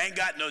 church. I ain't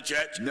got no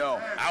church. No.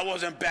 I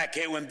wasn't back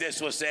here when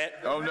this was said.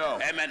 Oh, no.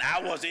 Amen.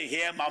 I wasn't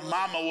here. My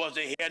mama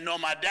wasn't here, nor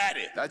my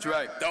daddy. That's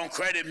right. Don't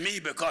credit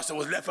me because it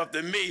was left up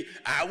to me.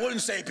 I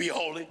wouldn't say be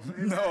holy.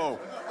 No.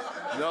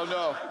 No.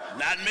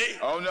 Not me.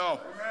 Oh,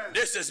 no.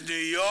 This is New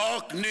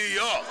York, New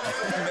York.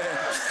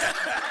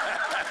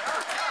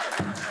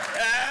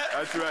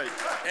 That's right.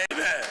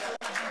 Amen.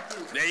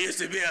 There used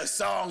to be a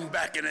song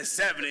back in the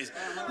 70s,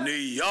 New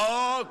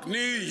York, New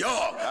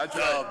York, That's the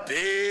right.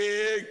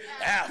 Big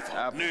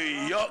Apple. New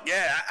York,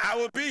 yeah, I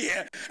would be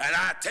here, and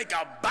I'd take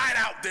a bite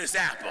out this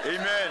apple.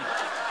 Amen.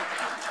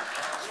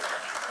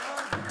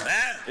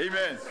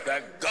 Amen.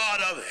 The God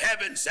of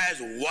heaven says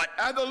what?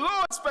 And the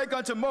Lord spake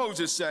unto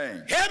Moses,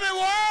 saying, Hear me,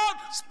 world.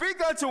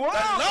 Speak unto all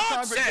the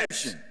Lord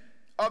congregation says,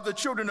 of the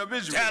children of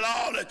Israel, Tell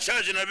all the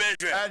children of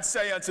Israel, and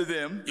say unto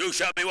them, you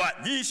shall be what?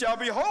 Ye shall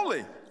be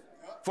holy,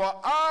 for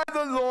I,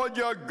 the Lord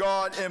your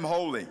God, am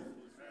holy.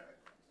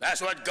 That's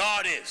what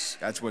God is.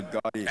 That's what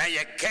God is. And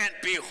you can't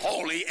be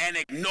holy and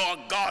ignore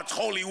God's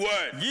holy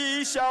word.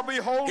 Ye shall be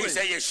holy. He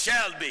said you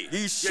shall be.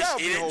 Ye shall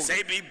be He didn't holy.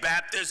 say be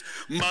Baptist,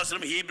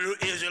 Muslim, Hebrew,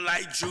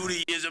 Israelite,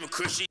 Judaism,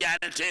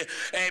 Christianity,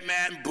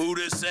 amen,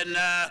 Buddhist and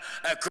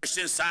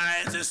Christian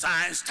Science and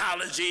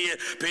Scientology,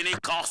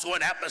 Pentecostal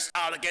and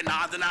Apostolic and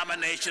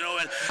non-denominational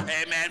and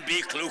amen,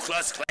 be Ku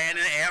Klux Klan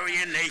and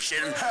Aryan Nation.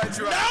 That's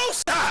right. No,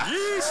 sir.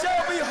 Ye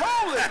shall be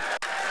holy.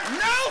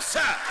 No,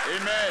 sir.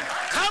 Amen.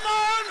 Come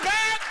on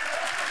back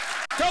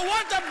to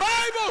what the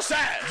Bible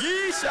says.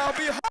 Ye shall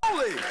be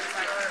holy.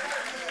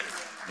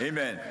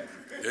 Amen.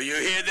 Do you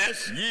hear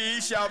this? Ye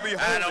shall be holy.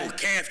 I don't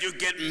care if you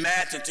get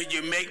mad until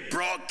you make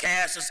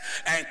broadcasts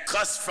and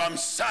cuss from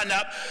sun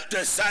up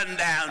to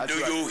sundown. That's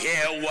Do right. you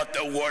hear what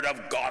the word of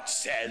God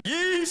says?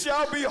 Ye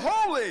shall be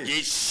holy.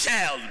 Ye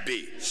shall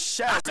be.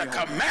 Shall That's be a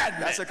holy. commandment.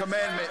 That's a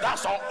commandment.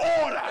 That's an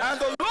order. And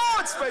the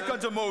Lord spake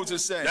unto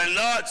Moses, saying, The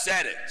Lord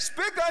said it.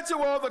 Speak unto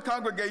all the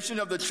congregation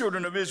of the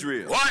children of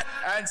Israel. What?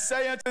 And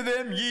say unto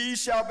them, Ye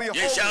shall be holy.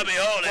 Ye shall be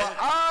holy. For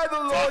I, the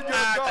Lord For your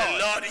I, God,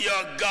 the Lord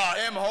your God,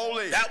 am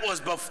holy. That was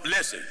before.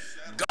 Listen,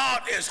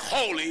 God is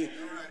holy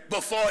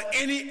before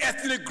any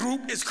ethnic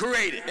group is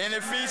created. In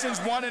Ephesians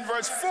 1 and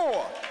verse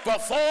 4.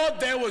 Before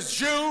there was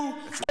Jew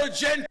or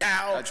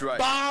Gentile, That's right.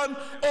 bond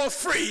or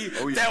free,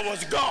 Oh, yeah. there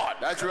was God.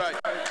 That's right.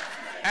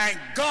 And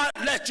God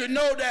let you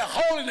know that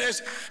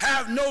holiness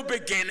have no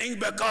beginning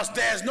because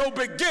there's no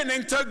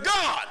beginning to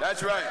God.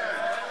 That's right.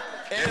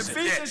 In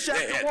Ephesians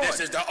chapter 1. This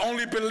is the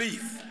only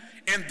belief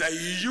in the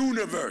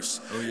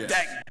universe yeah.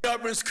 that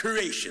governs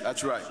creation.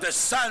 That's right. The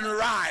sun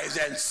rise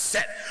and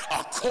set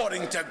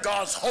according to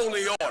God's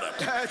holy order.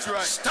 That's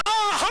right. Star,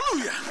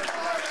 hallelujah.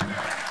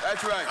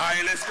 That's right. Are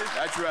you listening?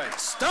 That's right.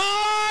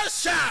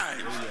 Stars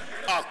shine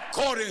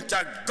according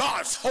to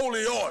God's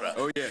holy order.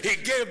 Oh, yeah. He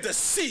gave the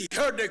sea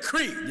her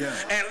decree Yeah.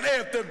 and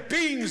left the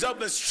beams of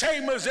the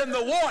chambers in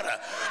the water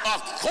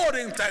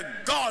according to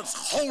God's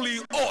holy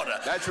order.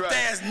 That's right.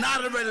 There's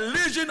not a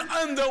religion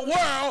in the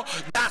world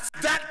that's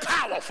that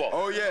powerful.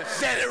 Oh, yes.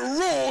 That it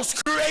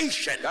rules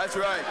creation. That's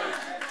right.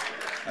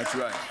 That's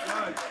right.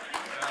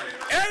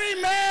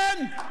 Every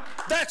man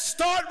that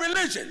start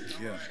religion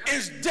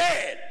is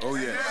dead. Oh,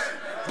 yes.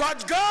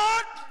 But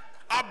God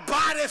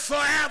abideth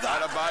forever.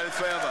 God abideth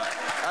forever.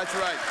 That's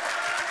right.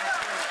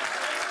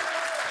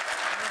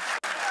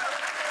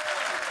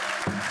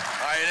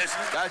 Are you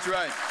listening? That's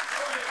right.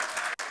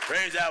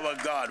 Praise our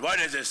God.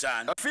 What is it,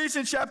 son?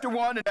 Ephesians chapter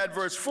 1 and at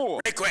verse 4.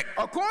 Be quick.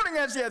 According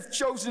as he hath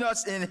chosen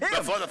us in him,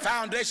 Before the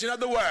foundation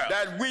of the world.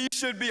 that we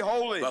should be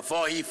holy.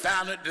 Before he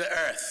founded the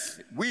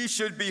earth. We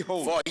should be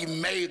holy. Before he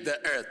made the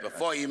earth.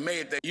 Before he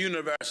made the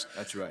universe.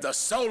 That's right. The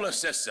solar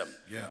system.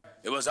 Yeah.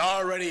 It was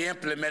already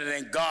implemented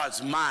in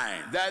God's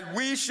mind. That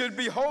we should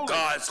be holy.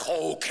 God's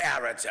whole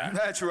character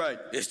That's right.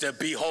 is to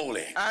be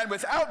holy. And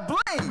without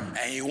blame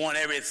And he want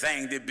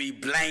everything to be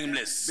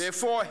blameless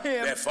before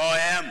him before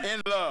him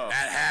in love.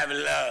 and have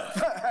love.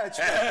 That's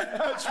right.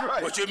 That's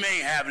right. What you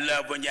mean have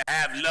love? When you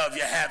have love,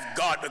 you have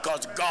God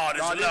because God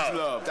is God love. is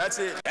love. That's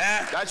it.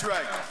 Yeah? That's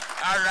right.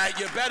 All right,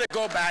 you better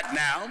go back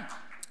now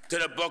to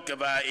the book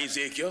of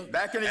Ezekiel.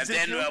 Back in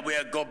Ezekiel. And then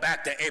we'll go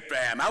back to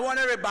Abraham. I want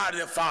everybody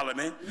to follow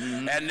me.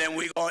 And then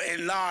we're going to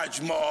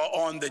enlarge more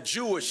on the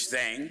Jewish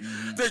thing,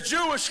 the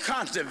Jewish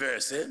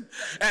controversy,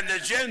 and the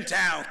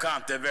Gentile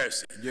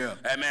controversy. Yeah.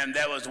 Amen.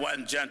 There was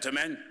one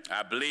gentleman,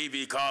 I believe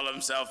he called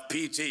himself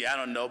PT, I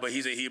don't know, but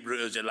he's a Hebrew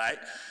Israelite.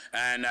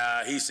 And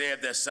he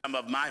said that some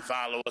of my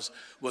followers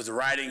was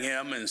writing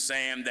him and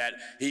saying that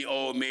he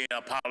owed me an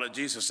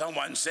apology. So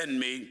someone sent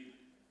me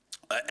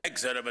an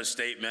excerpt of a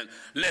statement.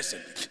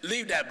 Listen,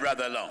 leave that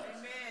brother alone.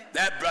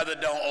 That brother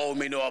don't owe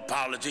me no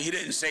apology. He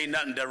didn't say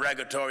nothing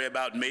derogatory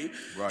about me.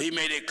 Right. He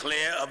made it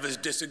clear of his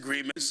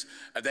disagreements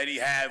that he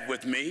had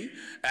with me.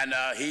 And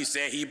he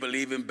said he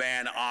believed in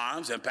bearing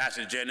arms. And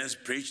Pastor Jennings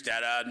preached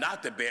that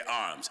not to bear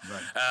arms.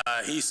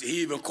 Right. He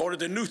even quoted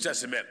the New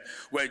Testament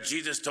where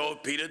Jesus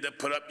told Peter to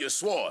put up your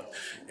sword.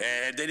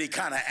 And then he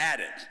kind of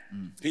added.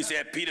 He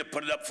said Peter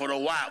put it up for a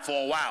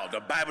while. The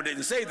Bible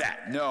didn't say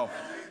that. No.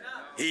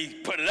 He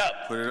put it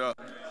up. Put it up.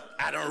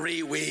 I don't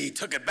read where he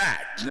took it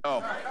back.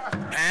 No.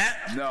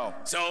 Huh? No.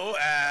 So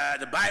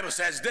the Bible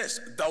says this,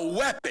 the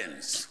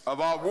weapons of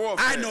our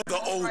warfare. I know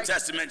the Old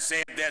Testament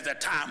said there's a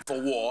time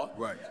for war.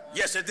 Right.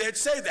 Yes, it did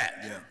say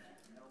that. Yeah.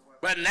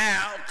 But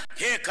now,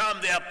 here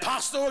come the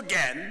apostle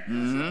again,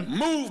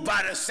 moved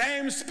by the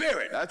same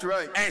spirit. That's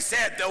right. And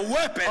said the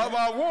weapon of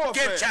our warfare.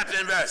 Give chapter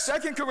and verse.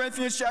 2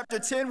 Corinthians chapter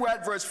 10, we're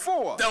at verse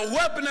 4. The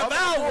weapon of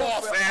our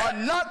warfare are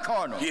not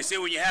carnal. You see,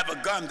 when you have a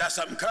gun, that's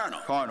something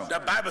carnal. Carnal.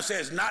 The Bible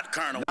says not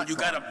carnal. When you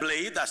got a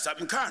blade, that's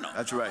something carnal.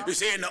 That's right. You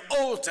see, in the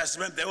Old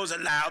Testament, they was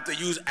allowed to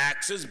use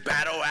axes,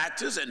 battle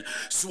axes, and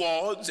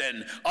swords,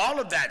 and all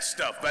of that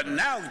stuff. But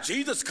now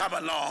Jesus come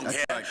along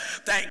here. Right.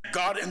 Thank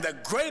God, and the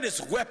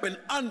greatest weapon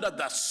under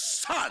the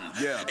sun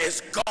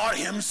is God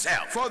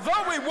himself. For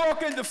though we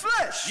walk in the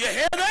flesh. You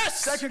hear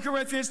this? 2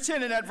 Corinthians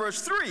 10 and at verse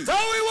 3. Though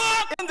we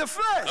walk in the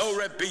flesh.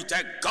 Glory be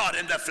to God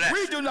in the flesh.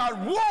 We do not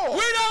war. We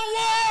don't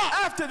war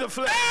after the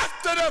flesh.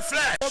 After the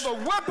flesh. For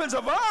the weapons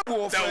of our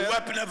warfare. The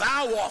weapon of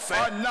our warfare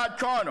are not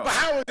carnal. But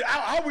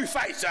how we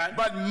fight, son?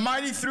 But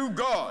mighty through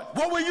God.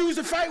 What we use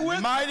to fight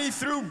with? Mighty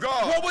through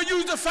God. What we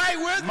use to fight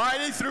with?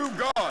 Mighty through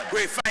God.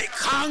 We fight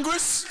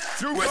Congress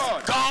through with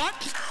God.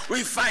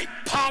 We fight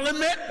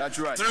Parliament. That's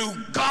right. Through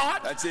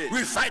God. That's it.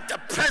 We fight the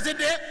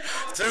president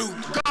through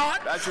God.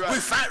 That's right. We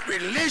fight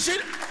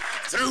religion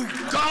through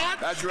God.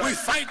 That's right. We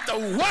fight the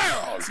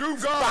world through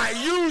God by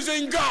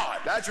using God.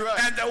 That's right.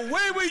 And the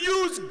way we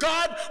use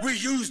God, we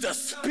use the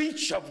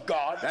speech of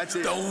God. That's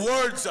it. The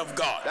words of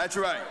God. That's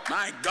right.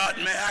 My God,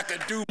 man, I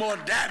could do more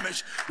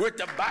damage with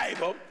the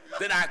Bible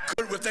than I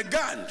could with a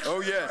gun.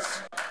 Oh,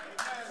 yes.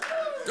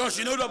 Don't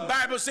you know the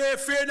Bible said,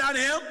 fear not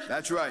him?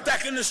 That's right.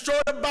 That can destroy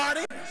the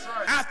body.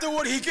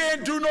 Afterward, he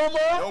can't do no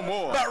more. No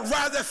more. But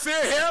rather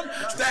fear him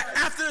that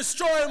after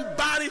destroying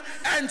body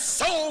and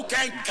soul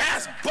can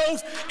cast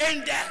both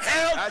into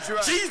hell. That's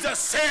right. Jesus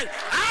said,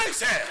 I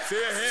said,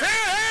 fear him.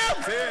 Fear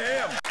him.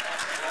 Fear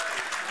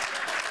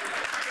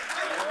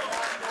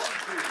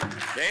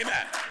him.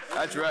 Amen.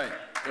 That's right.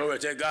 Glory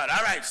to God.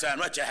 All right, son,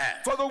 what you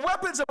have? For the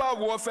weapons of our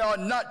warfare are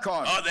not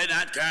carnal. Oh, they're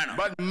not carnal.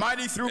 But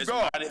mighty through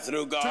God. Mighty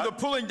through God. To the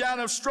pulling down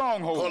of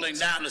strongholds. Pulling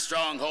down the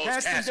strongholds.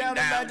 Casting down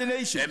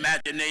imagination. And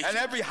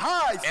every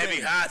high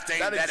thing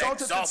that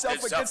exalts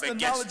itself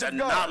against the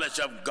knowledge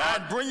of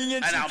God. And bringing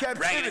into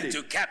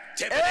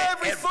captivity.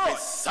 Every thought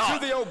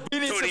to the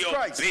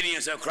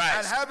obedience of Christ.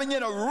 And having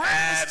in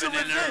readiness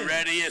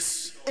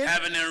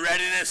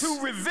to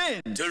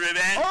revenge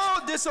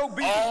all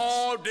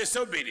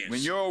disobedience.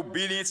 When your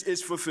obedience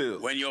is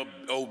fulfilled. When your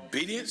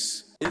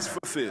obedience is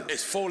fulfilled.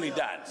 It's fully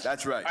done.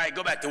 That's right. All right,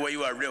 go back to where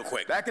you are real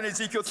quick. Back in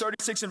Ezekiel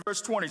 36 and verse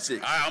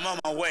 26. All right, I'm on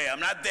my way. I'm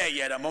not there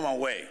yet. I'm on my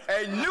way.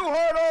 A new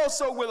heart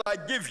also will I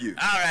give you.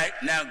 All right,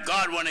 now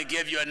God want to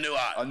give you a new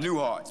heart. A new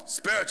heart.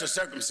 Spiritual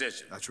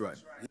circumcision. That's right.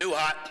 New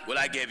heart will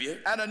I give you.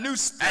 And a new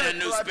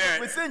spirit will I put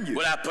within you.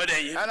 Will I put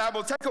in you. And I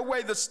will take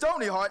away the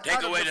stony heart out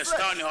of the flesh. Take away the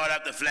stony heart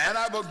out of the flesh. And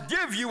I will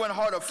give you an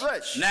heart of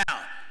flesh. Now,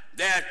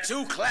 there are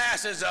two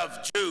classes of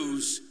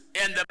Jews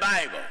in the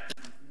Bible.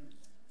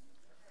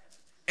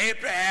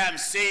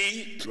 Abraham's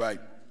seed, right,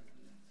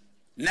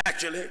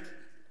 naturally.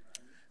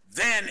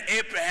 Then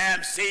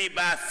Abraham's seed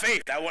by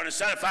faith. I want to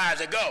certify as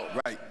a go.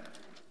 Right.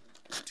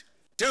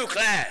 Two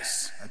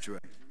class. That's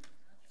right.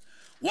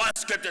 One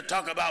scripture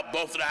talk about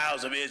both of the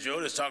house of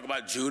Israel. It's talk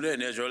about Judah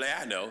and Israel,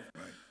 I know.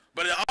 Right.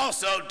 But it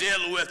also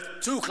deals with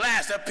two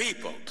class of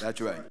people.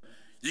 That's right.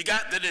 You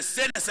got the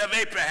descendants of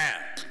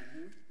Abraham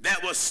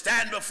that will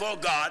stand before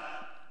God,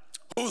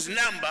 whose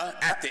number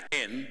at the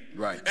end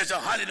is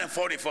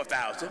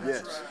 144,000.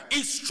 Yes.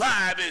 Each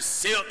tribe is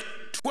sealed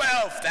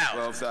 12,000.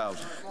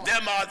 12,000.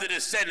 Them are the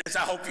descendants, I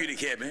hope you to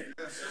hear me,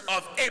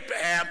 of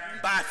Abraham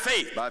by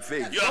faith. By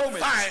faith. You'll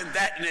find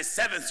that in the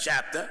 7th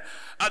chapter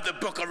of the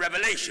book of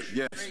Revelation.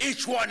 Yes.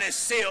 Each one is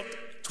sealed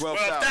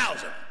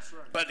 12,000.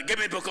 But give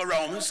me the book of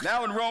Romans.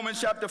 Now in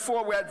Romans chapter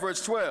 4, we're at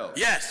verse 12.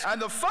 Yes.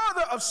 And the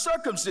father of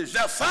circumcision.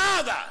 The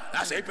father.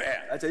 That's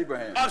Abraham. That's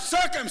Abraham. Of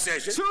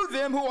circumcision. To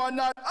them who are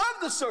not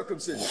under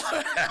circumcision.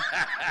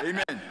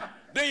 Amen.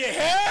 Do you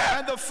hear?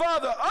 And the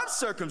father of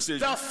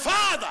circumcision. The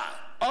father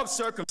of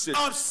circumcision.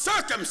 Of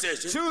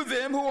circumcision. To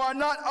them who are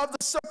not of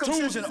the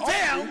circumcision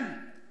only.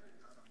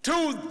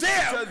 To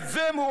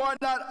them who are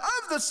not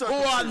of the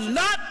circumcision. Who are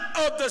not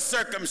of the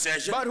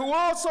circumcision. But who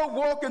also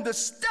walk in the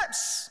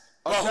steps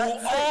of but that who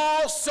faith.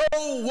 Also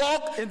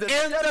walk in the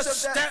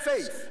steps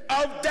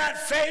of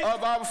that faith.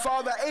 Of our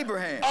father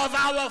Abraham. Of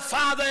our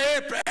father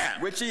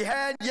Abraham. Which he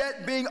had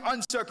yet being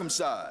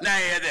uncircumcised. Now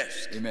hear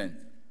this. Amen.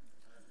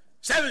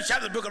 7th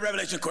chapter of the book of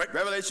Revelation, quick.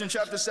 Revelation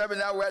chapter 7,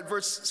 now we're at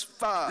verse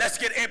 5. Let's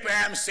get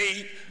Abraham's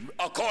seed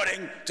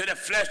according to the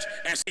flesh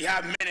and see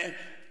how many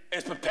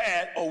is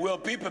prepared or will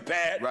be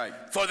prepared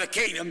for the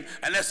kingdom.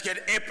 And let's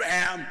get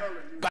Abraham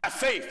by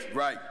faith.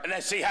 Right. And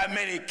let's see how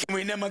many can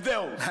we number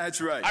those. That's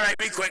right. All right,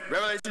 be quick.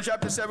 Revelation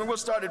chapter 7, we'll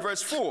start at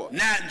verse 4.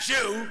 Now,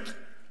 Jew,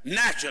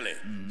 naturally,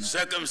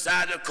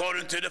 circumcised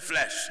according to the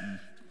flesh.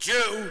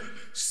 Jew,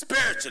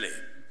 spiritually,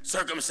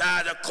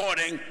 circumcised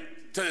according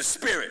to the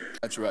spirit.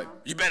 That's right.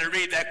 You better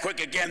read that quick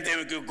again, then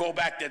we can go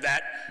back to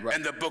that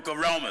in the book of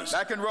Romans.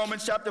 Back in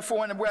Romans chapter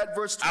 4 and we're at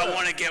verse 12. I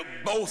want to get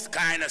both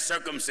kind of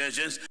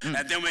circumcisions,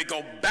 and then we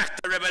go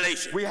back to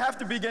Revelation. We have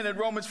to begin at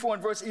Romans 4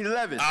 and verse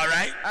 11. All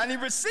right. And he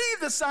received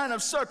the sign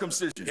of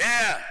circumcision.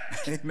 Yeah.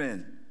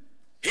 Amen.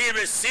 He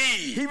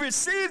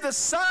received the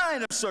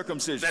sign of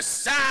circumcision. The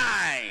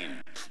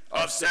sign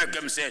of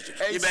circumcision.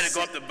 You better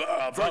go up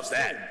to above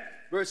that.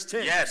 Verse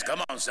 10. Yes,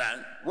 come on,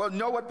 son. Well,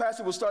 know what,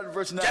 Pastor? We'll start at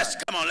verse 9.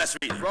 Just come on, let's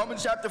read it.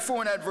 Romans chapter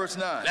 4 and at verse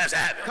 9. Let's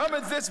have it.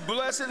 Cometh this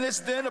blessedness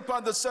then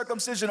upon the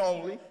circumcision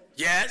only?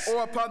 Yes.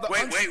 Or upon the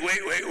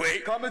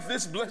Wait. Cometh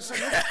this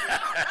blessedness?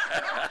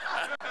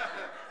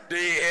 Do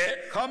you hear?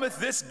 Cometh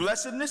this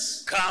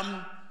blessedness?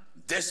 Come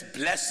this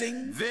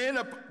blessing? Then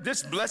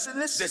this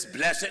blessedness? This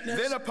blessedness?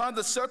 Then upon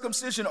the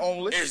circumcision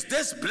only? Is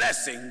this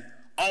blessing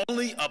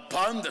only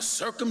upon the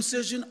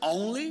circumcision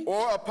only?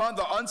 Or upon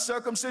the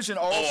uncircumcision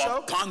also? Or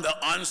upon the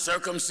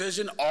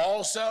uncircumcision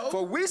also?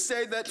 For we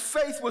say that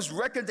faith was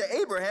reckoned to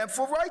Abraham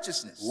for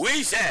righteousness.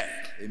 We say.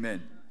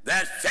 Amen.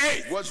 That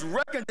faith was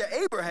reckoned to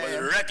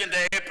Abraham. Was reckoned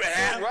to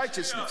Abraham for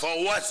righteousness.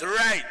 For what's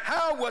right.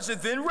 How was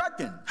it then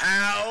reckoned?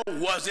 How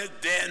was it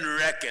then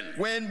reckoned?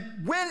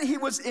 When he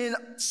was in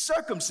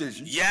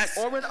circumcision. Yes.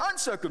 Or in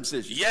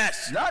uncircumcision.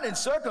 Yes. Not in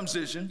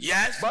circumcision.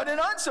 Yes. But in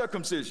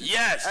uncircumcision.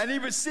 Yes. And he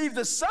received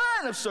the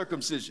sign of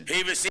circumcision.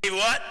 He received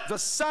what? The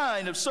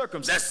sign of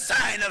circumcision. The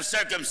sign of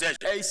circumcision.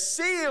 A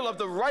seal of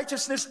the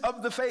righteousness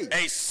of the faith.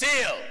 A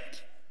seal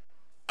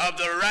of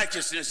the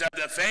righteousness of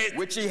the faith,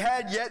 which he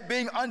had yet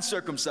being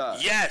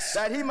uncircumcised. Yes.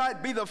 That he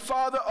might be the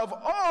father of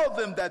all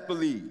them that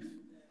believe.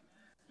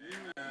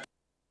 Amen.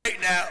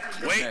 Wait now,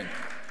 wait. Amen.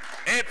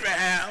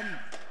 Abraham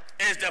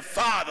is the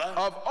father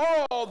of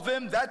all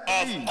them that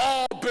believe. Of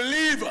all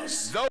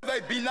believers. Though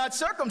they be not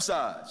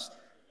circumcised.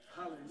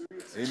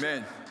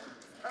 Amen.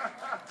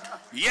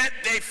 Yet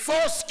their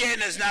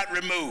foreskin is not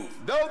removed.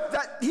 Though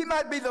that he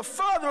might be the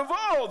father of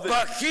all them.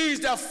 But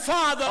he's the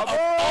father of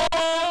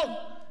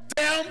all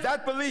them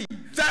that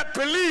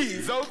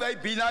believe, though they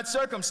be not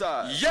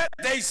circumcised. Yet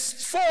their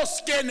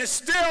foreskin is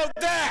still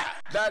there.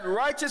 That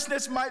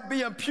righteousness might be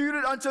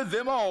imputed unto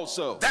them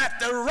also. That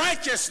the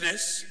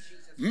righteousness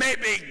may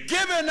be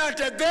given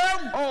unto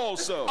them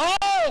also.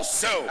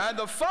 And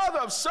the father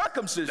of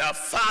circumcision. The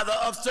father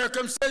of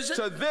circumcision.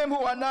 To them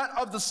who are not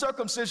of the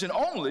circumcision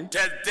only.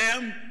 To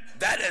them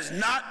that is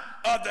not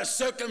of the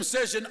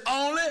circumcision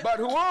only, but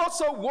who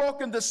also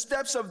walk in the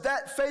steps of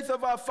that faith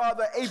of our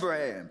father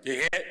Abraham,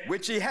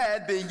 which he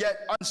had being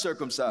yet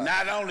uncircumcised.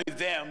 Not only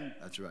them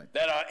that's right.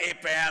 That are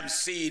Abraham's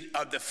seed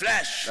of the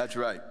flesh. That's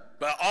right.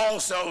 But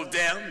also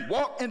them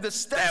walk in the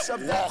steps that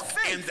of that walk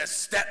faith in the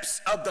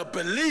steps of the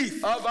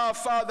belief of our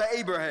father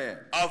Abraham,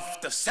 of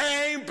the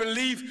same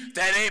belief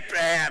that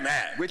Abraham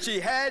had, which he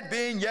had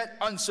being yet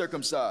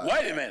uncircumcised.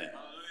 Wait a minute.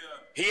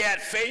 He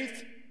had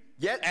faith,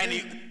 yet and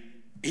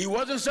he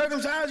wasn't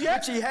circumcised yet?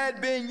 Which he had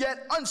been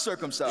yet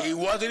uncircumcised. He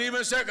wasn't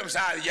even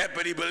circumcised yet,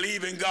 but he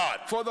believed in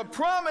God. For the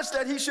promise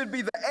that he should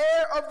be the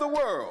heir of the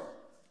world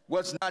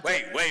was not...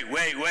 Wait.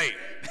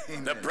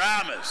 The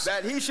promise.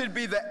 That he should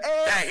be the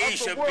heir that he of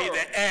should the world. Be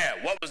the heir.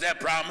 What was that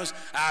promise?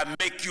 I'll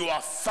make you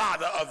a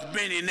father of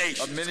many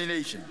nations. Of many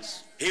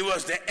nations. He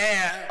was the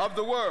heir of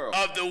the world.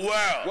 Of the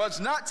world. Was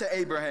not to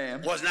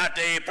Abraham. Was not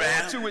to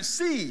Abraham. Or to his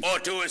seed. Or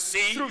to his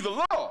seed. Through the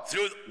law.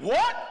 Through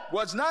what?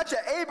 Was not to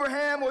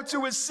Abraham or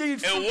to his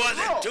seed through the law.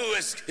 It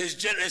wasn't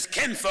to his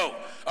kinfolk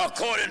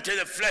according to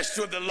the flesh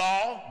through the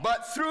law.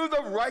 But through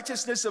the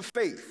righteousness of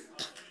faith.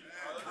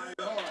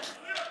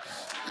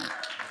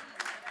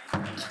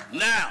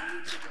 Now,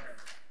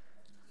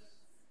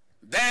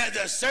 there's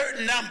a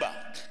certain number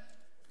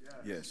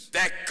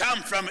that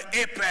come from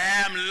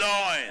Abraham's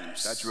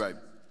loins. That's right.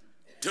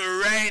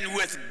 To reign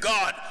with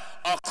God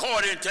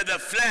according to the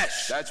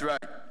flesh. That's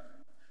right.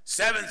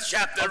 7th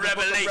chapter of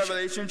Revelation.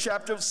 Revelation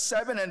chapter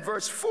 7 and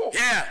verse 4.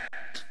 Yeah.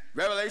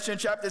 Revelation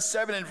chapter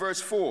 7 and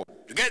verse 4.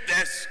 Get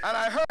this. And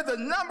I heard the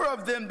number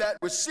of them that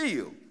were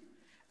sealed,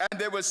 And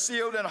they were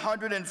sealed in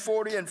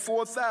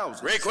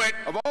 144,000. Real quick.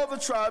 Of all the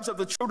tribes of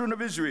the children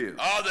of Israel.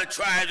 All the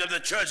tribes of the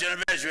children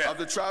of Israel. Of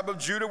the tribe of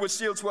Judah was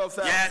sealed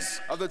 12,000.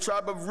 Yes. Of the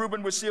tribe of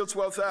Reuben was sealed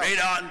 12,000. Read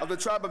on. Of the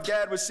tribe of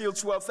Gad was sealed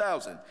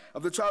 12,000.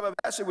 Of the tribe of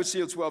Asher was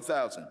sealed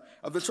 12,000.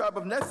 Of the tribe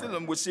of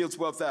Nephilim was sealed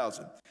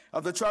 12,000.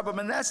 Of the tribe of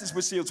Manasseh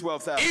was sealed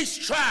 12,000.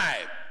 Each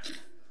tribe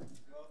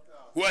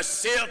was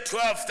sealed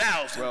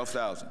 12,000.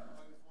 12,000.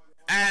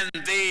 And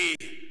the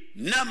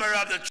number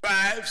of the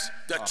tribes,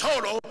 the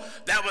total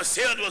that was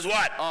sealed was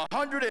what?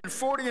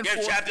 144. Give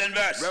chapter and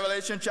verse.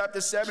 Revelation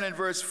chapter 7 and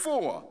verse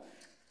 4.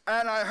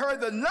 And I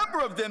heard the number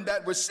of them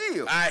that were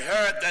sealed. I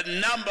heard the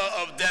number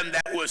of them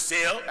that were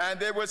sealed. And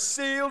they were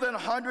sealed in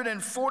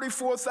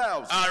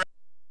 144,000.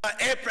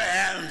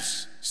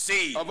 Abraham's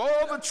seed. Of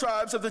all the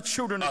tribes of the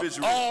children of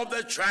Israel. All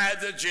the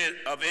tribes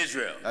of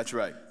Israel. That's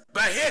right.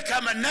 But here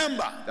come a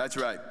number. That's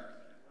right.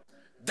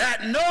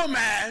 That no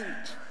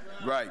man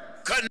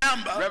could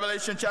number.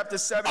 Revelation chapter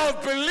 7.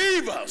 Of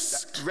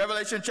believers.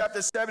 Revelation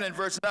chapter 7 and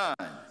verse 9.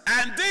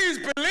 And these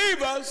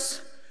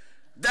believers,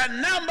 the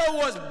number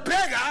was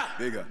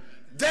bigger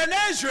than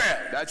Israel.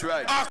 That's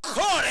right.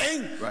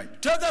 According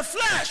to the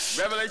flesh.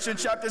 Revelation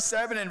chapter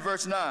 7 and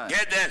verse 9.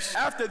 Get this.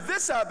 After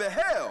this I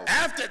beheld.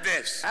 After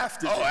this.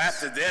 After this.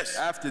 After this.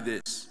 After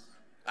this.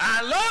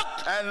 I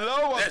looked. And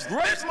lo, a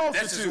great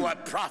multitude. This is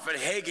what Prophet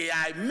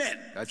Haggai meant.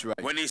 That's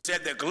right. When he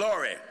said the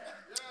glory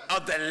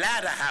of the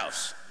latter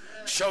house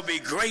shall be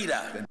greater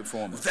than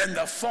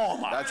the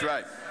former. That's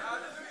right.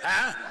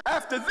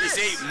 After this.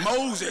 You see,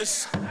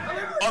 Moses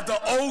of the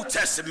Old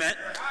Testament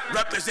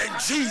represent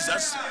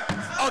Jesus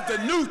of the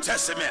New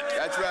Testament.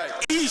 That's right.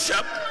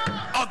 Egypt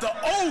of the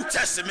Old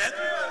Testament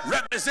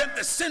represent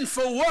the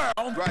sinful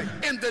world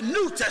in the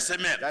New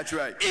Testament. That's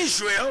right.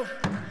 Israel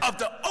of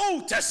the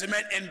Old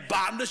Testament in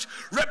bondage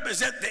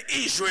represent the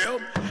Israel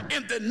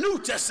in the New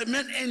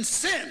Testament in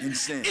sin.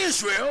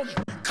 Israel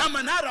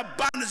coming out of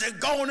bondage and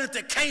going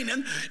into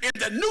Canaan in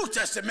the New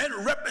Testament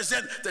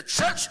represent the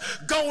church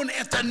going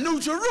into New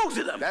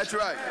Jerusalem. That's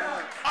right.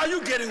 Are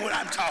you getting what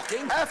I'm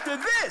talking? After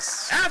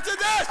this. I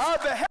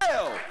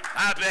beheld.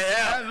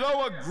 And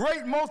lo, a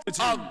great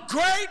multitude. A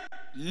great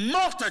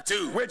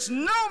multitude. Which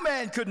no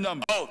man could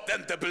number. Oh,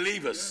 them the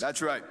believers.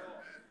 That's right.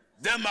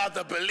 Them are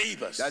the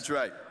believers. That's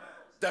right.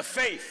 The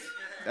faith.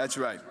 That's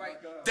right.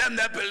 Them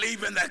that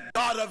believe in the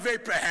God of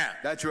Abraham.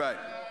 That's right.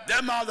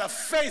 Them are the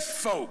faith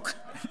folk.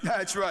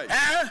 That's right.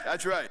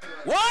 That's right.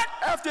 What?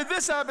 After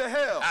this I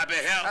beheld.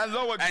 And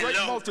lo, a great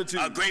multitude.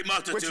 A great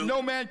multitude. Which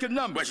no man can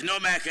number. Which no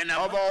man can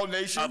number. Of all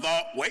nations. Of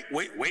all, wait.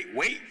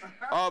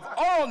 Of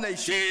all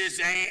nations.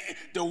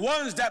 The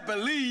ones that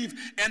believe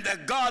in the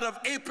God of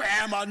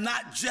Abraham are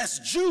not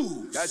just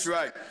Jews. That's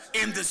right.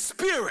 In the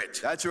spirit.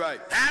 That's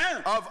right.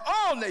 Of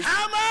all nations.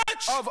 How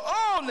much? Of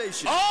all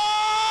nations.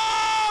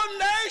 All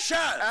nations.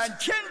 And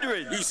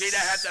kindred. You see, that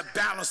had to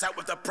balance out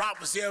with the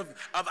prophecy of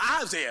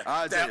Isaiah.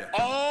 That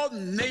all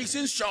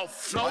nations shall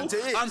flow unto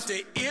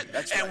it.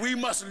 That's and right. we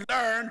must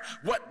learn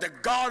what the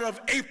God of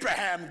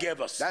Abraham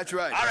give us. That's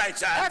right. All right,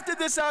 son. After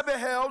this I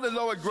beheld, and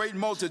lo, a great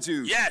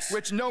multitude. Yes.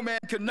 Which no man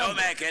could number.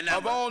 No man can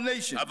number. Of all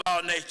nations. Of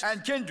all nations.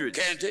 And kindred.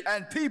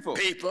 And people.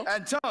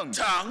 And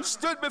tongues.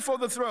 Stood before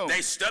the throne.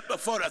 They stood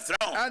before the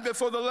throne. And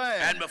before the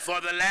Lamb. And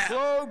before the Lamb.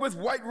 Clothed with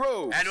white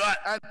robes. And what?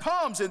 And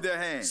palms in their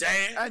hands.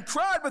 Saying. And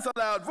cried with a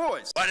loud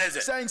voice. What is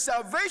it? Saying,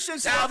 salvation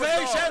to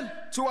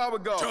our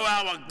God. To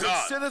our God.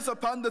 Which sitteth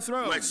upon the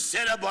throne. Which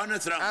sit upon the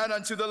throne. And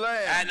unto the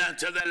Lamb. And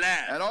unto the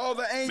Lamb. And all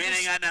the angels.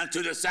 Meaning and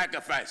unto the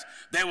sacrifice.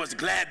 They was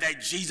glad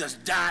that Jesus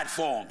died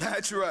for them.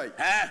 That's right.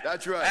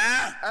 That's right.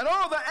 And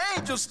all the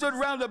angels stood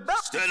round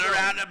about the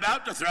throne.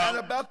 About the throne. And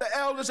about the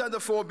elders and the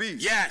four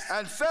beasts. Yes.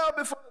 And fell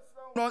before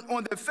the throne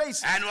on their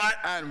faces. And what?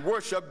 And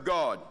worshiped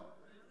God.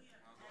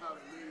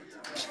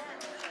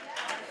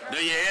 Do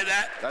you hear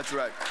that? That's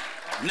right.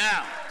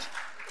 Now,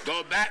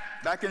 go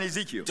back in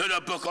Ezekiel. To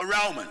the book of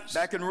Romans.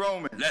 Back in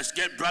Romans. Let's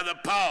get Brother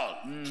Paul.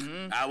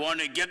 I want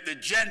to get the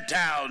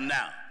Gentile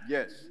now.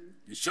 Yes.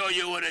 To show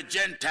you what a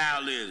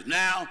Gentile is.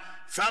 Now,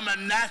 from a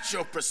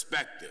natural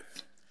perspective,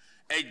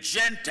 a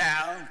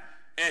Gentile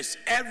is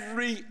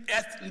every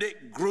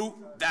ethnic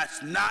group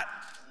that's not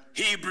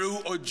Hebrew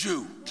or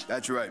Jew.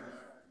 That's right.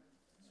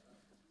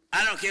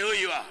 I don't care who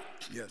you are.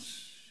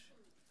 Yes.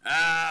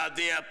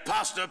 The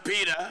Apostle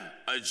Peter,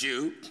 a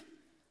Jew,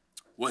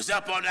 was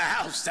up on the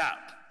housetop.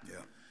 Yeah.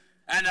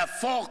 And a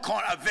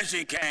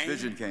vision came.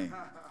 Vision came.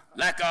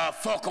 Like a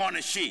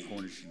four-corner sheet.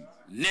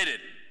 Knitted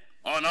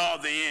on all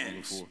the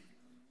ends.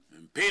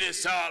 And Peter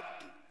saw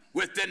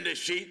within the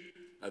sheet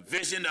a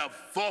vision of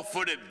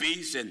four-footed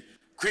beasts and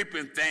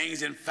creeping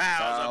things and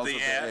fowls of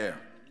the air.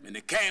 And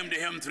it came to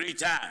him 3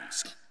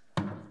 times.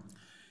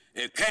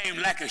 It came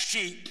like a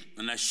sheet,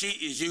 and a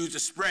sheet is used to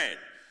spread.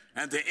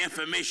 And the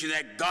information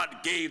that God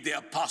gave the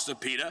Apostle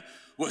Peter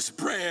was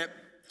spread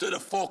to the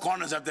 4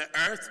 corners of the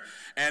earth,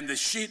 and the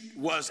sheet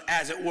was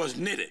as it was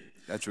knitted.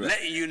 That's right.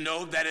 Letting you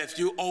know that if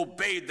you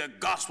obeyed the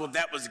gospel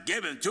that was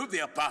given to the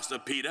Apostle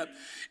Peter,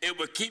 it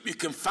would keep you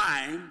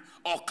confined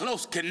or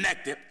close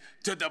connected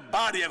to the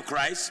body of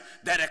Christ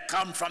that had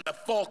come from the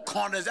four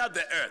corners of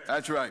the earth.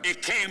 That's right.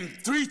 It came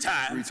three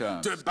times. 3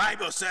 times. The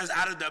Bible says,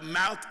 out of the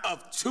mouth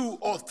of 2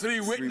 or 3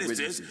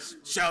 witnesses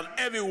shall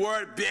every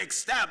word be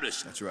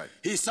established. That's right.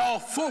 He saw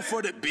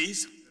 4-footed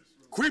beasts,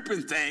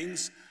 creeping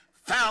things,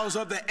 fowls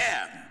of the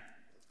air.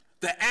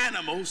 The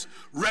animals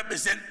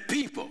represent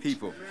people.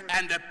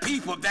 And the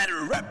people that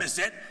it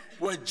represent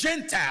were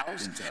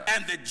Gentiles.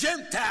 And the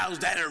Gentiles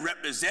that it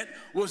represent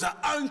was an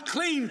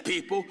unclean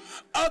people,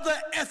 other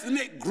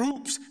ethnic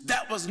groups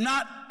that was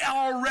not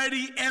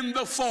already in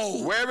the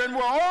fold. Wherein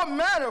were all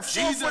manner of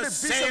four-footed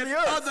Jesus beasts said, of the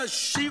earth. other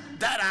sheep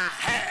that I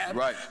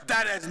have,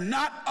 that is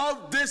not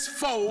of this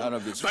fold,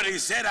 but he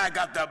said, I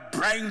got to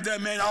bring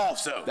them in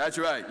also. That's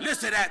right.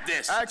 Listen at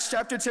this. Acts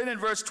chapter 10 and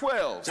verse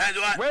 12.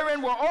 What?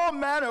 Wherein were all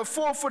manner of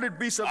four-footed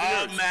beasts of the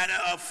earth. All manner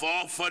of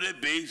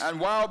four-footed beasts. And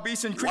wild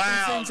beasts and creeping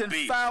things and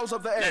fowls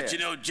of the air. Let you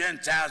know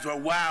Gentiles were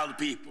wild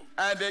people.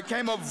 And there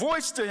came a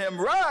voice to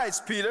him, Rise,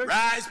 Peter.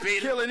 Rise,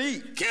 Peter. Kill and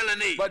eat. Kill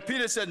and eat. But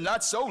Peter said,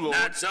 Not so, Lord.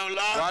 Not so, Lord.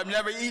 For I've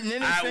never eaten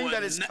anything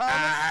that is common. I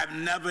have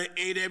never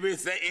ate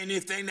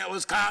anything that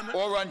was common.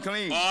 Or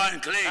unclean. Or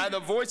unclean. And the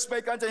voice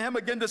spake unto him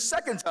again the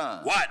second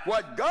time. What?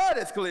 What God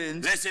hath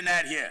cleansed. Listen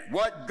at here.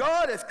 What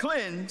God hath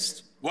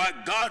cleansed.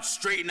 What God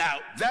straightened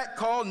out. That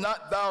call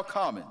not thou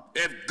common.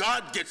 If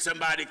God gets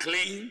somebody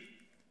clean,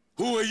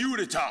 who are you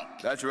to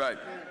talk? That's right.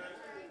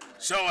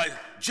 So a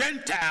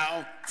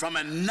Gentile, from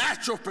a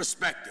natural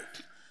perspective,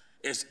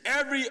 is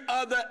every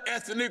other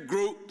ethnic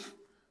group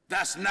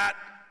that's not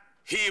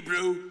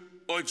Hebrew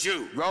or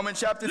Jew. Romans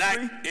chapter 3.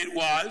 Like it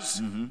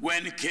was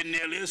when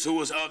Cornelius, who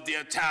was of the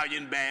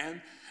Italian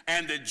band,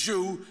 and the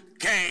Jew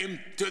came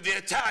to the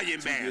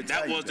Italian band.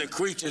 That was the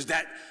creatures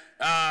that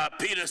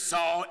Peter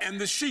saw in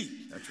the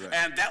sheep. That's right.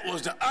 And that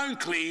was the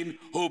unclean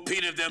who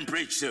Peter then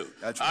preached to.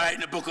 That's right. right. All right,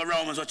 in the book of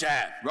Romans, what you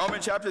have?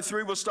 Romans chapter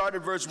 3, we'll start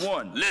at verse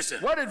 1.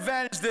 Listen. What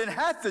advantage then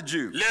hath the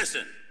Jew?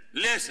 Listen.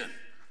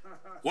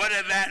 What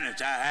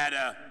advantage? I had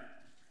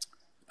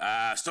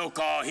a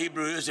so-called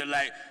Hebrew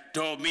Israelite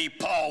told me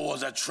Paul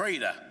was a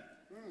traitor.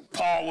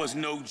 Paul was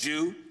no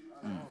Jew.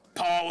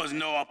 Paul was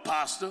no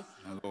apostle.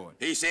 Lord.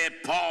 He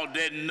said Paul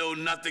didn't know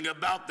nothing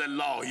about the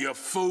law. You're a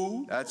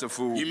fool. That's a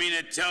fool. You mean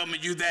to tell me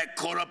you that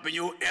caught up in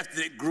your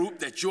ethnic group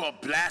that you are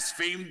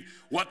blaspheming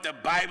what the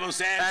Bible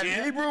says and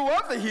here? Hebrew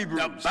of the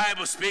Hebrews. The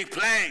Bible speak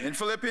plain. In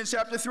Philippians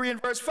chapter 3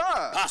 and verse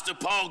 5. Apostle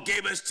Paul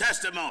gave us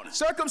testimony.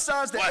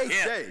 Circumcised the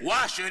 8th day.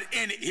 Why should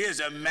any? Here's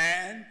a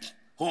man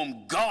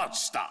whom God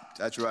stopped.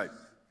 That's right.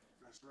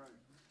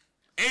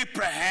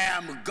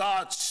 Abraham,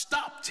 God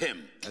stopped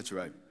him. That's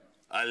right.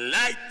 A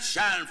light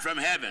shined from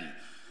heaven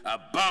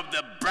above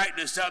the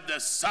brightness of the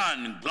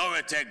sun.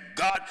 Glory to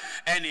God.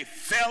 And he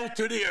fell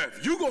to the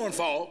earth. You going to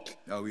fall.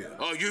 Oh, yeah.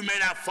 Oh, you may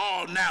not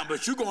fall now,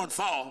 but you going to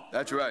fall.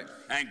 That's right.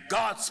 And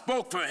God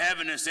spoke from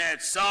heaven and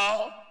said,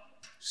 Saul,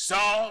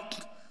 Saul,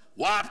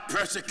 why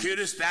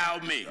persecutest thou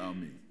me?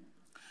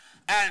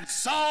 And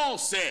Saul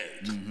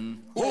said,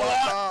 Who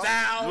art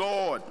thou?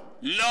 Lord.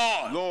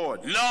 Lord. Lord.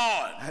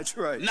 Lord. That's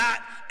right. Not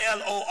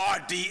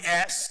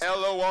L-O-R-D-S.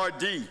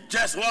 L-O-R-D.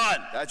 Just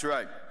one. That's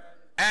right.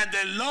 And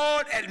the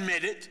Lord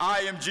admitted.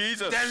 I am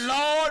Jesus. The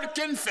Lord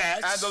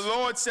confessed. And the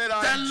Lord said,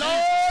 I am Jesus. The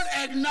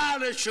Lord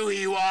acknowledged who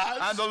he was.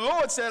 And the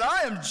Lord said,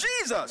 I am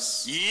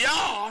Jesus.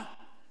 Yah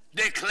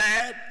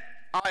declared,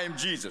 I am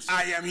Jesus.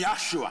 I am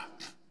Yahshua.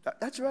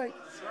 That's right.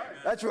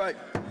 That's right.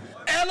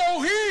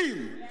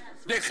 Elohim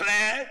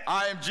declared,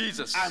 I am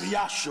Jesus. I'm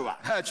Yahshua.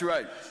 That's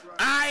right.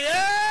 I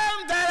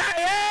am that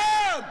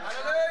I am.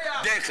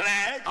 Hallelujah.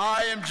 Declared,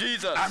 I am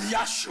Jesus. I'm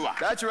Yahshua.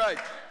 That's right.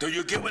 Do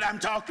you get what I'm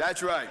talking?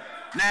 That's right.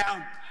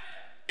 Now,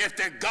 if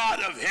the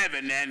God of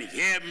heaven, and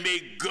hear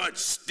me good,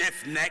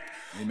 stiff-necked,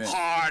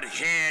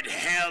 hard-head,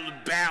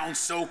 hell-bound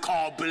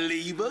so-called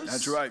believers.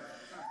 That's right.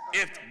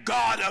 If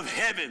God of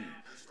heaven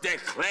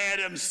declared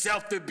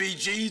himself to be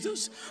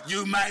Jesus,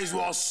 you might as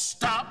well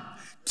stop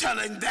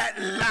telling that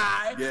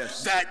lie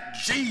that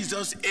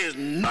Jesus is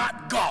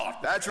not God.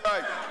 That's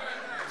right.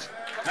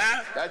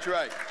 Huh? That's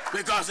right.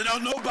 Because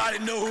nobody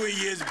know who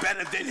he is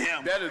better than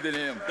him. Better than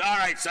him. All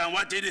right, son,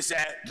 what did it say?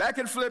 Back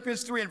in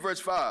Philippians 3 and verse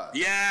 5.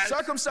 Yes.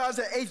 Circumcised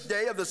the 8th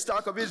day of the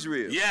stock of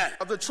Israel. Yeah.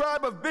 Of the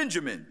tribe of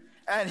Benjamin.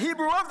 And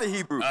Hebrew of the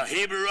Hebrews. A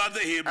Hebrew of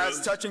the Hebrews.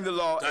 As touching the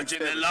law. Touching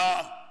the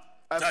law.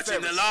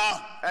 Touching the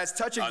law. As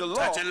touching the law.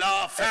 Touching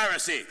law,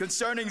 Pharisee.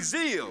 Concerning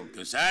zeal.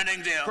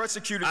 Concerning zeal.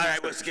 Persecuted. All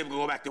right, let's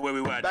go back to where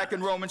we were. Back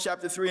in Romans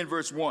chapter 3 and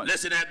verse 1.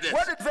 Listen at this.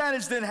 What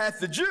advantage then hath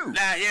the Jew?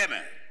 Now hear me.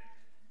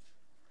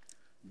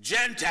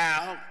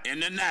 Gentile in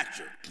the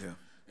natural. Yeah.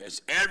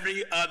 It's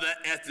every other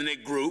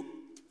ethnic group.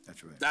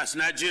 That's right. That's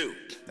not Jew.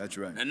 That's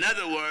right. In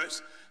other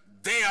words,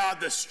 they are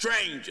the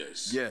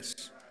strangers.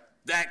 Yes.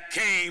 That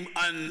came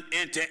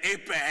into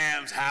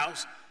Abraham's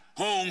house,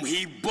 whom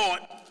he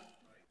bought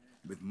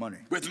with money.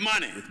 With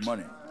money. With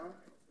money.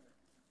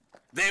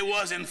 They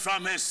wasn't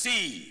from his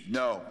seed.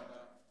 No.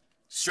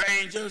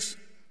 Strangers,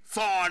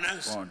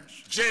 foreigners,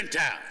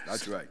 Gentiles.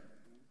 That's right.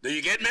 Do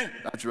you get me?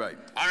 That's right.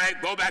 All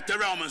right, go back to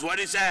Romans. What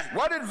he said?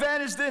 What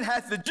advantage then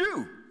hath the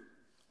Jew?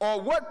 Or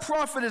what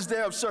profit is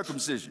there of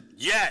circumcision?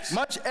 Yes.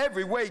 Much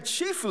every way,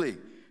 chiefly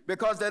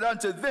because that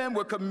unto them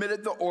were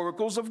committed the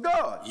oracles of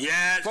God.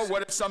 Yes. For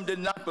what if some did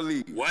not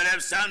believe? What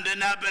if some did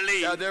not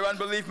believe? Shall their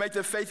unbelief make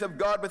the faith of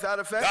God without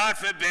effect? God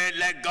forbid,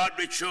 let God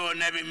be true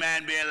and every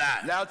man be a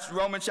lie. Now it's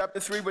Romans chapter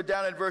 3, we're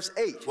down at verse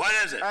 8. What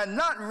is it? And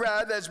not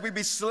rather as we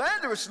be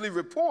slanderously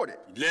reported.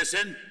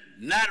 Listen,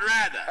 not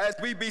rather. As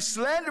we be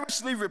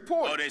slanderously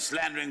reported. Oh, they're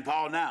slandering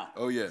Paul now.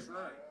 Oh, yeah.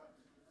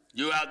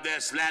 You out there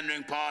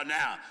slandering Paul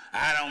now.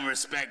 I don't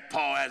respect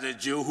Paul as a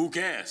Jew. Who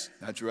cares?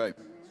 That's right.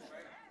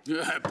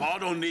 Paul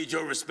don't need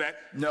your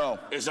respect. No.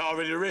 It's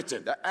already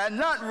written. And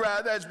not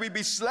rather as we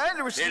be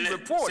slanderously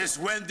reported. Since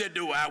when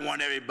do I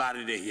want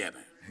everybody to hear me?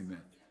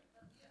 Amen.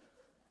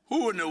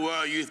 Who in the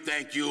world you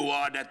think you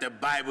are that the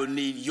Bible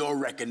need your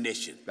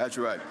recognition? That's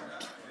right.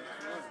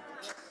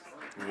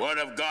 The Word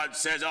of God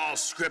says all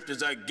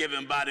scriptures are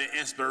given by the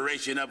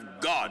inspiration of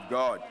God.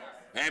 God.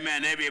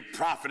 Amen. Every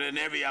prophet and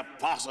every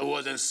apostle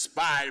was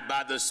inspired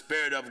by the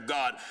Spirit of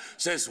God.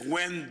 Since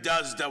when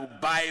does the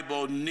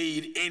Bible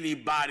need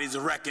anybody's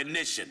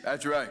recognition?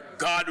 That's right.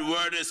 God's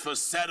word is for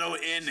settled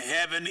in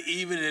heaven,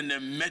 even in the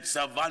midst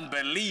of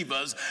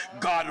unbelievers.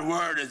 God's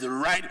word is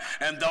right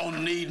and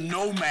don't need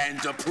no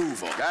man's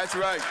approval. That's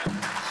right.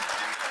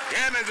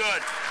 Hear me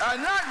good.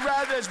 And not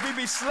rather as we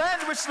be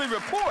slanderously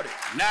reported.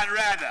 Not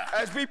rather.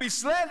 As we be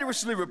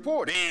slanderously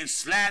reported. Being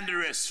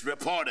slanderous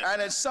reported.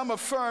 And as some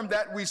affirm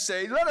that we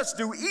say, let us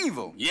do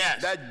evil.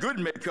 Yes. That good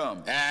may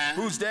come.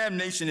 Whose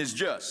damnation is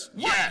just.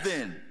 What yes.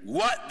 then?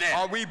 What then?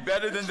 Are we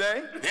better than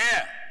they?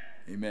 Yeah.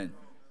 Amen.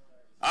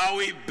 Are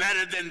we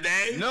better than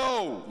they?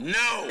 No.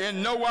 No.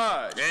 In no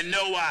wise. In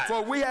no wise.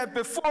 For we have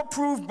before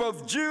proved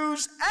both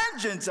Jews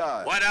and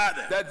Gentiles. What are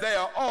they? That they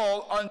are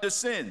all under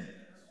sin.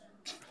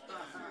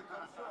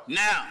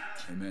 Now,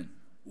 amen.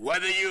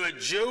 Whether you're a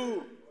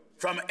Jew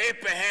from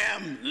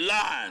Abraham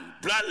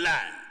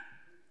bloodline,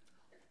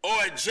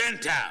 or a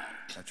Gentile,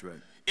 that's right.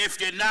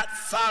 If you're not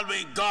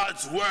following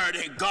God's word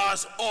and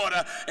God's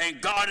order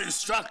and God's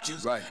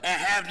instructions, right.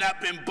 and have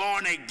not been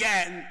born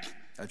again,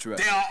 that's right.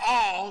 They are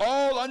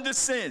all under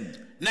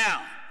sin.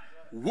 Now,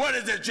 what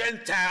is a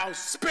Gentile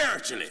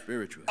spiritually?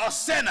 Spiritually. A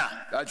sinner.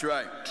 That's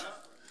right.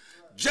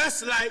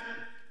 Just like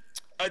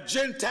a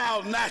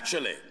Gentile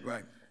naturally.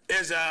 Right.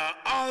 Is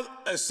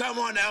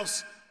someone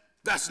else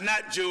that's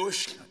not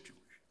Jewish,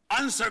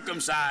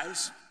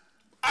 uncircumcised,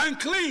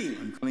 unclean.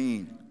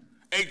 Unclean.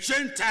 A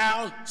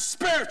Gentile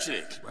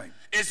spiritually right.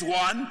 is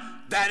one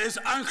that is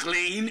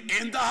unclean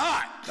in the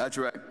heart. That's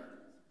right.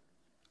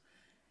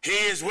 He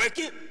is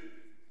wicked.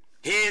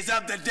 He is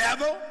of the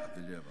devil.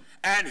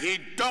 And he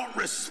don't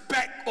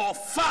respect or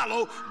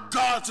follow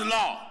God's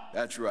law.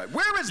 That's right.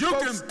 Where is you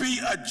can be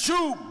a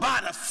Jew by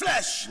the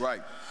flesh.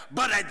 Right.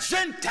 But a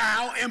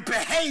Gentile in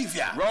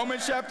behavior.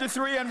 Romans chapter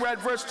 3 and we're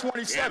at verse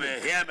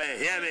 27. Hear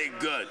me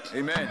good.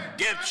 Amen.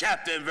 Give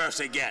chapter and verse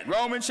again.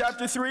 Romans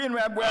chapter 3 and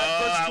we're at verse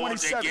 27. I want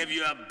to give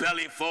you a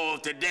belly full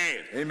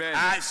today. Amen.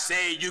 I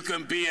say you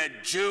can be a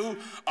Jew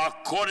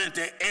according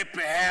to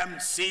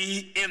Abraham's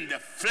seed in the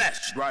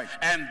flesh. Right.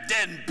 And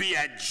then be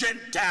a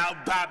Gentile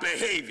by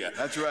behavior.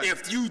 That's right.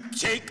 If you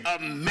take a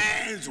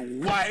man's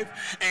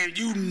wife and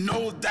you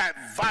know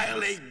that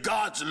violate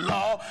God's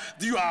law,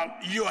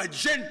 you're a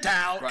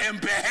Gentile. Right. In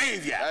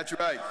behavior. That's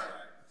right.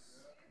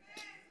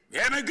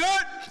 Hear me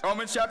good?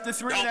 Romans chapter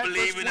 3 don't and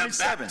believe verse in the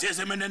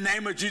baptism in the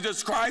name of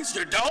Jesus Christ?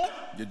 You don't?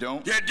 You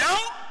don't? You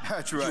don't?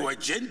 That's right. You're a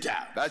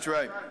Gentile. That's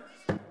right.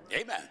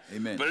 Amen.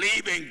 Amen.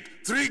 Believe in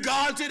 3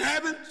 gods in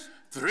heaven?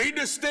 3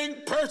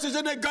 distinct persons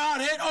in the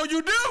Godhead? Oh,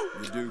 you do?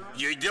 You do.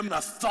 You give them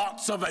the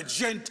thoughts of a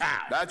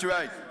Gentile. That's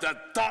right. The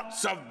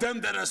thoughts of them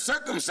that are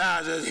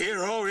circumcised as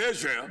hear, O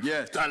Israel.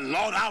 Yes. The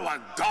Lord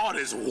our God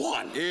is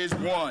one. Is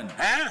one.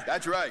 Huh?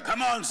 That's right.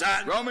 Come on,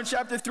 son. Romans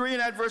chapter 3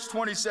 and at verse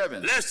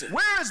 27. Listen.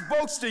 Where is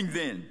boasting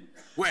then?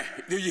 Where?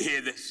 Do you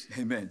hear this?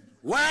 Amen.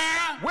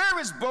 Where? Where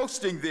is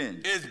boasting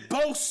then? Is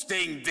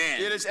boasting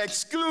then? It is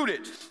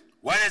excluded.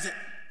 What is it?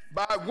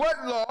 By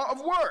what law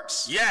of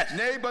works? Yes.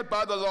 Nay, but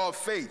by the law of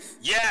faith.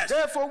 Yes.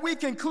 Therefore, we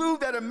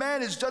conclude that a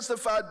man is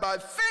justified by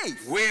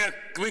faith.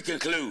 We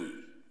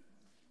conclude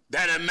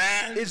that a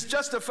man is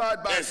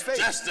justified by faith.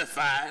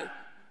 Justified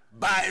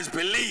by his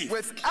belief.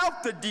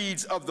 Without the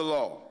deeds of the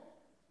law.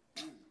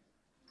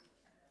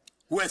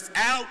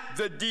 Without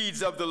the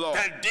deeds of the law.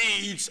 The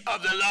deeds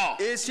of the law.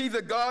 Is he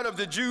the God of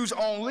the Jews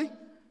only?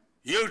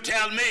 You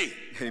tell me.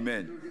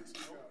 Amen.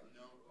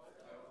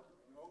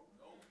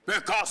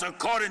 Because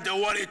according to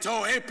what he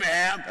told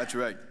Abraham, that's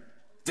right.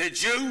 The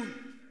Jew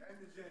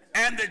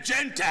and the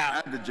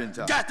Gentile,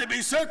 got to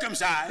be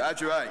circumcised.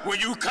 That's right. When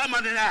you come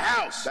into the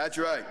house. That's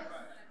right.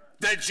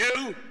 The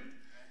Jew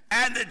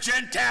and the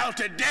Gentile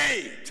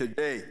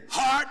today,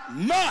 heart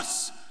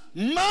must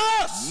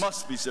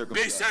be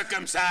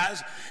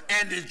circumcised.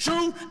 And the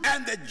Jew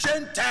and the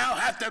Gentile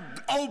have to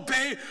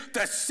obey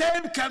the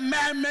same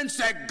commandments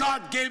that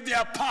God gave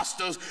the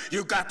apostles.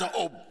 You got to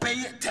obey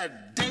it today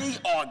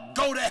or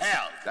go to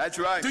hell. That's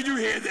right. Do you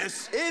hear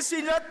this? Is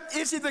he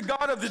the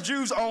God of the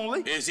Jews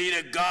only? Is he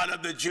the God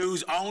of the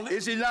Jews only?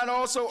 Is he not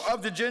also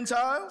of the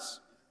Gentiles?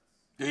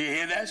 Do you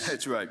hear this?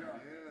 That's right.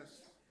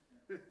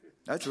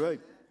 That's right.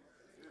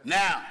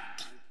 Now,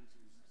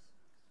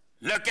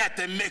 look at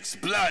the mixed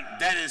blood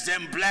that is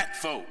in black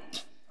folk.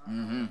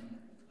 Mm-hmm.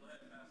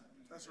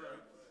 That's right.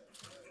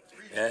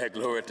 Yeah,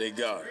 glory to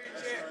God.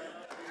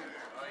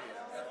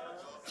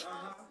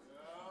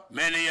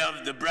 Many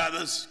of the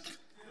brothers,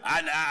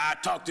 I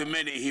talked to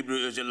many Hebrew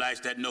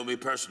Israelites that know me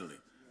personally.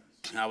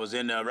 I was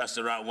in a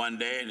restaurant one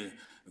day, and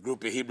a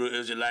group of Hebrew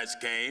Israelites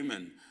came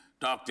and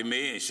talked to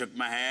me and shook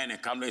my hand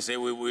and come and say,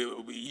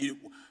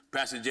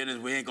 Pastor Jennings,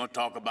 we ain't going to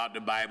talk about the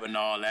Bible and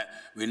all that.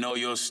 We know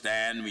your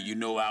stand, you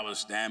know our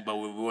stand, but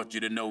we want you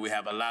to know we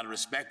have a lot of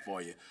respect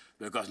for you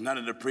because none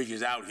of the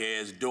preachers out here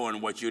is doing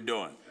what you're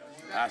doing.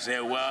 I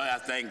said, well, I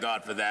thank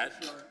God for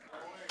that.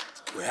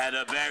 We had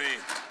a very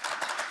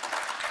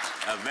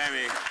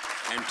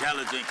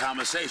intelligent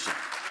conversation.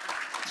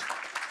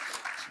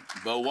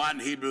 But one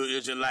Hebrew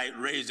Israelite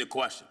raised a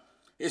question.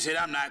 He said,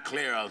 I'm not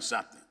clear on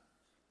something.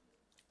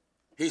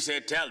 He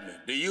said, tell me,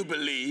 do you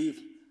believe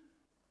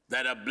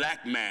that a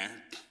black man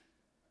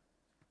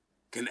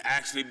can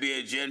actually be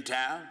a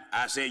Gentile?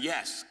 I said,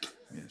 yes.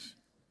 Yes.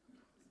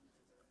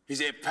 He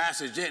said,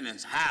 Pastor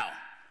Jennings, how?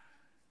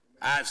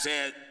 I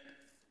said,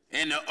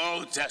 in the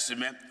Old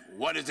Testament,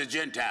 what is a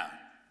Gentile?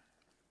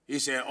 He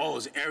said, oh,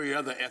 it's every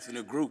other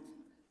ethnic group.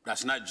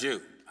 That's not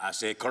Jew. I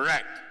said,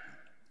 correct.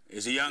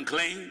 Is he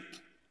unclean?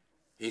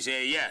 He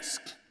said, yes.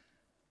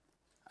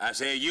 I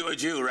said, you a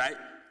Jew, right?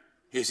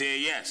 He said,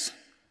 yes.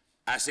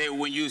 I said,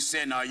 when you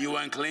sin, are you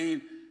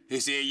unclean? He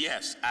said,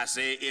 yes. I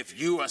said,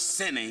 if you are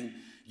sinning,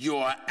 you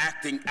are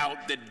acting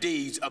out the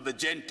deeds of a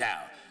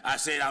Gentile. I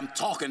said, I'm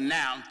talking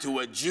now to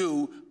a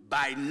Jew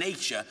by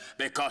nature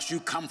because you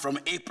come from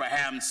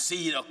Abraham's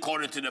seed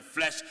according to the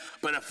flesh,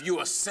 but if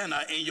you're a sinner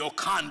in your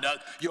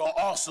conduct, you're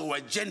also a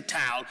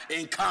Gentile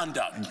in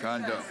conduct. In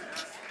conduct.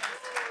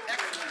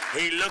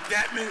 He looked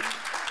at me.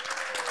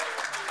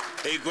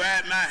 He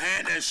grabbed my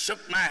hand and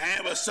shook my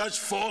hand with such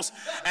force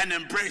and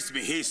embraced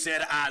me. He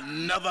said, I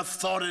never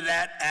thought of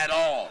that at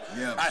all.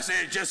 Yeah. I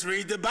said, just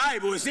read the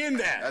Bible. It's in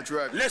there. That's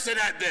right. Listen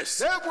at this.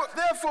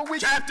 Therefore we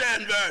chapter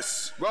and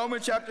verse.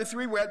 Romans chapter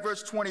 3, we're at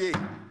verse 28.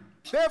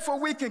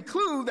 Therefore we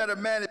conclude that a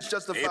man is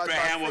justified by faith.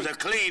 Abraham was a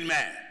clean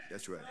man.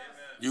 That's right.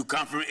 You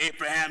come from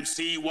Abraham's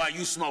seed while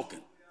you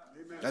smoking.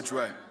 That's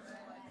right.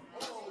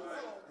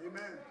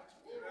 Amen.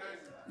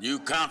 You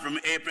come from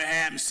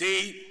Abraham's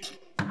seed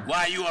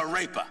while you a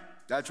raper.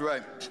 That's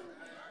right.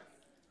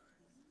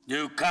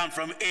 You come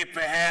from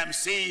Abraham's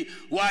seed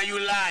while you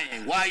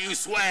lying, while you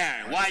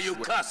swearing, while you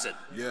cussing.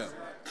 Yeah.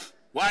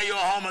 While you're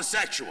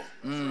homosexual.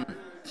 Mm.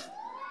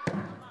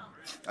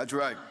 That's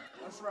right.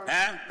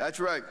 Huh?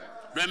 That's right.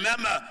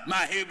 Remember,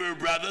 my Hebrew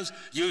brothers,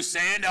 you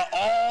saying that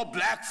all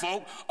black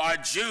folk are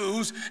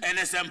Jews and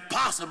it's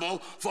impossible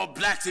for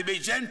blacks to be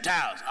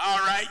Gentiles. All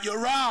right, you're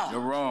wrong.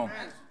 You're wrong.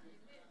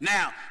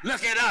 Now,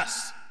 look at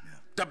us,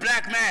 the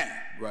black man.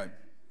 Right.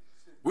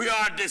 We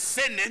are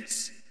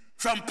descendants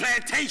from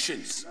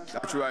plantations.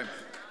 That's right.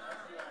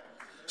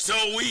 So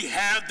we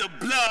have the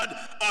blood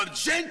of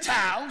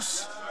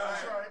Gentiles.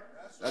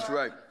 That's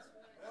right.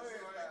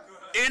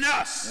 In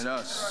us. In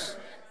us.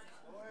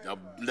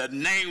 The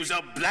names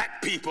of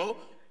black people,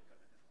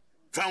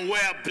 from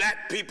where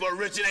black people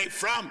originate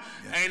from,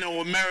 ain't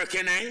no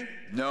American name.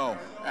 No.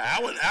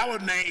 Our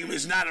name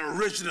is not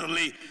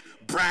originally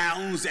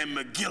Browns and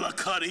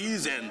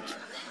McGillicuddies and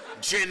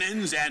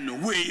Jennings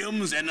and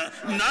Williams and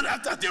none.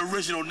 That's not the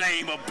original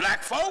name of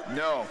black folk.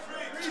 No.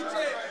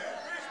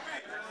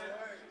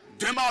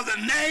 Them are the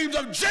names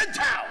of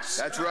Gentiles.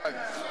 That's right.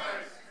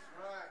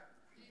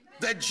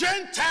 The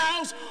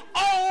Gentiles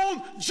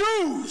own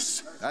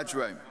Jews. That's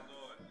right.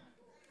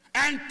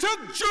 And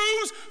took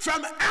Jews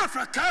from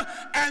Africa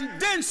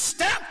and then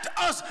stamped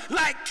us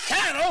like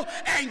cattle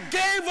and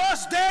gave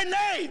us their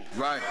name.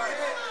 Right.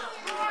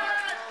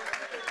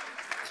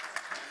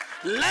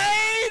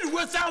 Laid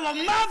with our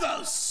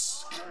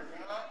mothers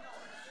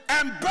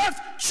and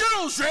birthed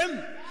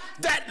children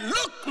that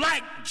look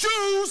like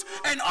Jews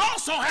and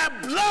also have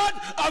blood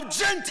of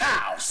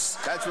Gentiles.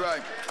 That's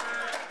right.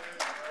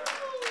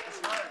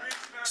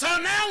 So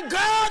now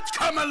God's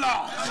come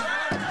along.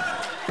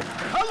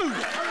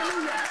 Hallelujah.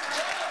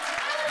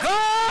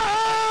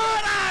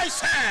 God, I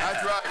say.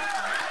 That's right.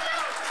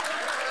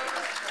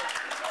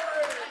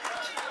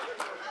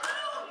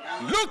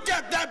 Look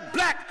at that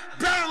black,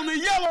 brown,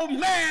 and yellow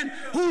man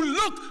who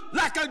looked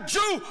like a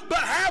Jew but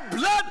had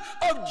blood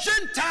of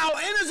Gentile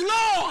in his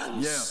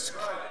loins.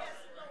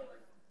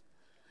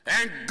 Yeah.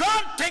 And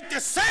God take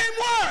the same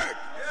word.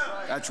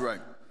 That's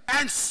right.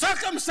 And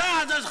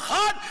circumcise his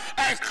heart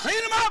and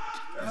clean him up.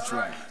 That's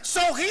right.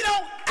 So he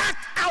don't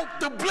act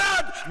out the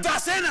blood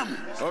that's in him.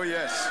 Oh,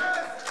 yes.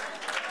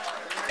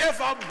 If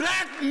a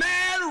black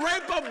man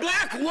rape a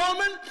black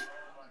woman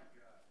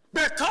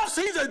because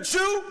he's a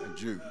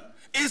Jew,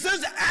 is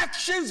his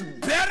actions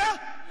better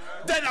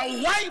than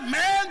a white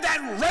man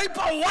that rape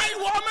a white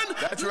woman?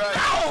 That's right.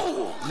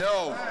 No.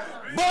 No.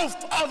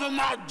 Both of them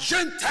are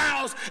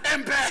Gentiles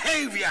in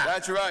behavior.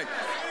 That's right.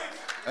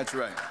 That's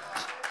right.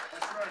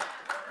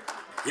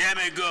 Hear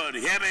me good,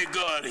 hear me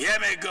good, hear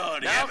me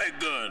good, hear me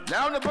good.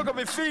 Now in the book of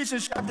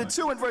Ephesians chapter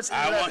 2 and verse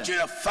 11. I want you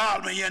to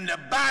follow me in the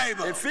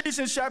Bible.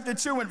 Ephesians chapter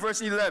 2 and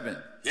verse 11.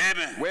 Hear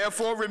me.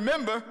 Wherefore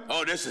remember.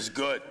 Oh, this is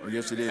good. Oh,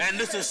 yes, it is. And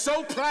this is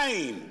so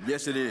plain.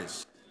 Yes, it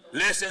is.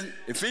 Listen.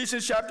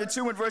 Ephesians chapter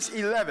 2 and verse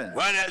 11.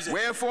 What is it?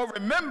 Wherefore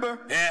remember.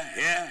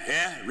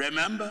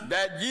 Remember.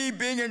 That ye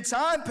being in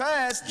time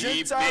past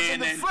Gentiles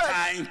in the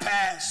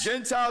flesh.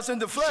 Gentiles in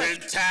the flesh.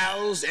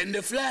 Gentiles in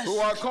the flesh. Who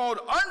are called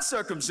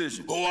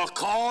uncircumcision. Who are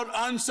called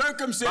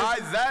uncircumcision. By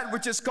that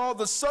which is called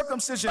the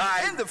circumcision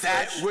in the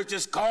flesh. That which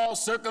is called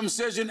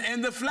circumcision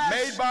in the flesh.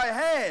 Made by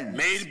hand.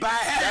 Made by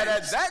hand. That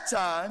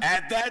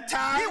at that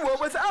time. Ye were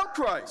without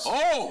Christ.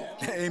 Oh.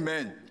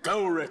 Amen.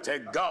 Glory to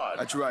God.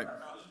 That's right.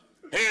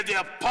 Here's the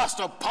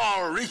Apostle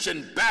Paul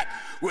reaching back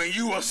when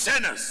you were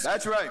sinners.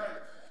 That's right.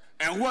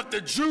 And what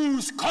the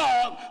Jews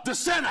called the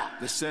sinner.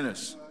 The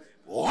sinners.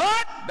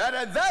 What? That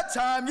at that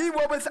time ye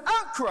were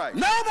without Christ.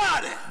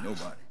 Nobody.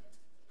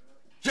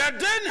 You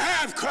didn't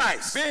have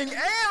Christ. Being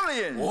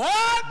aliens.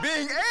 What?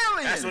 Being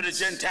aliens. That's what a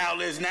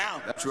Gentile is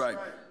now. That's right.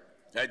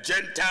 A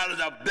Gentile is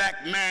a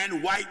black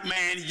man, white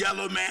man,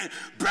 yellow man,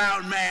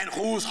 brown man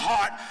whose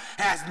heart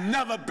has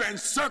never been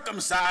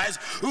circumcised,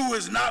 who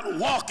is not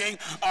walking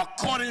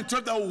according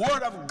to the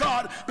word of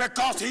God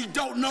because he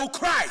don't know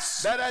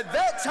Christ. That at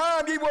that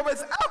time ye were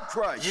without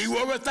Christ. Ye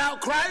were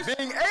without Christ?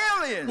 Being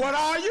aliens. What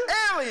are you?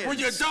 Aliens. When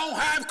you don't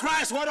have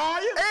Christ, what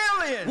are you?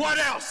 Aliens. What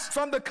else?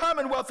 From the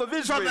commonwealth of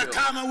Israel. From the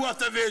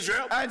commonwealth of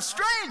Israel. And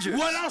strangers.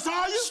 What else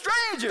are you?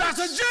 Strangers. That's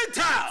a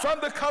Gentile. From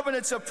the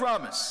covenants of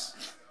promise.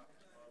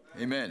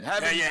 Amen.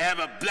 Can you have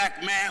a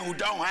black man who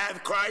don't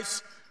have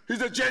Christ?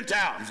 He's a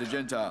Gentile. He's a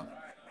Gentile.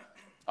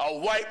 A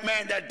white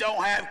man that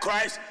don't have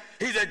Christ,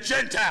 he's a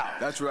Gentile.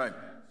 That's right.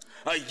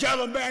 A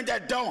yellow man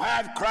that don't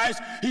have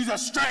Christ, he's a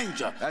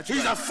stranger.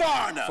 He's a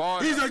foreigner.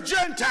 He's a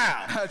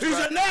Gentile. He's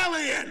an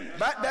alien.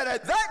 But that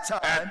at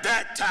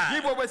that time,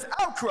 ye were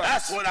without Christ.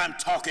 That's what I'm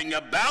talking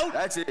about.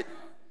 That's it.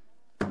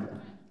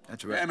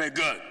 That's right. Amen.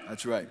 Good.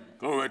 That's right.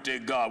 Glory to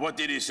God. What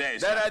did he say?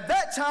 That at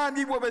that time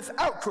ye were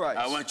without Christ.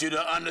 I want you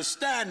to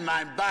understand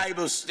my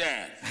Bible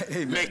stand.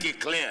 Amen. Make it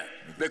clear.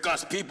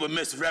 Because people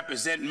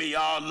misrepresent me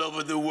all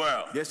over the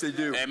world. Yes, they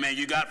do. Amen.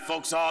 You got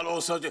folks all over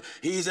social.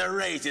 He's a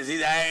racist.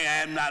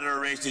 I'm not a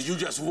racist. You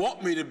just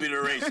want me to be the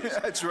racist.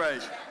 That's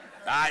right.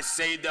 I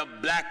say the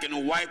black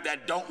and white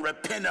that don't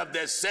repent of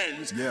their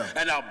sins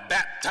and are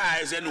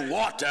baptized in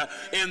water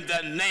in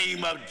the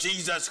name of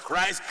Jesus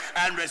Christ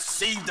and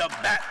receive the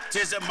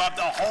baptism of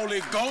the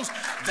Holy Ghost.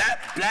 That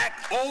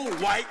black or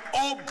white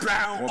or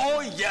brown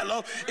or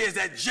yellow is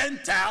a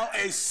Gentile,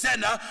 a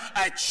sinner,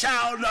 a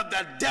child of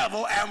the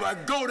devil, and will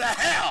go to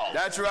hell.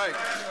 That's right.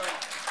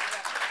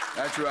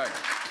 That's right.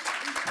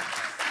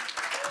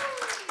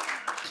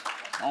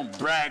 Don't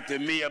brag to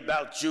me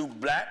about you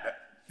black.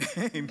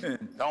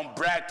 Amen. Don't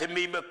brag to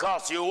me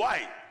because you're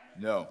white.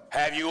 No.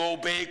 Have you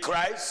obeyed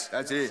Christ?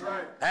 That's it.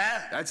 Huh?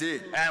 That's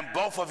it. And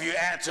both of you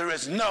answer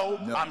is no.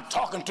 I'm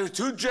talking to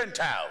two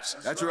Gentiles.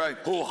 That's right.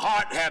 Whose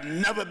heart have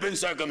never been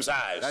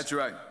circumcised. That's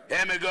right.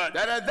 Hear me good.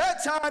 That at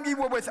that time ye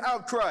were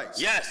without Christ.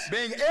 Yes.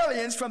 Being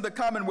aliens from the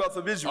commonwealth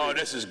of Israel. Oh,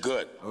 this is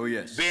good. Oh,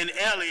 yes. Being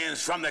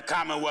aliens from the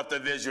commonwealth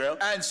of Israel.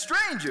 And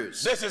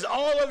strangers. This is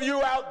all of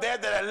you out there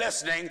that are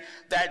listening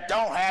that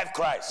don't have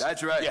Christ.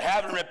 That's right. You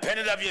haven't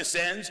repented of your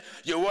sins.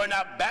 You were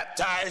not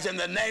baptized in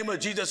the name of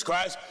Jesus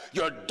Christ.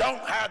 You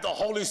don't have the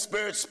Holy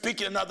Spirit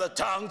speaking in other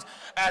tongues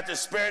as the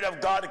Spirit of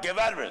God to give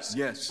utterance.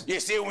 Yes. You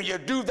see, when you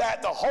do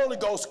that, the Holy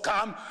Ghost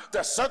come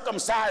to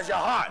circumcise your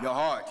heart. Your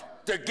heart.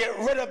 To get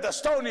rid of the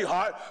stony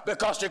heart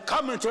because you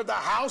come into the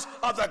house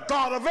of the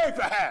God of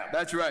Abraham.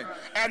 That's right.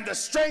 And the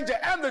stranger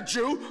and the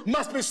Jew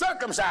must be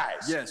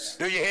circumcised. Yes.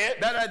 Do you hear?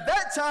 That at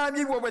that time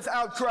ye were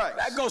without Christ.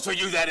 That goes for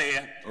you that are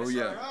here. Oh,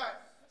 yeah.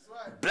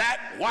 Black,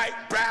 white,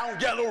 brown,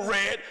 yellow,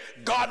 red.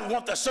 God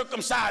wants to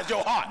circumcise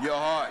your heart. Your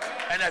heart.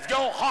 And if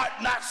your heart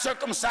not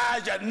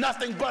circumcised, you're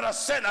nothing but a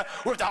sinner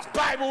with a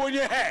Bible in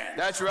your hand.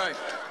 That's right.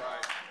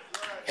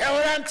 Hear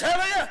what I'm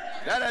telling you?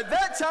 That at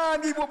that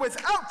time ye were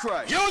without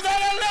Christ. You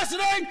that are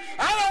listening,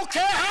 I don't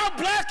care how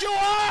black you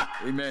are.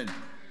 Amen.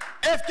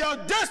 If you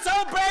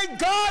disobey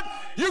God,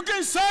 you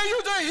can say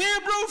you're a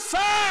Hebrew,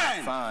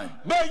 fine. Fine.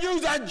 But you're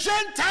a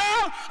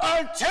Gentile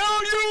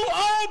until you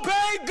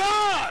obey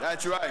God.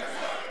 That's right.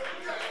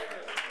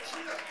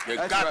 You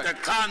got the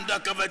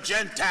conduct of a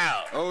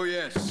Gentile. Oh,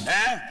 yes.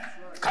 Eh?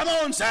 Come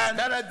on, son.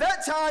 That at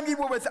that time ye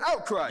were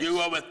without Christ. You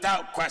are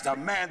without Christ. A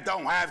man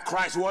don't have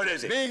Christ. What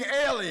is it? Being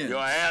aliens.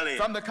 You're alien.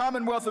 From the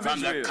commonwealth of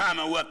Israel. From the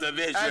commonwealth of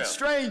Israel. And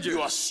strangers.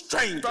 You are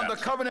strangers. From the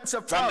covenants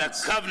of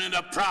promise. From the covenant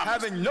of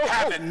promise. Having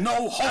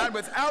no hope. And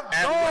without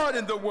God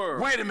in the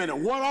world. Wait a minute.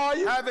 What are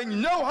you?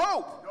 Having no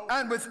hope.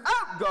 And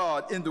without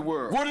God in the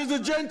world. What is a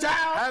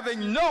Gentile?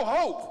 Having no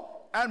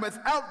hope. And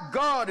without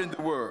God in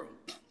the world.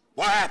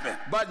 What happened?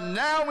 But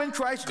now in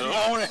Christ Jesus.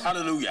 Glory,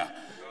 hallelujah.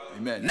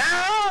 Amen.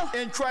 Now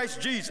in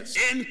Christ Jesus.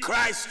 In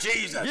Christ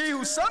Jesus. Ye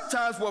who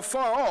sometimes were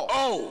far off.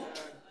 Oh.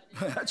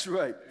 That's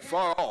right.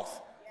 Far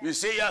off. You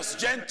see, us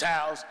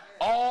Gentiles,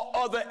 all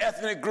other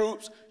ethnic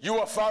groups, you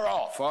are far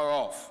off. Far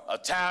off.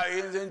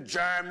 Italians and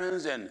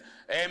Germans and,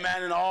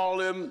 amen, and all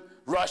them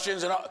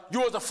Russians and all, you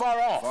was afar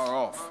off. Far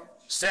off.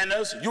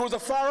 Sinners, you was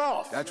afar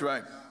off. That's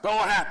right. But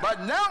what happened?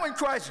 But now in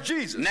Christ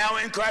Jesus. Now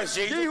in Christ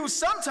Jesus. Ye who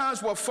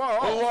sometimes were far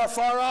off. Who were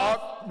far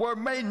off. Were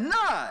made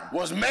nigh.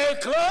 Was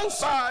made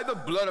close. By the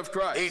blood of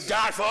Christ. He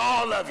died for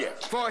all of you.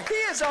 For he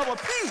is our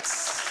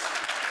peace.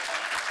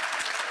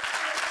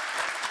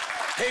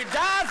 He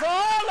died for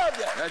all of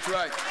you. That's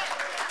right.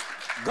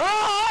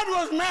 God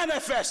was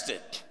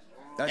manifested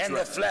in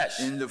the flesh.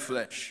 In the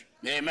flesh.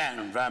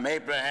 Amen. From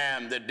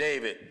Abraham to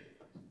David,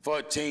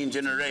 14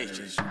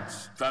 generations.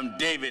 From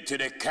David to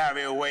the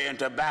carry away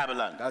into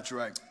Babylon. That's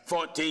right.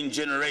 14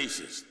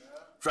 generations.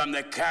 From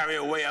the carry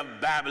away of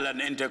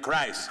Babylon into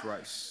Christ.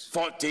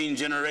 14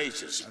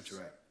 generations. That's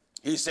right.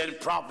 He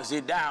sent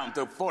prophecy down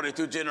to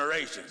 42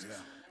 generations. Yeah.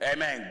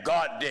 Amen.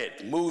 God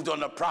did. Moved on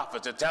the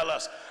prophets to tell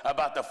us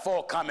about the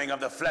forthcoming of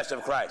the flesh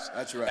of Christ.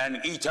 That's right. And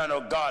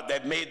eternal God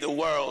that made the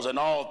worlds and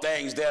all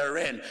things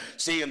therein,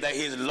 seeing that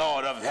he's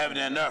Lord of heaven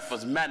and earth,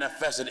 was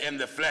manifested in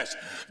the flesh.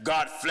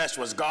 God flesh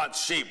was God's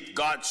shape.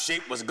 God's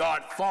shape was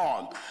God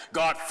formed.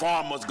 God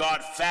form was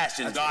God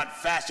fashioned. God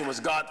fashion was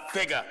God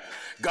figure.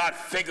 God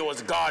figure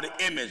was God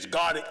image.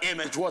 God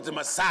image was the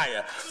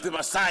Messiah. The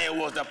Messiah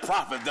was the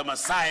prophet. The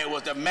Messiah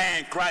was the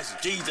man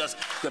Christ Jesus.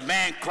 The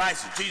man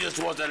Christ Jesus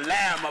was the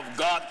Lamb of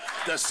God,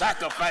 the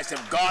sacrifice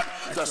of God,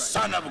 the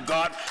Son of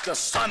God, the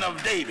Son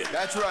of David.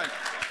 That's right.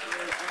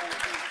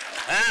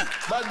 Huh?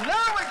 But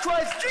now in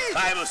Christ Jesus.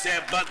 Bible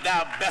said, but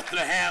thou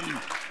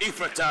Bethlehem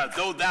Ephratah,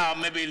 though thou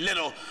may be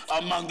little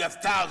among the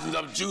thousands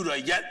of Judah,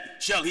 yet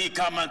shall he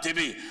come unto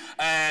me.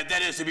 And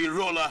that is to be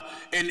ruler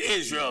in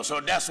Israel. So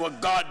that's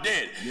what God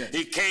did. Yes.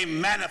 He came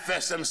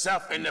manifest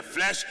himself in the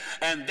flesh,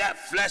 and that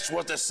flesh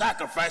was the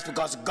sacrifice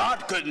because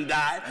God couldn't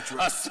die.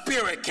 Right. A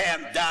spirit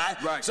can't die.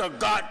 Right. So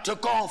God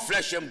took on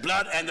flesh and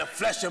blood, and the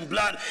flesh and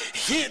blood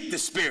hid the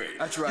spirit.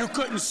 That's right. You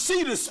couldn't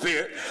see the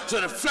spirit,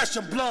 so the flesh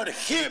and blood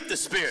hid the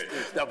spirit.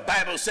 The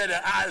Bible said in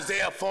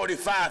Isaiah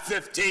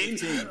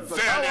 45:15,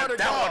 verily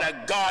thou art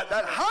a God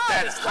that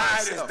hidest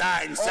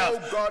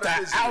thyself. Oh,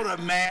 the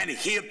outer man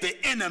hid the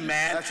inner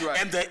man. That's right.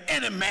 And the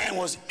inner man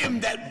was in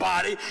that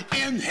body,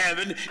 in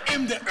heaven,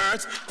 in the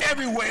earth,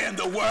 everywhere in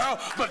the world,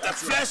 but the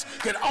flesh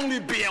could only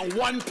be in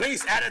one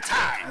place at a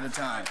time. At a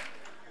time.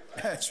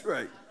 That's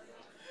right.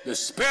 The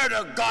Spirit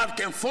of God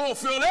can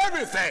fulfill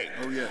everything.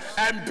 Oh, yes.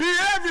 And be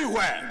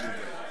everywhere.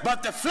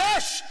 But the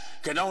flesh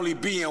can only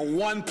be in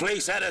one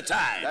place at a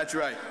time. That's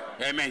right.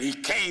 Amen. He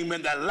came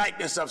in the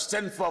likeness of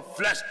sinful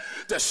flesh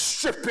to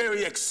strip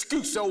every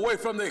excuse away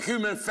from the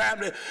human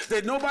family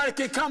that nobody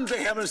can come to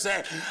him and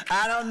say,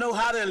 I don't know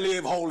how to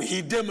live holy.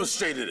 He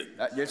demonstrated it.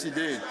 Yes, he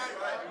did.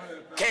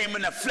 Came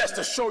in the flesh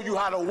to show you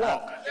how to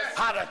walk,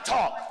 how to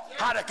talk,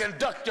 how to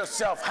conduct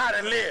yourself, how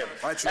to live.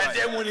 That's right. And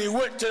then when he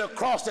went to the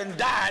cross and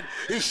died,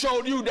 he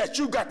showed you that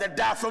you got to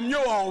die from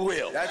your own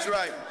will. That's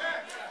right.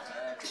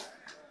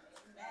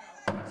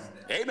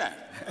 Amen.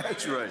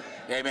 That's right.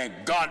 Amen.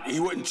 God, he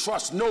wouldn't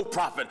trust no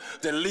prophet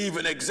to leave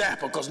an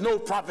example because no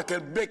prophet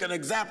can make an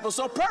example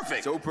so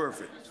perfect. So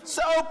perfect.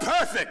 So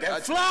perfect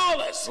and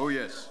flawless. Oh,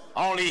 yes.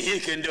 Only he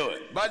can do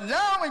it. But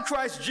now in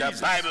Christ Jesus.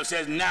 The Bible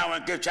says now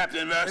in chapter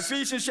and verse.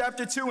 Ephesians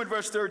chapter 2 and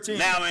verse 13.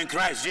 Now in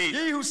Christ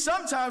Jesus. Ye who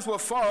sometimes were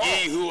far off.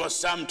 Ye who were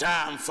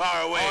sometime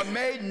far away. Are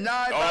made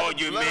nigh by the blood of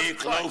Christ. Oh, you made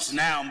close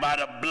now by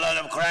the blood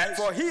of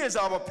Christ. For he is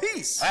our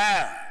peace.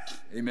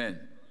 Amen.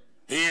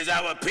 He is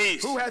our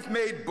peace. Who hath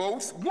made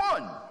both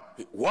one.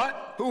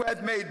 What? Who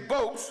hath made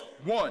both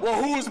one. Well,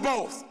 who is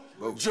both?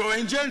 Jew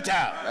and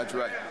Gentile. That's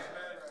right.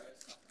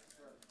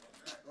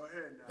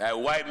 That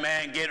white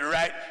man getting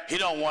right, he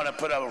don't want to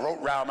put a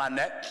rope around my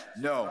neck.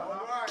 No.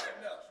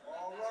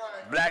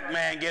 Black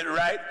man getting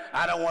right,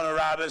 I don't want to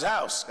rob his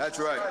house. That's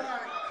right.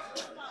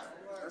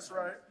 That's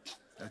right.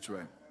 That's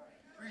right.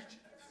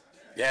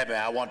 Yeah,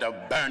 man, I want to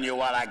burn you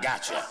while I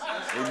got you.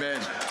 Amen.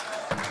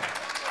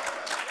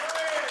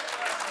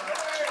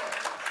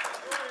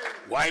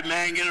 White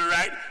man get it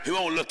right, he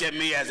won't look at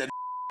me as a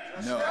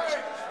no.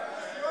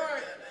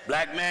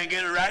 Black man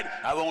get it right,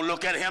 I won't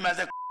look at him as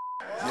a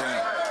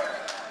yeah.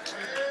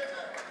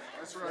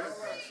 That's right.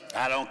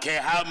 I don't care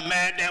how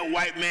mad that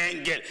white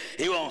man get,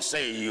 he won't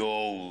say, you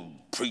old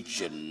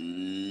preaching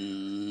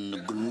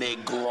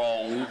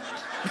Negro.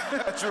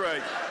 That's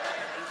right.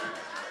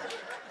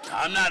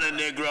 I'm not a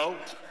Negro.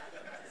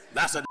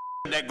 That's a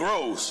that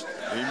grows.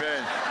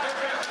 Amen.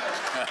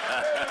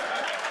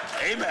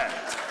 Amen.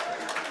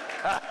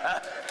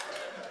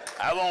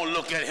 I won't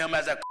look at him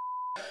as a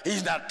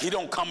he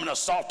don't come in a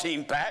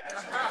saltine pack.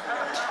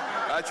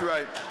 That's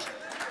right.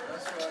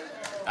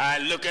 I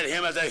look at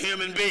him as a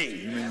human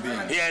being. Human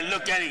being. He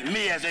look at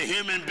me as a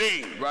human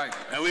being. Right.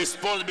 And we're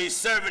supposed to be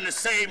serving the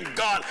same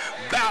God,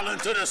 bowing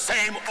to the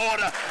same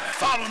order,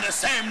 following the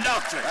same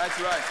doctrine.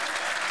 That's right.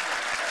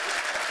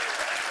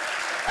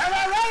 Am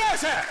I right,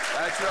 sir?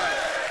 That's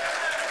right.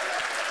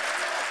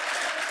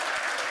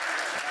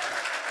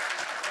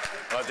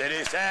 What did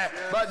he say?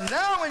 But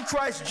now in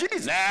Christ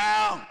Jesus.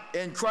 Now.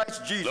 In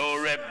Christ Jesus.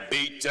 Glory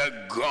be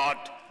to God.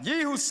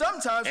 Ye who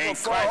sometimes were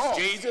far off. In off.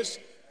 Christ Jesus.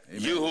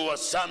 Amen. You who were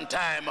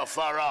sometime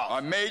afar off.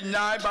 Are made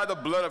nigh by the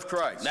blood of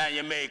Christ. Now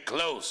you're made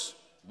close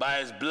by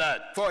his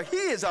blood. For he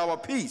is our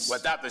peace.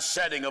 Without the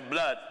shedding of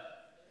blood,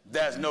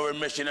 there's no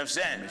remission of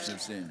sins.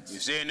 You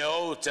see, in the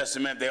Old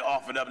Testament, they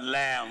offered up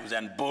lambs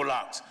and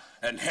bullocks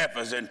and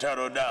heifers and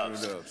turtle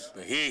doves.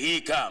 But here he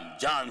come.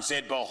 John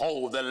said,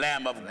 behold, the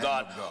Lamb of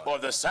God, or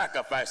the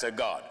sacrifice of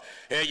God.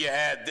 Here you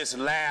had this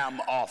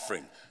lamb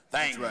offering.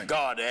 Thank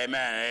God,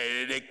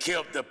 amen. They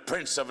killed the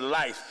Prince of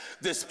Life,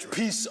 this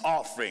peace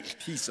offering.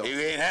 He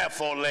didn't have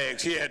 4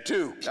 legs, he had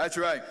 2. That's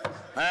right.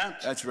 Huh?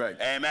 That's right.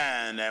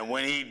 Amen. And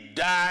when he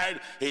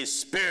died, his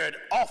spirit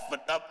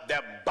offered up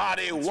that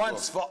body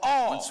once for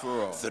all. Once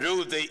for all.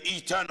 Through the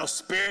eternal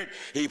spirit,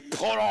 he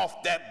pulled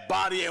off that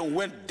body and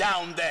went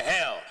down to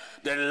hell.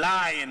 The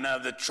Lion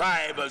of the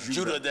tribe of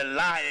Judah, the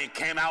Lion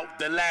came out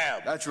the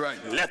lamb. That's right.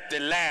 Left the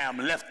lamb,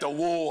 left the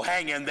wool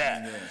hanging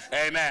there.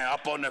 Yes. Amen.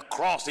 Up on the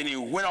cross, and he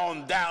went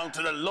on down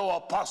to the lower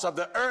parts of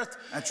the earth.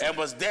 That's and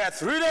was there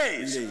 3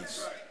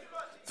 days.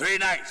 3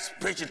 nights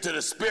preaching to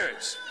the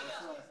spirits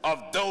of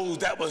those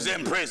that was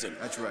in prison.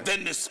 That's right.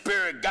 Then the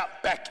spirit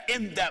got back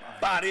in that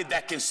body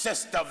that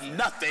consists of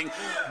nothing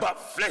but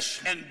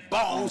flesh and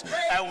bones.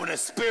 And when the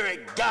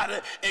spirit got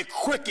it, it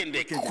quickened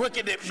it.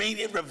 Quickened it means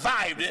it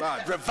revived it.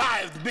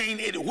 Revived means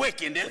it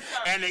quickened it.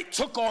 And it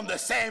took on the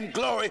same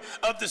glory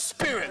of the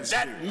spirit.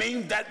 That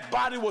means that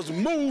body was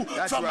moved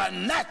from a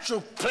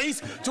natural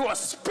place to a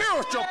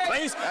spiritual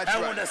place.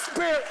 And when the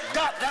spirit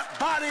got that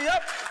body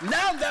up,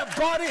 now that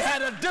body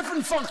had a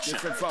different function.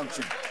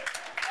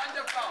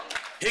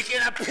 He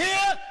can appear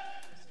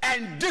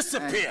and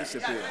disappear.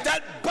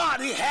 That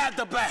body had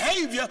the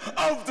behavior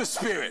of the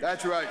spirit.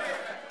 That's right.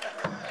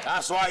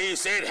 That's why he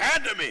said,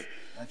 hand to me.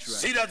 That's right.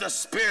 See that the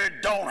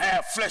spirit don't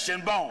have flesh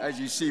and bone. As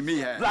you see me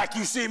have. Like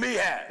you see me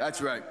have.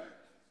 That's right.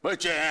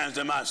 Put your hands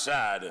to my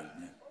side and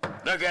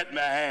look at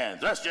my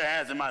hands. Rest your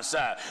hands to my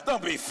side.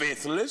 Don't be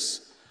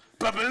faithless,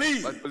 but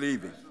believe. But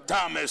believing.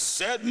 Thomas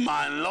said,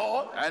 my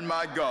Lord. And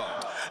my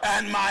God.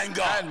 And my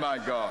God. And my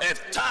God.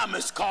 If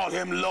Thomas called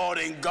him Lord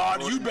and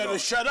God, you better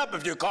shut up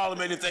if you call him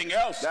anything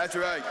else. That's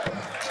right.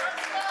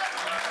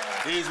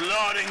 He's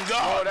Lord and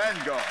God. Lord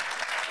and God.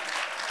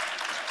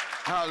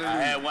 Hallelujah.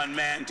 I had one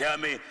man tell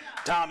me,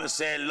 Thomas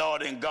said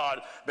Lord and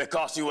God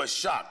because he was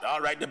shocked.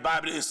 All right, the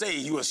Bible didn't say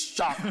he was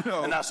shocked,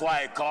 no. And that's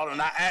why he called him.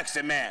 And I asked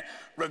the man,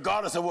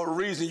 regardless of what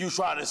reason you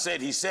try to say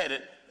he said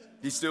it,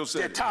 he still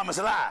said did Thomas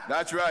lie?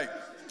 That's right.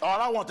 All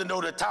I want to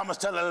know that Thomas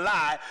tell a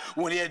lie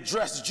when he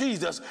addressed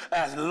Jesus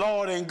as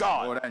Lord and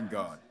God. Lord and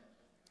God.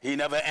 He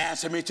never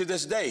answered me to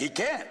this day. He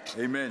can't.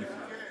 Amen.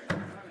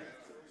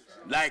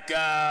 Like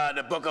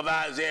the book of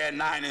Isaiah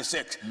 9 and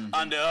 6.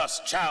 Under us,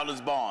 child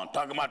is born.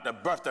 Talking about the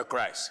birth of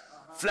Christ.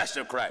 Flesh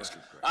of Christ.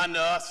 Under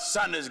us,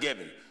 son is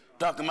given.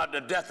 Talking about the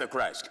death of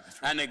Christ.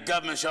 And the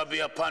government shall be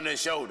upon his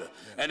shoulder.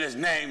 And his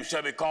name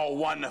shall be called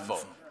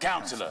Wonderful.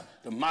 Counselor.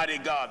 The mighty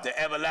God. The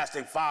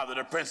everlasting Father.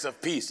 The Prince of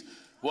Peace.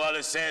 Well,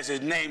 it says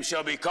his name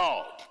shall be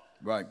called.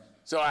 Right.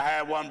 So I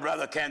had one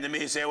brother came to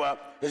me and said, well,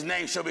 his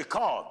name shall be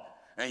called.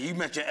 And you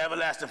mentioned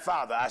everlasting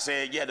Father. I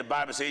said, yeah, the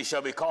Bible says he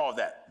shall be called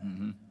that.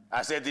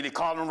 I said, did he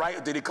call him right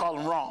or did he call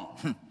him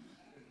wrong?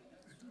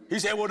 He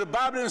said, well, the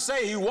Bible didn't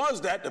say he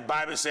was that. The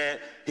Bible said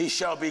he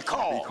shall be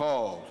called. Be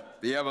called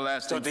the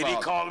everlasting Father. So did Father.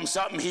 he call him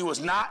something he was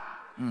not?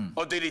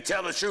 Or did he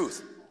tell the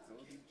truth?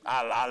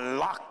 I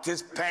locked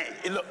his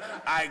pants. Look,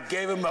 I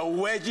gave him a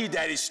wedgie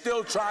that he's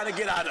still trying to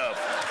get out of.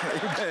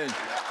 Amen.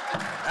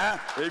 Huh?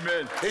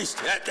 Amen.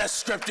 That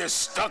scripture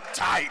stuck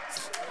tight.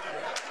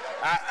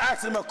 I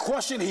asked him a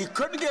question he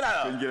couldn't get out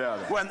of. Couldn't get out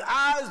of. When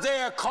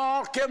Isaiah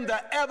called him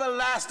the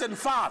everlasting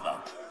Father,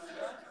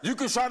 you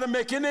can try to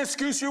make any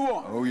excuse you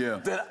want. Oh, yeah.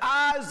 Did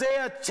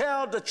Isaiah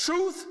tell the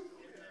truth?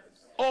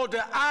 Or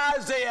did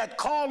Isaiah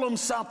call him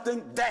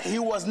something that he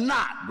was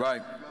not?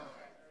 Right.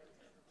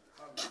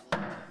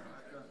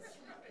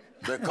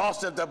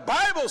 Because if the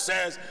Bible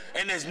says,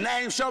 and his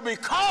name shall be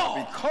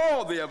called. Be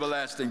called the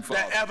everlasting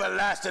Father. The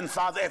everlasting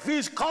Father. If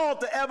he's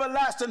called the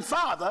everlasting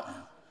Father,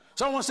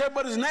 someone said,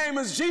 but his name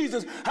is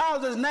Jesus. How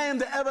is his name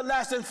the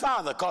everlasting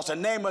Father? Because the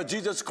name of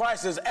Jesus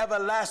Christ is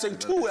everlasting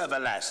to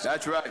everlasting.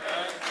 That's right.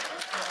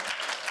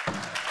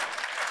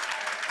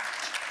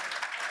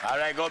 All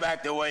right, go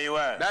back to where you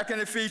were. Back in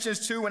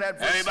Ephesians 2 when that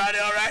verse. Everybody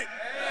all right?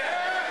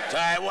 So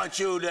I want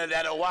you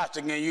that are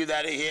watching and you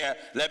that are here,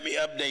 let me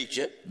update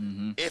you.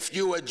 If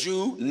you a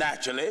Jew,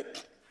 naturally,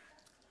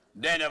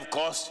 then of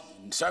course,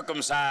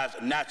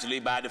 circumcised naturally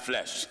by the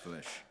flesh.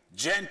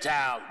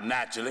 Gentile,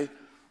 naturally,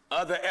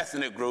 other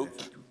ethnic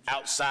group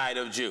outside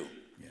of Jew.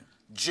 Yeah.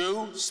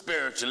 Jew,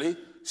 spiritually,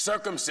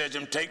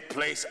 circumcision take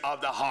place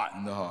of the heart.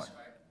 In the heart.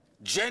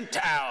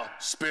 Gentile,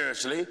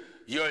 spiritually,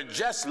 you're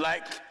just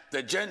like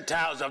the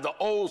Gentiles of the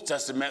Old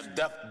Testament,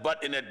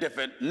 but in a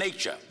different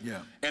nature. Yeah.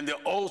 In the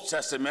Old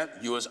Testament,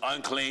 you was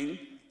unclean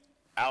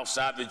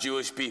outside the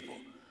Jewish people.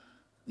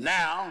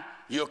 Now,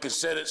 you're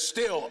considered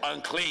still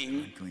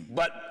unclean,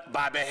 but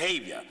by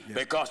behavior,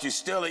 because you're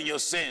still in your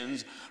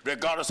sins,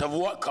 regardless of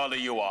what color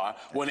you are,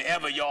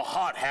 whenever your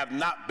heart have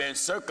not been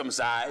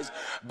circumcised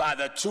by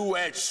the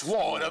two-edged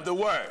sword of the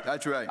word.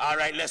 That's right. All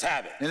right, let's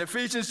have it. In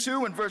Ephesians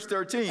 2 and verse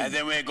 13. And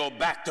then we go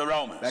back to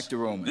Romans. Back to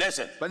Romans.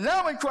 Listen. But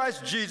now in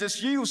Christ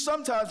Jesus, ye who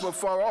sometimes were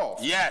far off,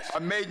 yes, are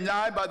made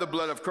nigh by the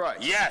blood of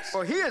Christ. Yes.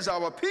 For he is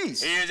our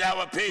peace. He is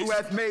our peace. Who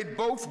hath made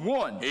both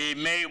one. He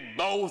made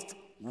both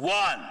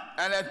one.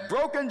 And hath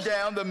broken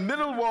down the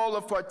middle wall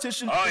of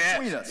partition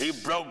between us. He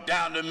broke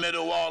down the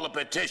middle wall of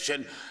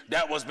partition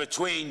that was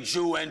between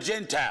Jew and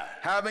Gentile.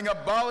 Having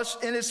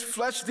abolished in his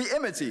flesh the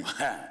enmity.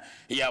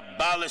 He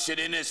abolished it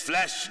in his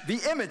flesh. The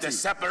enmity. The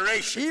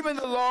separation. Even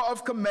the law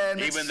of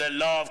commandments. Even the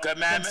law of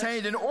commandments.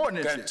 Contained in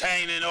ordinances.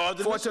 Contained in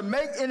ordinances. For to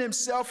make in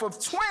himself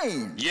of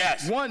twain.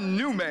 Yes. One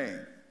new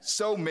man.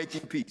 So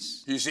making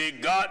peace. You see,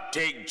 God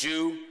take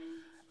Jew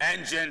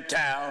and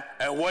Gentile,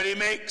 and what he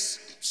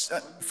makes?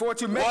 For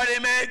to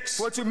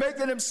make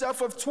in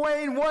himself of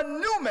twain one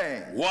new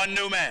man. One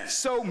new man.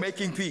 So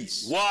making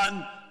peace.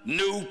 One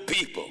new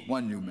people.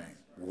 One new man.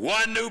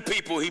 One new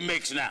people he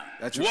makes now.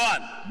 That's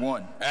right.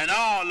 One. And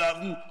all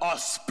of them are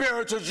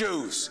spiritual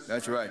Jews.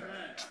 That's right.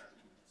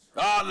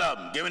 All of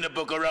them. Give me the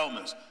book of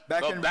Romans.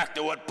 Go back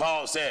to what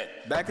Paul said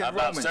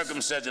about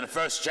circumcision, the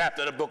first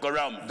chapter of the book of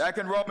Romans. Back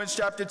in Romans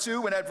chapter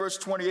 2 and at verse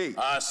 28.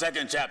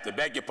 Second chapter,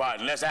 beg your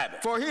pardon. Let's have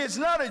it. For he is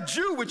not a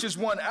Jew which is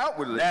one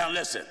outwardly. Now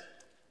listen.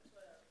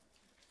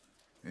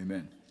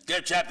 Amen.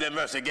 Get chapter and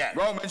verse again.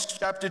 Romans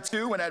chapter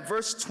 2 and at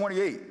verse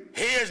 28.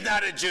 He is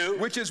not a Jew.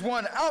 Which is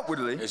one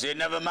outwardly. You see,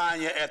 never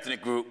mind your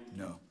ethnic group.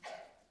 No.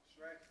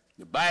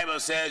 The Bible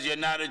says you're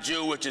not a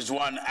Jew, which is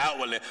one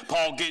outwardly.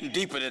 Paul getting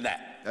deeper than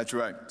that. That's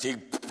right. See,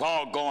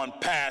 Paul going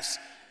past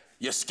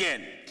your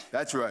skin.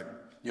 That's right.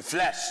 Your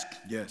flesh.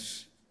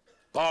 Yes.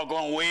 Paul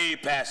going way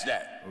past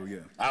that. Oh, yeah.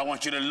 I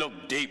want you to look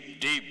deep,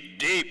 deep,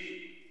 deep.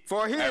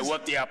 For he at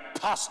what the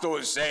apostle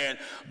is saying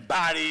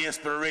by the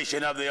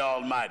inspiration of the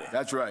Almighty.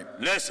 That's right.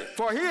 Listen.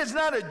 For he is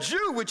not a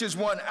Jew, which is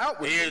one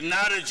outwardly. He is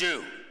not a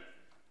Jew,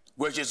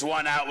 which is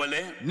one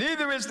outwardly.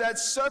 Neither is that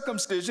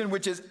circumcision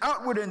which is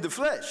outward in the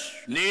flesh.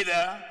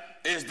 Neither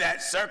is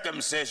that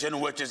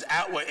circumcision which is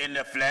outward in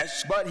the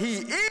flesh. But he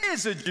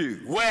is a Jew.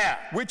 Where?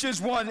 Which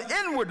is one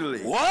inwardly.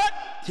 What?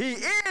 He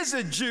is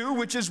a Jew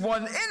which is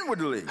one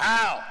inwardly.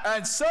 How?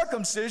 And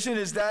circumcision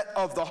is that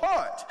of the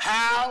heart.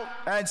 How?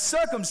 And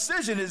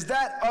circumcision is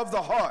that of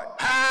the heart.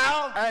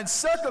 How? And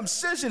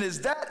circumcision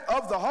is that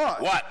of the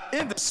heart. What?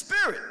 In the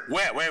spirit.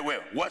 Where?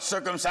 What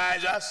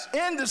circumcised us?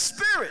 In the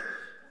spirit.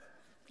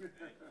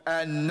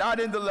 And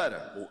not in the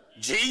letter.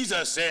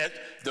 Jesus said,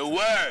 the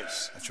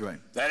words that's right.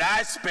 that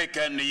I speak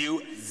unto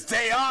you,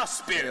 they are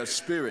spirit. They are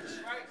spirit.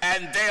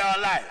 And they are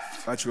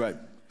life. That's right.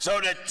 So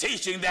the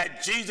teaching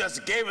that Jesus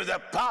gave his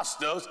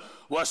apostles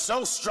was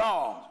so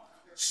strong,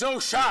 so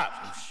sharp.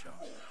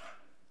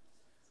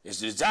 It's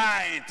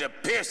designed to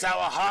pierce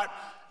our heart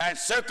and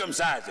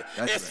circumcise it.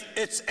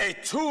 It's a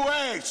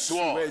two-edged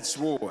sword. Two-edged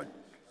sword.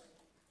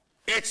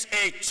 It's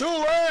a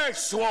two-edged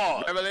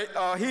sword.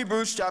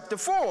 Hebrews chapter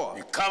 4.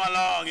 You come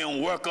along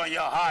and work on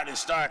your heart and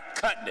start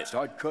cutting it.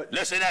 Start cutting.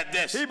 Listen at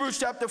this. Hebrews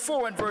chapter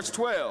 4 and verse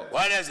 12.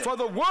 What is it? For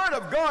the word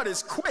of God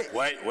is quick.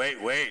 Wait.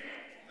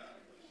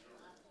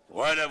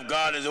 Word of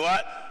God is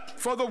what?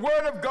 For the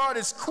word of God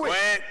is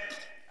quick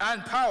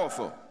and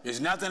powerful.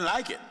 There's nothing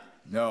like it.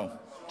 No.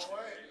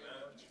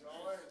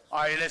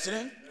 Are you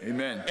listening?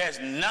 Amen. There's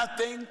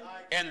nothing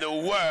in the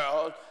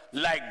world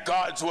like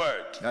God's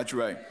word. That's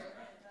right.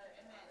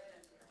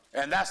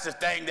 And that's the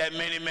thing that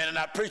many men are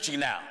not preaching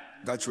now.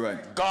 That's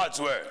right.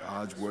 God's word.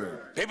 God's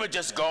word. People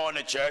just going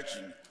to church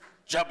and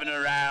jumping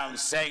around,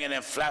 singing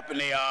and flapping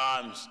their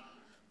arms.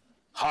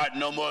 Heart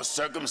no more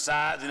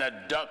circumcised, and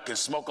a duck can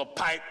smoke a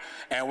pipe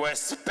and wear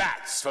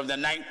spats from the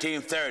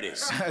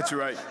 1930s. That's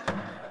right.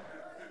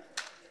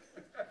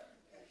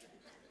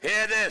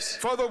 Hear this.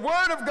 For the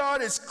word of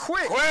God is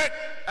quick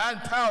and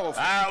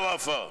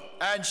powerful.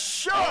 And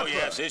sharper. Oh,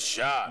 yes, it's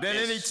sharp. Than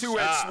any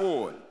two-edged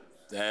sword.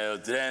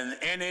 Than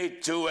any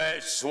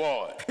two-edged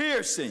sword.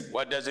 Piercing.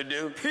 What does it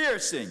do?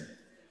 Piercing.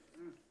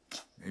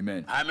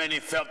 Amen. How many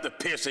felt the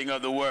piercing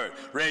of the word?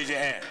 Raise your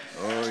hand.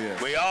 Oh,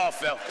 yes. We all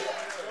felt it.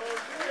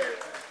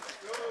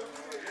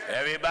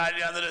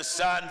 Everybody under the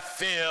sun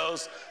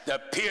feels the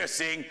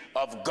piercing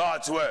of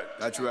God's word.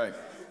 That's right.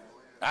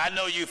 I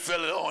know you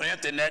feel it on the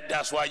internet.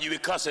 That's why you be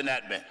cussing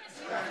at me.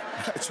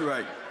 That's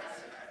right.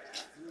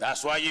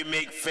 That's why you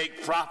make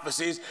fake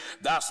prophecies.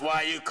 That's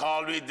why you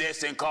call me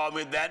this and call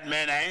me that.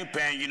 Man, I ain't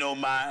paying you no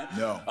mind.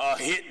 No. A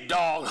hit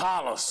dog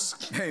hollers.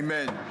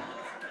 Amen.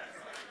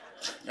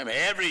 I mean,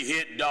 every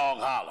hit dog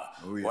holler.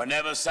 Oh, yeah.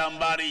 Whenever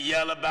somebody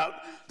yell about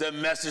the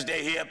message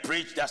they hear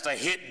preached, that's a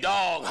hit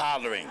dog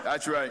hollering.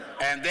 That's right.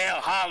 And they're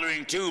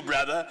hollering too,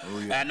 brother. Oh,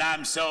 yeah. And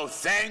I'm so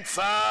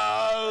thankful.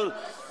 I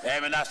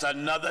mean, that's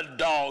another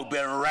dog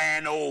been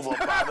ran over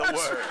by the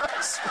word.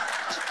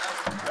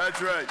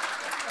 That's right.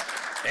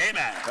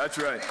 Amen. That's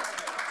right.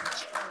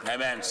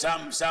 Amen.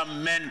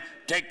 Some men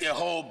take their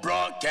whole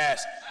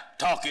broadcast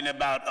talking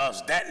about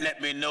us. That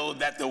let me know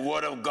that the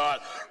word of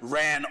God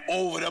ran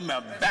over them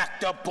and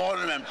backed up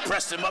on them and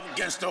pressed them up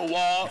against the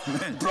wall,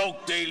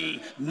 broke their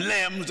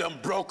limbs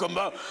and broke them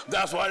up.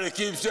 That's why they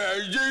keep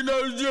saying,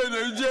 Gino, and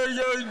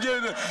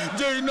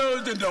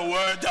the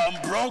word done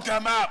broke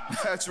them up.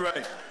 That's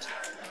right.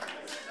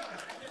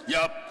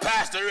 Your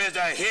pastor is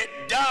a hit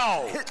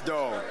dog. Hit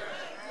dog.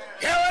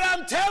 Hear what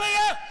I'm telling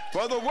you?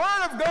 For the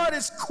word of God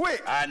is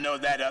quick. I know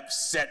that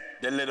upset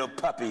the little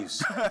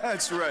puppies.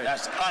 That's right.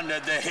 That's under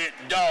the hit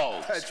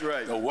dogs. That's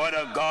right. The word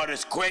of God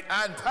is quick.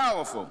 And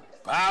powerful.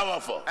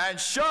 Powerful. And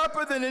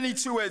sharper than any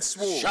two-edged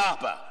sword.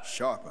 Sharper.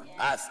 Sharper.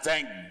 I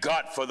thank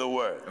God for the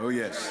word. Oh,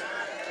 yes.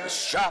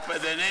 Sharper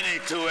than any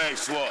two-edged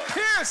sword.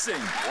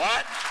 Piercing.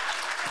 What?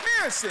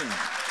 Piercing.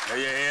 Do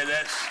you hear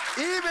this?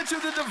 Even to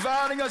the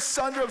dividing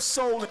asunder of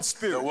soul and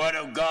spirit. The word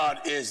of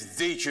God is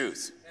the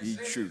truth. The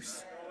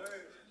truth.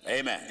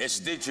 Amen. It's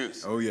the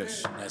truth. Oh,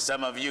 yes. And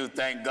some of you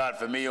thank God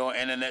for me on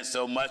internet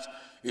so much.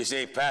 You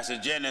say Pastor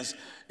Jennings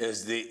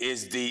is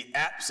the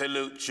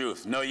absolute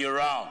truth. No, you're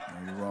wrong.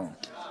 No, you're wrong.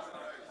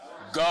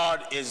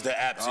 God is the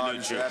absolute God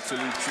is truth. the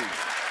absolute truth.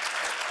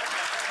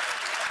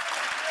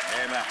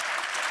 Amen.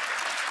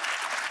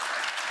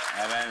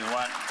 Amen.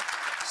 One.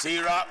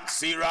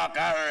 C-Rock,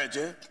 I heard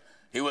you.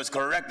 He was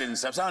correcting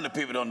stuff. Some of the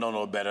people don't know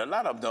no better. A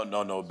lot of them don't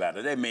know no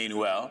better. They mean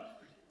well.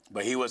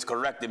 But he was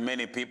correcting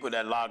many people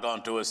that log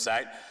on to his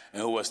site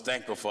and who was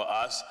thankful for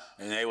us.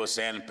 And they were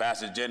saying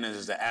Pastor Jennings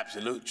is the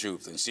absolute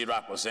truth. And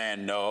C-Rock was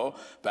saying, no,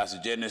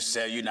 Pastor Jennings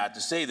said you not to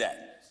say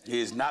that.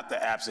 He is not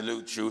the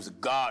absolute truth.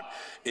 God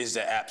is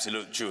the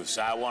absolute truth.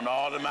 So I want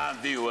all of my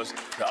viewers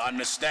to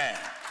understand.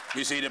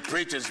 You see, the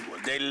preachers,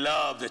 they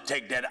love to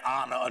take that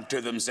honor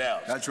unto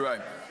themselves. That's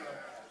right.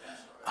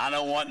 I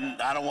don't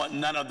want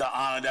none of the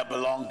honor that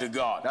belongs to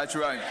God. That's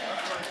right.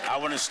 I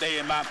want to stay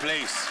in my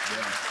place.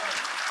 Yeah.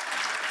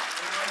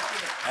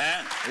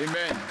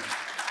 Amen.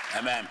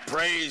 Amen.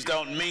 Praise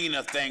don't mean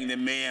a thing to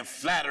me, and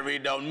flattery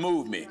don't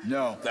move me.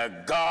 No.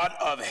 The God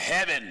of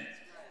heaven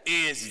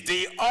is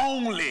the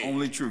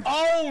only truth.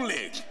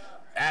 Only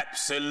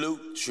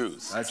absolute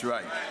truth. That's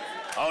right.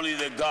 Only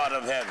the God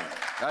of heaven.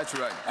 That's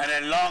right. And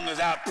as long as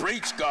I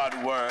preach God's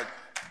word,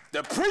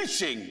 the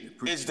preaching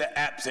is the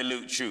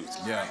absolute truth.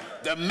 Yeah.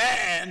 The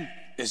man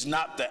is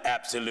not the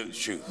absolute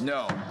truth.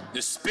 No.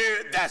 The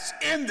spirit that's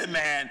in the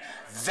man,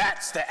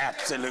 that's the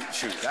absolute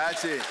truth.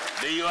 That's it.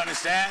 Do you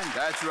understand?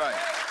 That's right.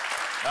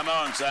 Come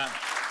on, son.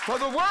 For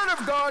the word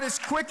of God is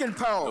quick and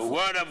powerful. The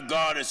word of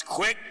God is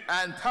quick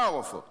and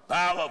powerful.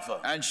 Powerful.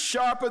 And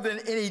sharper than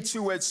any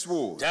two-edged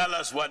sword. Tell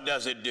us, what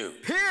does it do?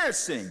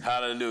 Piercing.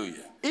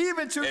 Hallelujah.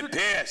 Even to it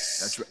pierces.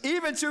 That's right.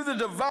 Even to the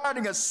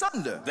dividing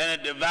asunder. Then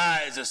it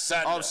divides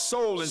asunder. Of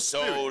soul and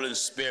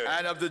spirit.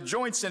 And of the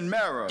joints and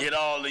marrow. Get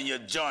all in your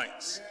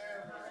joints.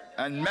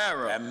 And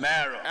marrow. And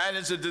marrow. And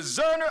is a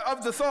discerner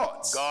of the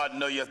thoughts. God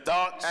know your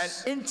thoughts.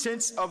 And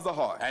intents of the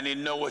heart. And he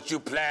know what you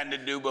plan to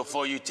do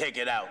before you take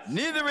it out.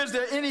 Neither is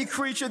there any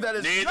creature that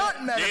is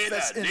not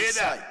manifest in his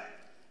sight.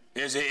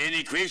 Is there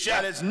any creature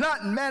that is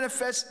not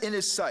manifest in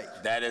his sight?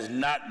 That is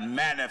not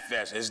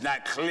manifest. It's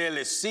not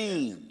clearly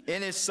seen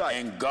in his sight.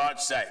 In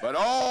God's sight. But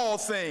all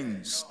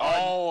things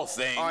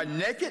are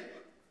naked.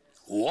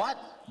 What?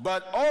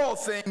 But all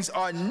things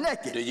are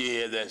naked. Do you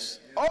hear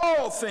this?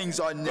 All things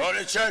are naked. Go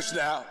to church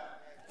now.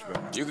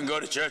 Right. You can go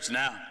to church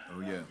now. Oh,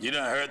 yeah. You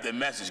done heard the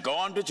message. Go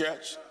on to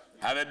church.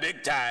 Have a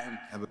big time.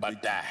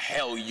 But the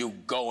hell you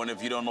going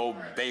if you don't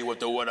obey what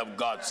the word of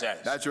God says.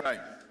 That's right.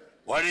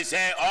 What did he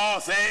say? All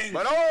things.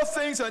 But all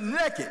things are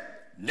naked.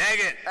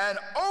 Naked. And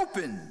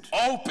opened.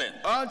 Open.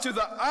 Unto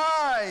the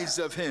eyes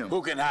of him.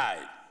 Who can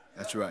hide?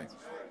 That's right.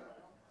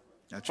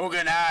 That's Who right.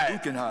 can hide? Who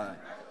can hide?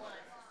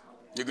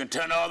 You can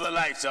turn all the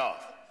lights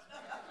off.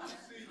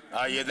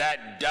 Are you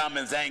that dumb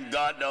and thank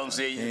God don't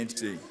see you? Can't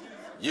see.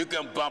 You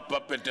can bump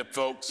up into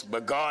folks,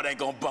 but God ain't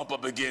gonna bump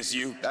up against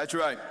you. That's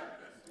right.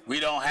 We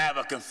don't have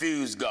a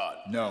confused God.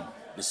 No.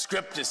 The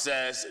scripture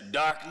says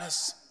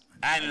darkness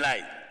and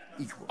light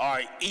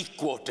are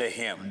equal to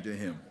him. Unto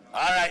him. All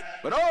right.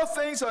 But all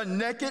things are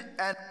naked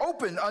and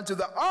open unto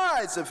the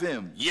eyes of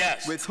him.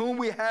 Yes. With whom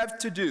we have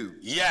to do.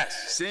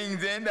 Yes. Seeing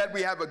then that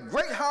we have a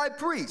great high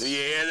priest. Do you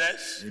hear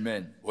this?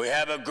 Amen. We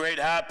have a great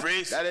high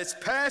priest. That is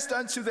passed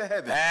unto the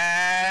heaven.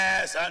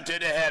 Passed unto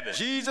the heaven.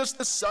 Jesus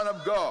the Son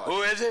of God.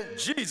 Who is it?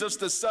 Jesus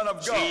the Son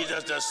of God.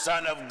 Jesus the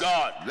Son of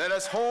God. Let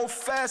us hold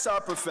fast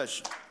our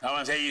profession. I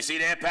want to say, you see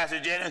that, Pastor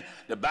Jennings?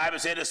 The Bible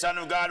said the Son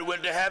of God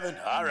went to heaven.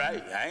 All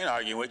right. I ain't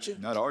arguing with you.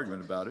 Not arguing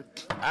about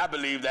it. I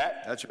believe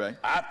that. That's right.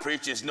 I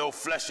preach there's no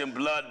flesh and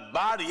blood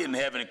body in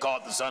heaven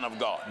called the Son of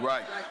God.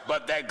 Right.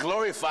 But that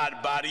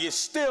glorified body is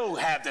still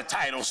have the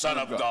title Son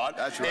of God.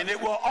 That's right. And it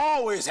will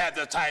always have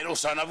the title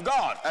Son of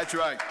God. That's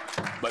right.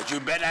 But you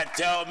better not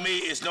tell me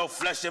it's no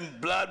flesh and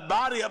blood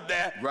body up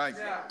there. Right.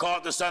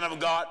 Called the Son of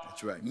God.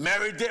 That's right.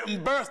 Mary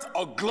didn't birth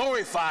a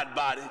glorified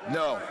body.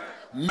 No.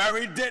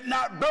 Mary did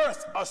not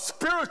birth a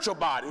spiritual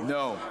body.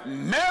 No.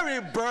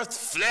 Mary birthed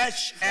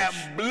flesh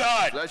and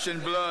blood. Flesh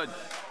and blood.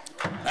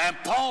 And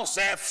Paul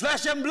said,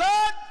 flesh and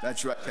blood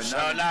That's right.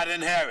 shall not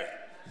inherit.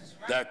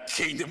 The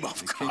kingdom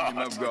of God. Kingdom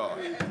of God.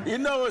 You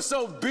know, it's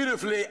so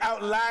beautifully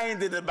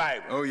outlined in the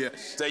Bible. Oh,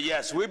 yes. So,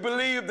 yes, we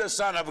believe the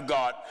Son of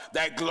God,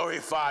 that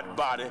glorified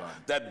body,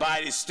 that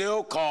body is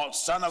still called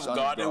Son of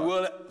God and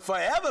will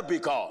forever be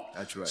called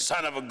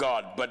Son of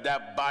God. But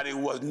that body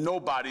was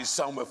nobody's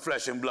son with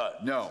flesh and blood.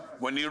 No.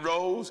 When he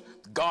rose,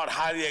 God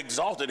highly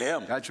exalted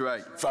him. That's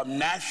right. From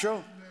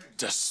natural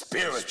to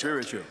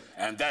spiritual.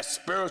 And that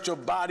spiritual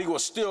body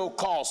was still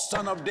called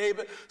Son of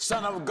David,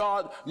 Son of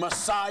God,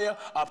 Messiah,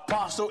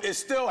 Apostle. It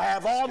still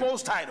have all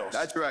those titles.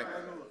 That's right.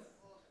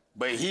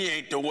 But he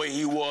ain't the way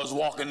he was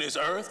walking this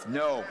earth.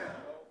 No.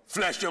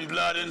 Flesh and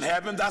blood in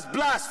heaven, that's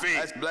blasphemy.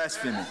 That's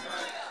blasphemy.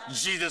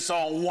 Jesus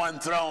on one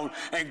throne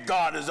and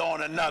God is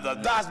on another.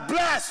 That's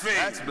blasphemy.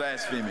 That's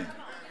blasphemy.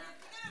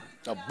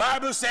 The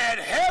Bible said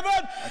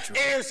heaven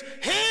is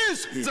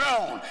his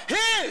throne.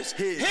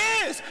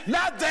 His,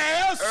 not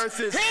theirs. Earth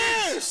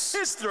is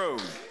his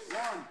throne.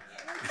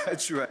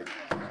 That's right.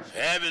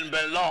 Heaven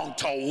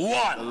belongs to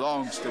one.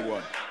 Belongs to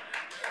one.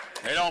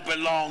 They don't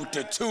belong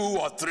to 2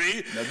 or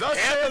 3.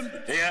 Heaven,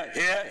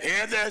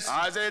 hear this.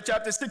 Isaiah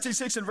chapter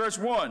 66 and verse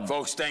 1.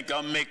 Folks think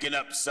I'm making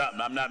up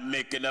something. I'm not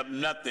making up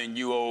nothing,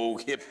 you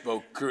old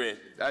hypocrite.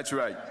 That's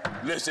right.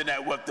 Listen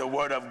at what the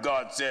word of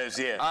God says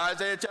here.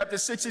 Isaiah chapter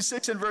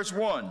 66 and verse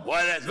 1.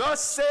 What is it?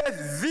 Thus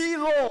saith the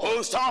Lord.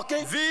 Who's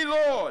talking? The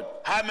Lord.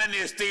 How many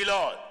is the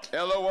Lord?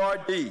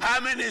 L-O-R-D. How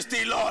many is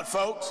the Lord,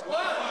 folks? One.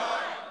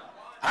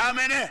 How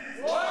many?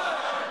 One.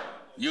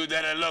 You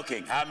that are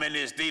looking, how many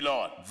is the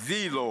Lord?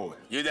 The Lord.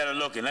 You that are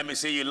looking, let me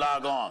see you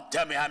log on.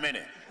 Tell me how many.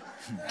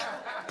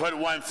 Put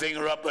one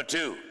finger up or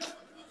 2.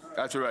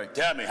 That's right.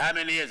 Tell me, how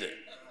many is it?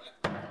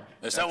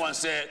 If someone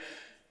said,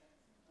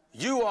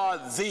 you are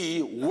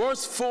the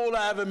worst fool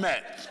I ever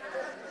met.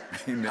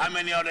 Amen. How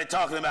many are they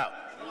talking about?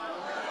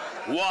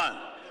 1.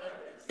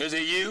 Is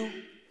it you?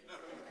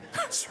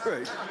 That's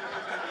right.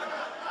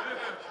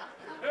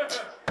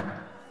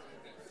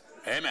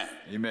 Amen.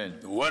 Amen.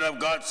 The word of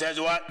God says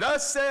what?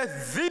 Thus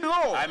saith the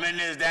Lord. How many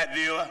is that,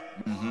 viewer?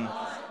 Mm-hmm.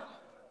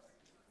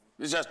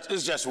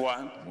 It's just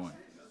one. One.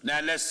 Now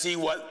let's see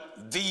what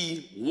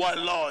the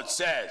one Lord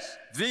says.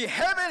 The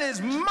heaven is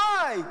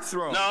my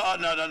throne.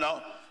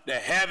 No. The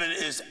heaven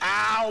is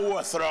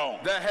our throne.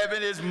 The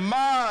heaven is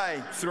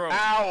my throne.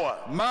 Our.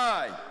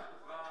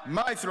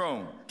 My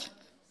throne.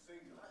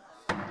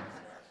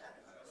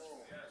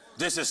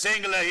 This is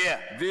singular here.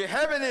 The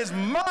heaven is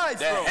my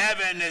throne. The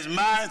heaven is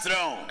my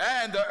throne.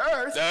 And the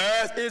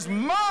earth is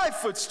my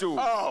footstool.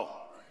 Oh.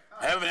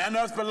 Heaven and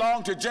earth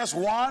belong to just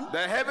one?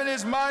 The heaven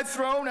is my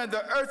throne and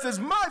the earth is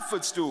my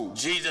footstool.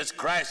 Jesus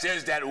Christ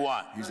is that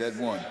one. He's that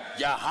one.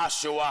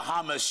 Yahashua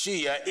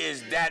HaMashiach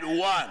is that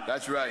one.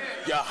 That's right.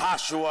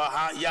 Yahashua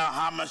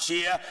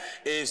HaMashiach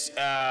is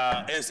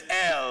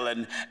El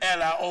and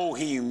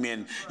Elohim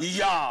and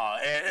Yah.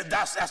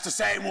 That's the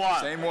same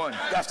one. Same one.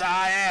 That's the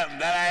I am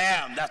that I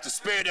am. That's the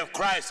Spirit of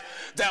Christ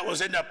that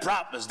was in the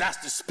prophets. That's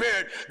the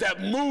Spirit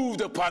that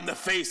moved upon the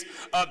face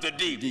of the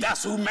deep.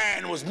 That's who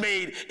man was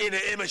made in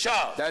the image of.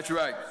 That's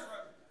right.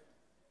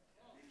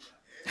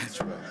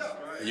 That's right.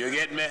 You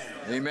get me?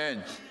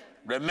 Amen.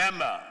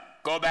 Remember,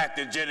 go back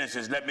to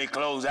Genesis. Let me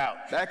close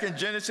out. Back in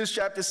Genesis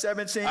chapter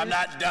 17. I'm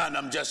not done.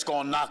 I'm just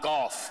going to knock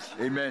off.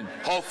 Amen.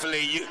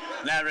 Hopefully you.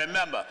 Now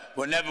remember,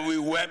 whenever we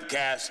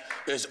webcast,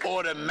 it's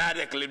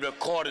automatically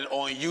recorded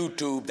on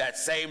YouTube that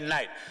same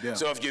night. Yeah.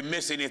 So if you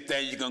miss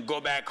anything, you can go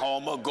back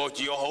home or go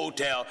to your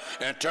hotel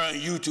and turn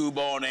YouTube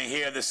on and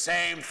hear the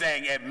same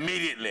thing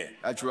immediately.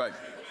 That's right.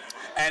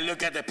 And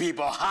look at the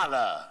people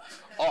holler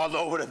all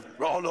over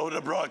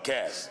the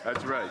broadcast.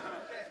 That's right.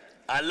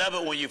 I love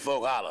it when you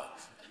folk holler.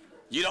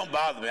 You don't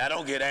bother me. I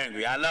don't get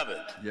angry. I love it.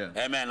 Yeah.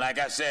 Amen. Like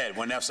I said,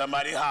 whenever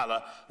somebody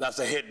holler, that's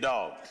a hit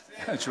dog.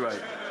 That's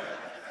right.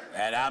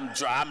 And I'm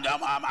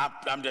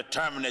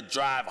determined to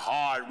drive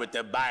hard with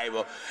the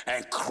Bible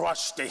and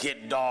crush the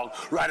hit dog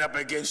right up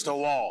against the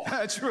wall.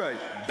 That's right.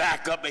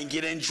 Back up and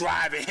get in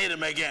drive and hit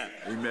him again.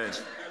 Amen.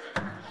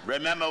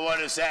 Remember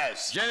what it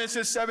says.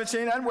 Genesis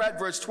 17 and we're at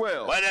verse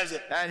 12. What is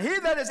it? And he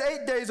that is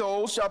 8 days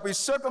old shall be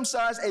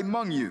circumcised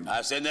among you.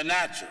 That's in the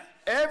natural.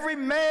 Every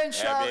man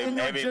child in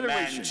your every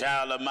generation. man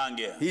child among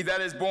you. He that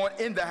is born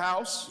in the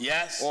house.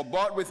 Yes. Or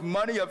bought with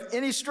money of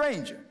any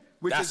stranger.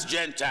 That's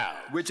Gentile.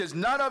 Which is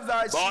not of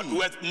thy bought seed.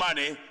 with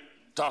money,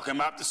 talking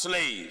about the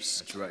slaves.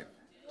 That's right.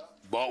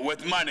 Bought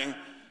with money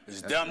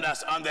is them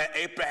that's under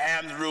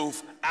Abraham's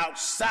roof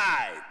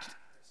outside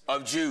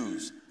of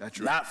Jews. That's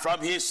right. Not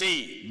from his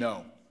seed.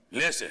 No.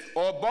 Listen.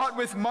 Or bought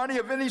with money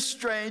of any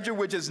stranger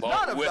which is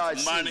not of thy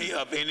seed. Bought with money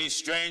of any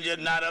stranger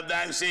not of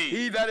thy seed.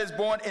 He that is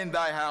born in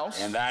thy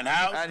house. In thine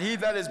house. And he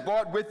that is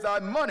bought with thy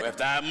money. With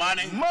thy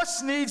money.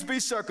 Must needs be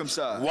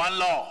circumcised. One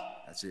law.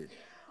 That's it.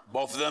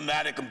 Both of them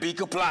that can be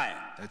compliant.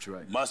 That's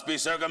right. Must be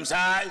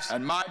circumcised.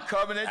 And my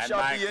covenant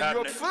shall be in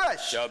your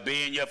flesh. Shall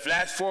be in your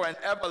flesh. For an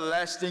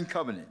everlasting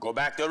covenant. Go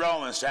back to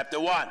Romans chapter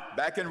 1.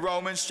 Back in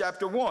Romans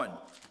chapter 1.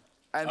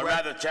 And or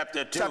rather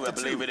chapter 2, I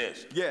believe it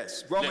is.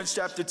 Yes, Romans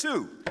chapter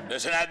 2.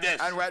 Listen at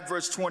this. And we're at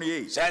verse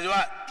 28. Says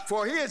what?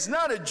 For he is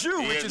not a Jew,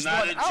 which is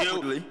one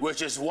outwardly.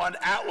 Which is one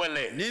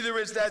outwardly. Neither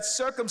is that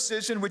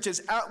circumcision which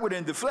is outward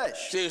in the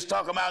flesh. See, he's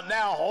talking about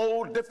now a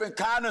whole different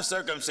kind of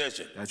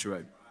circumcision. That's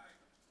right.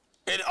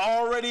 It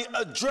already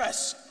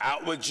addressed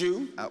outward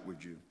Jew. Outward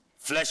Jew.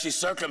 Fleshy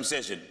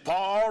circumcision.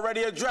 Paul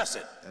already addressed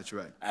it. That's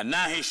right. And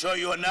now he show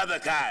you another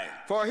kind.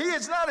 For he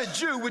is not a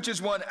Jew, which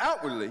is one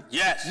outwardly.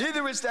 Yes.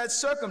 Neither is that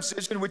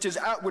circumcision which is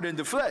outward in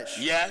the flesh.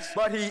 Yes.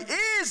 But he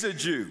is a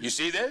Jew. You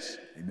see this?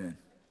 Amen.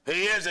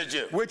 He is a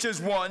Jew. Which is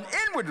one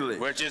inwardly.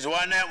 Which is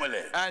one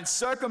inwardly. And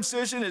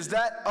circumcision is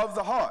that of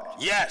the heart.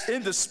 Yes.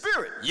 In the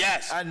spirit.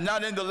 Yes. And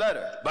not in the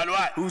letter. But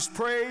what? Whose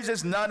praise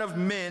is not of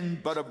men,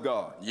 but of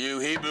God. You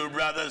Hebrew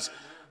brothers,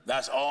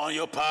 that's on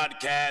your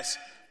podcast,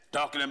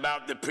 talking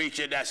about the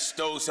preacher that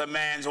stole some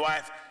man's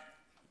wife.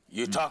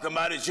 You're talking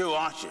about a Jew,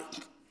 aren't you?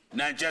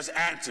 Now just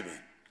answer me.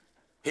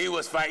 He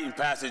was fighting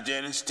Pastor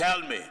Jennings.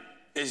 Tell me,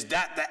 is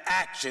that the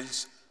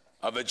actions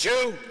of a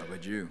Jew? Of a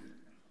Jew.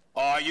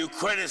 Or are you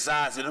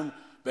criticizing him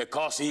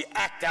because he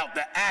act out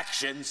the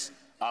actions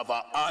of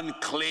an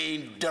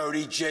unclean,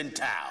 dirty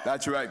Gentile?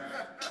 That's right.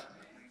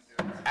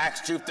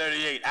 Acts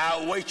 2:38.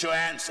 I'll wait your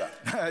answer.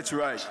 That's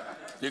right.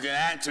 You can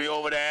answer me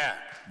over there.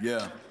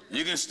 Yeah.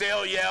 You can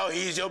still yell,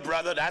 he's your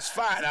brother. That's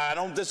fine. I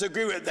don't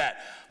disagree with that.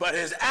 But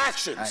his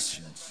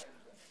actions.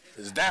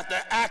 Is that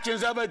the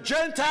actions of a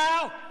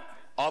Gentile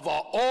or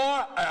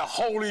a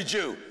holy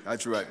Jew?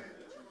 That's right.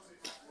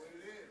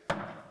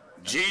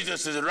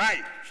 Jesus is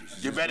right.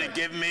 You better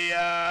give me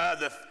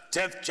the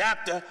 10th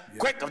chapter,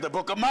 quick, of the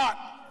book of Mark.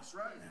 That's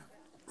right.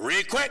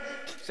 Read quick.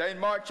 St.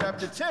 Mark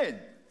chapter 10.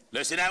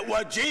 Listen at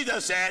what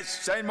Jesus says.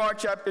 St. Mark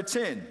chapter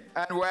 10,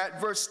 and we're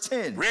at verse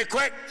 10. Read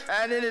quick.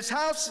 And in his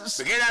house.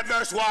 Begin at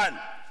verse 1.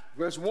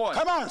 Verse 1.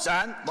 Come on,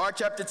 son. Mark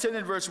chapter 10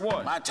 and verse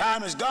 1. My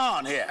time is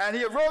gone here. And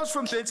he arose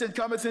from thence and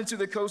cometh into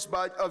the coast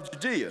of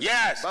Judea.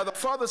 Yes. By the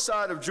farther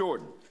side of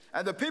Jordan.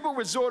 And the people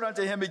resort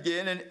unto him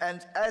again,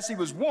 and as he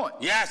was wont,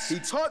 yes, he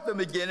taught them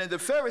again, and the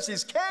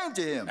Pharisees came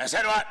to him. And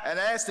said what? And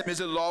asked him,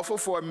 is it lawful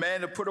for a man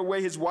to put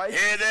away his wife?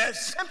 Hear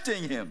this?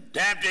 Tempting him.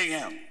 Tempting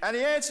him. And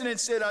he answered and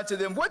said unto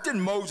them, what did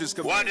Moses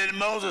command? What did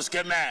Moses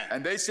command?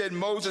 And they said,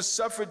 Moses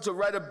suffered to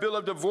write a bill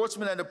of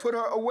divorcement and to put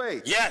her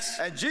away. Yes.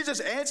 And Jesus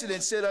answered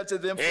and said unto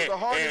them, for the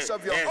hardness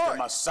of your heart.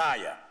 The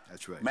Messiah.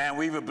 That's right. Man,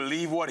 we either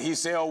believe what he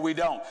said or we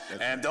don't.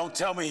 That's and right. Don't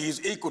tell me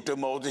he's equal to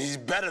Moses. He's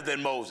better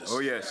than Moses.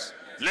 Oh, yes.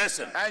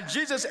 Listen. And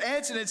Jesus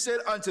answered and said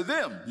unto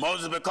them,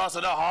 Moses, because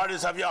of the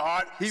hardness of your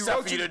heart, he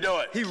wrote you to do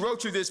it. He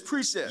wrote you this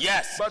precept.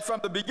 Yes. But from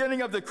the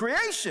beginning of the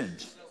creation,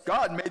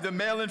 God made them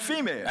male and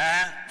female.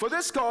 For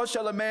this cause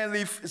shall a man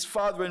leave his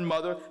father and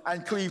mother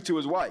and cleave to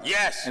his wife.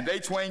 Yes. And they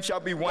twain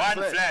shall be one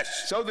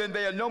flesh. So then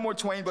they are no more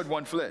twain but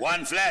one flesh.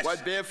 One flesh.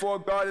 What therefore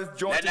God hath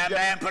joined together. Let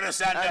that man put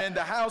asunder. And in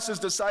the house his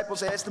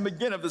disciples asked him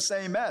again of the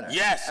same matter.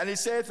 Yes. And he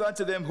saith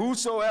unto them,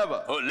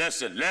 whosoever. Oh,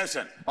 listen.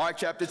 Mark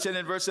chapter 10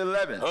 and verse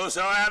 11.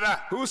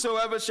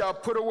 Whosoever shall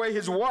put away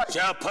his wife.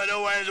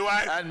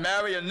 And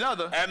marry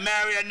another.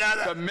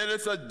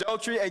 Committeth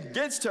adultery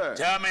against her.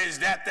 Tell me, is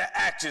that the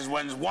actions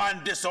when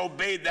one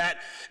disobeyed that?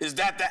 Is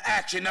that the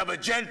action of a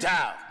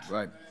Gentile?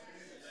 Right.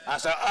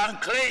 That's an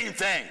unclean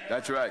thing.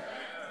 That's right.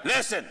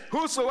 Listen.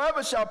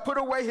 Whosoever shall put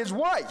away his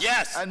wife.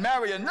 Yes. And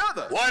marry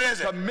another. What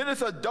is it?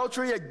 Committeth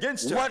adultery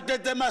against her. What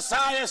did the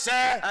Messiah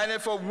say? And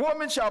if a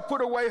woman shall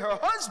put away her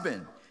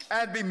husband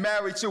and be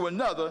married to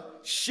another,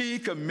 she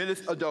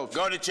committeth adultery.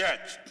 Go to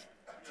church.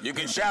 You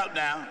can shout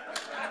now.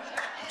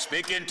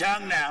 Speak in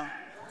tongue now.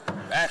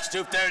 Acts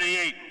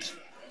 2:38.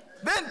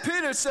 Then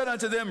Peter said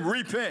unto them,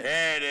 repent.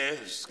 There it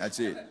is. That's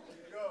it.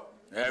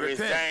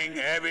 Everything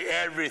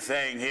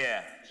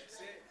here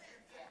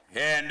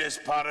in this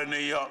part of New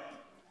York,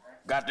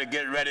 got to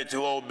get ready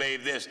to obey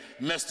this.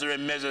 Mr.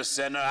 and Mrs.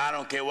 Sinner, I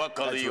don't care what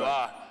color you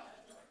are.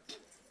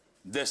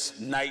 This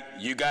night,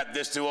 you got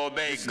this to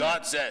obey.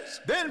 God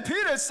says. Then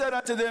Peter said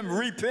unto them,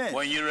 repent.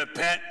 When you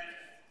repent,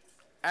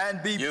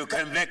 and be you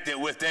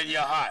convicted within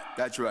your heart.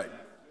 That's right.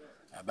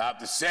 About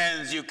the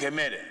sins you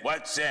committed.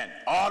 What sin?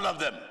 All of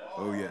them.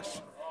 Oh,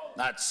 yes.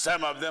 Not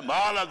some of them,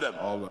 all of them.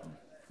 All of them.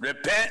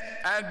 Repent.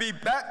 And be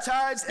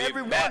baptized,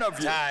 every one of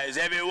you. Baptize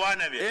every one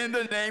of you. In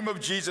the name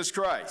of Jesus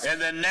Christ. In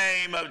the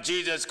name of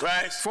Jesus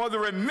Christ. For the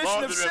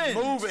remission of sins. For the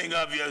removing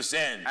of your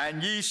sins.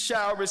 And ye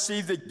shall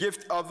receive the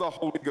gift of the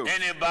Holy Ghost.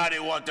 Anybody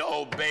want to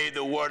obey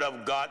the word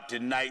of God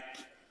tonight?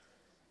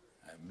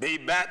 Be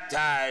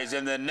baptized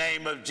in the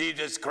name of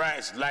Jesus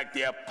Christ like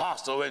the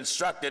apostle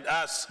instructed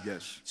us.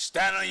 Yes.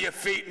 Stand on your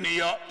feet, New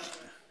York,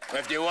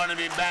 if you want to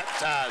be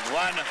baptized.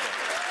 Wonderful.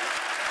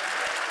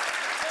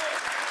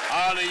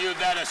 All of you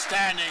that are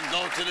standing,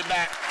 go to the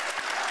back.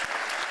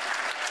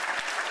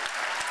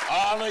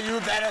 All of you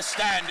that are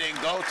standing,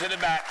 go to the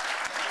back.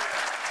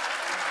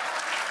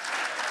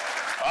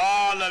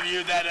 All of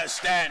you that are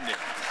standing,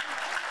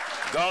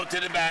 go to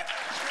the back.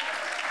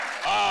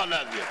 All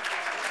of you.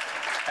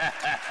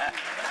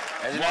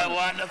 Isn't that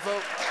wonderful?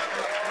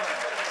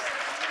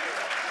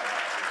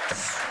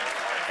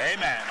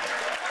 Amen.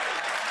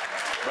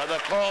 Brother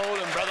Cole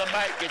and Brother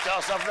Mike, get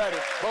yourself ready.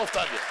 Both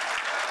of you.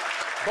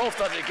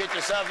 Both of you, get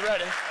yourself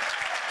ready.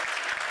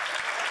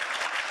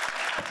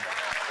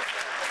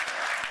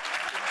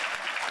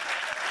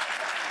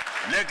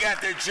 Look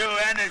at the Jew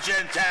and the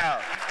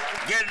Gentile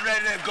getting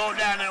ready to go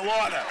down in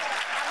water.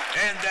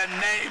 In the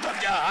name of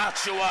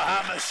Yahushua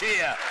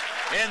HaMashiach.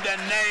 In the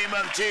name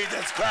of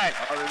Jesus Christ.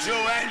 Hallelujah. Jew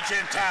and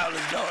Gentile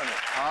is doing it.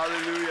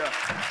 Hallelujah.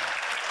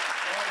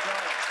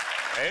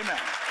 Amen.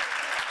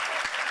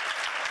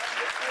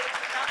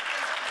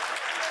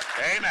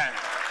 Amen.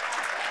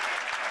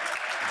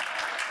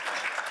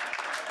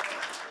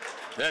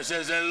 This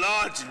is the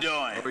Lord's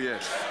doing. Oh,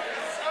 yes.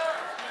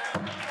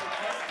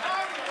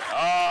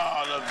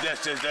 All of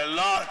this is the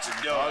Lord's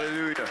doing.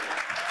 Hallelujah.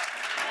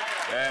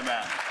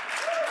 Amen.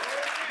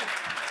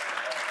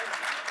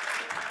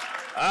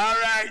 All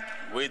right.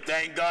 We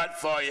thank God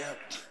for you.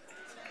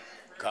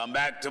 Come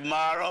back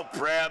tomorrow.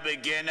 Prayer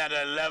begin at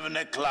 11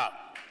 o'clock.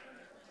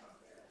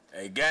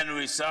 Again,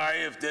 we're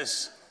sorry if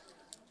this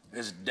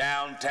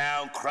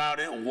downtown,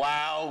 crowded,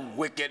 wild,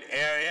 wicked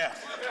area,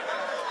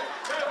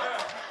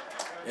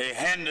 it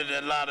hindered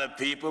a lot of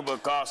people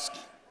because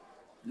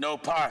no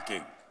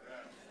parking.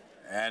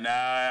 And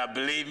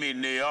believe me,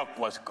 New York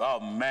was, oh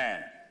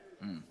man,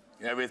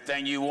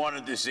 everything you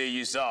wanted to see,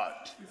 you saw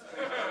it.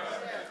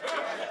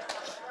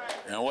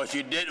 And what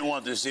you didn't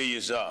want to see,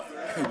 you saw it.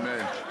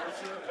 Amen.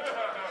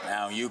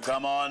 Now, you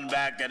come on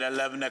back at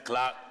 11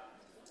 o'clock.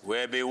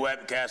 We'll be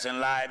webcasting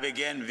live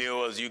again.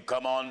 Viewers, you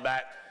come on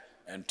back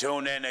and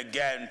tune in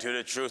again to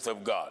the truth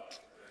of God.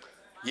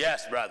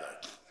 Yes, brother.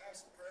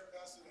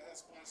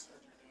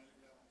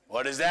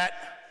 What is that?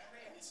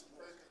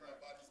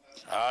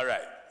 All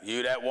right.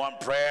 You that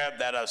want prayer,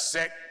 that are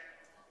sick,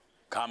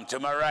 come to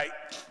my right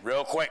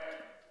real quick.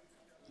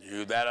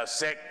 You that are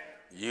sick,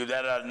 you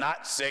that are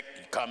not sick,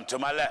 come to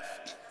my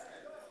left.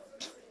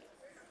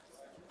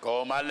 Go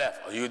on my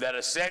left. You that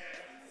are sick,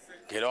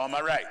 get on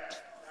my right.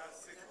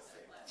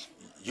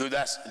 You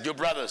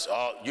brothers,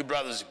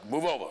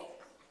 move over.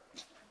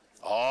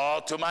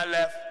 All to my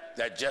left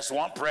that just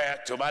want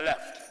prayer, to my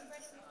left.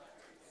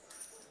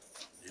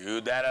 You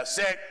that are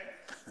sick,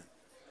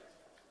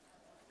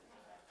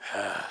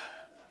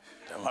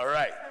 to my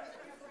right.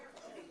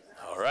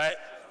 All right?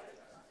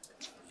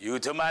 You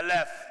to my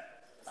left.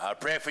 I'll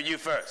pray for you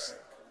first.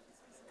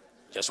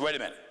 Just wait a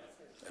minute.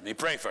 Let me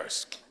pray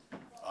first.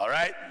 All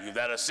right? You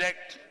that are sick,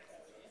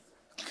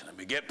 let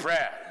me get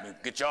prayer. Let me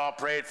get y'all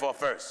prayed for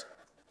first.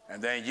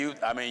 And then you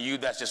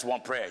that just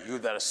want prayer. You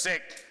that are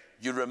sick,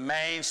 you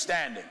remain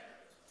standing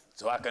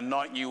so I can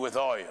anoint you with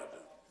oil.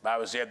 The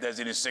Bible says if there's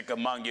any sick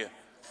among you,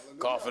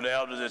 call for the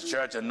elders of the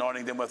church,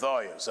 anointing them with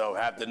oil. So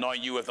I have to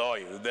anoint you with oil.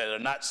 You that are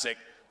not sick,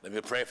 let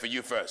me pray for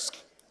you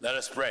first. Let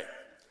us pray.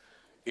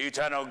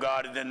 Eternal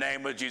God, in the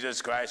name of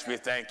Jesus Christ, we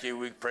thank you,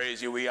 we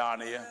praise you, we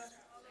honor you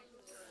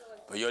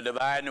for your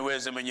divine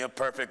wisdom and your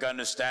perfect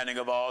understanding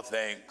of all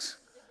things.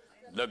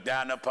 Look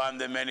down upon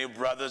the many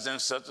brothers and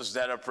sisters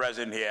that are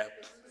present here.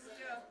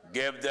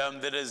 Give them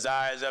the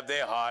desires of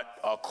their heart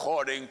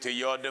according to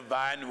your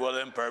divine will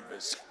and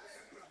purpose.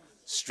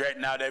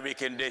 Straighten out every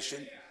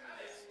condition.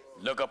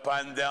 Look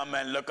upon them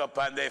and look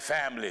upon their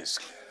families.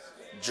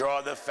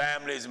 Draw the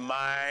family's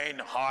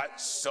mind, heart,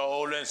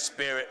 soul, and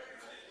spirit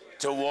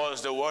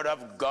towards the word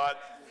of God,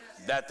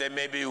 that they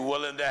may be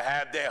willing to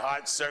have their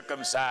hearts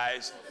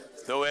circumcised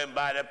through and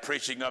by the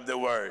preaching of the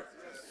word.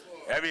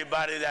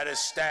 Everybody that is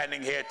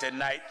standing here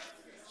tonight,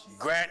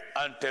 grant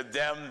unto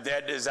them their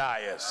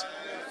desires.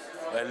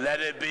 And let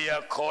it be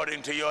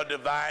according to your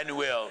divine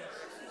will.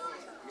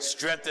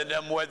 Strengthen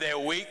them where they're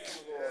weak,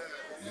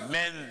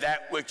 mend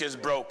that which is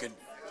broken,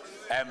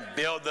 and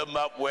build them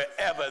up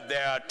wherever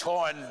they are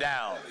torn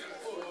down.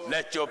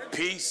 Let your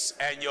peace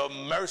and your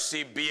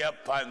mercy be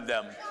upon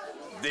them.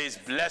 These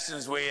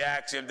blessings we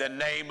ask in the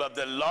name of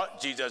the Lord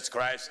Jesus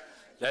Christ.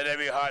 Let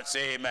every heart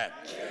say amen.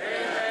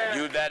 Amen.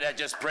 You that I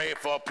just prayed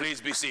for,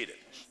 please be seated.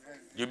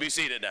 You be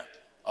seated now.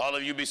 All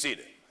of you be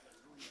seated.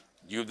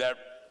 You that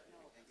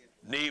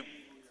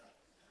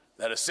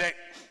are sick,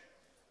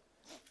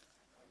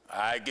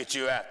 I get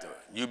you after it.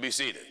 You be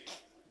seated.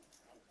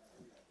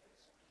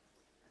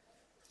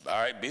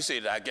 All right, be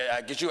seated. I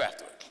get you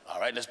after it.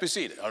 All right, let's be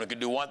seated. I only can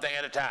do one thing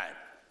at a time.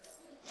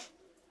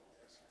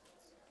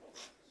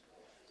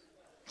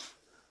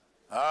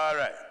 All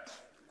right.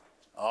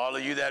 All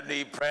of you that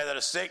need prayer that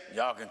are sick,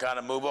 y'all can kind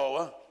of move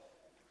over.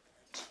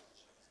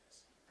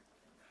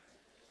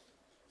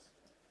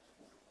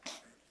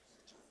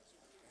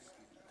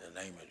 In the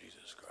name of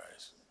Jesus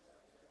Christ.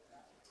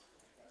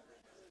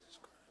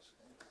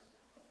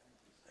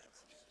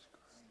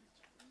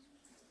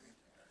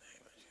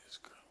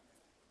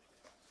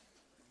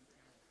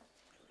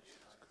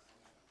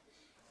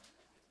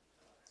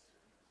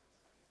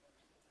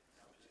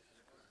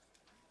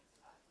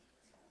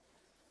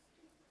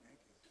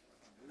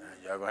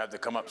 Y'all gonna have to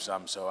come up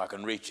some so I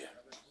can reach you.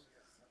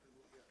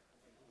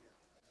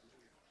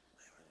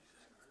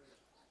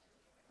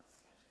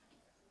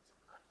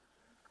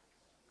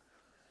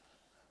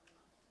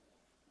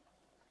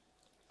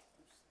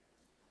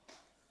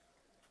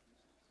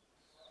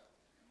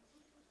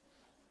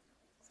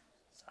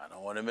 I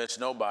don't want to miss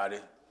nobody.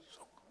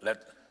 So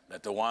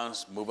let the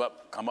ones move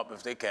up, come up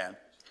if they can.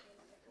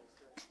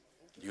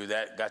 You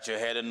that got your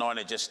head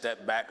anointed, just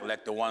step back.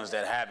 Let the ones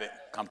that have it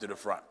come to the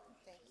front.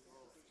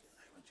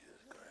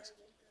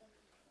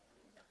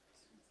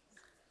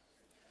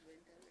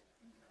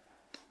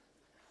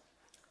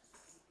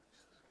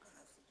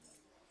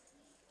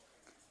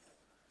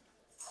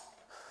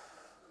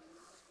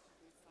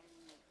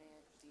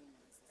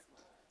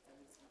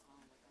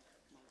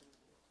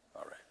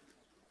 All right.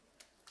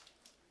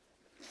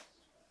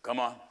 Come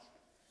on.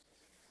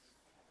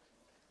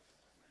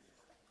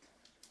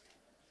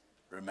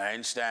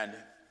 Remain standing.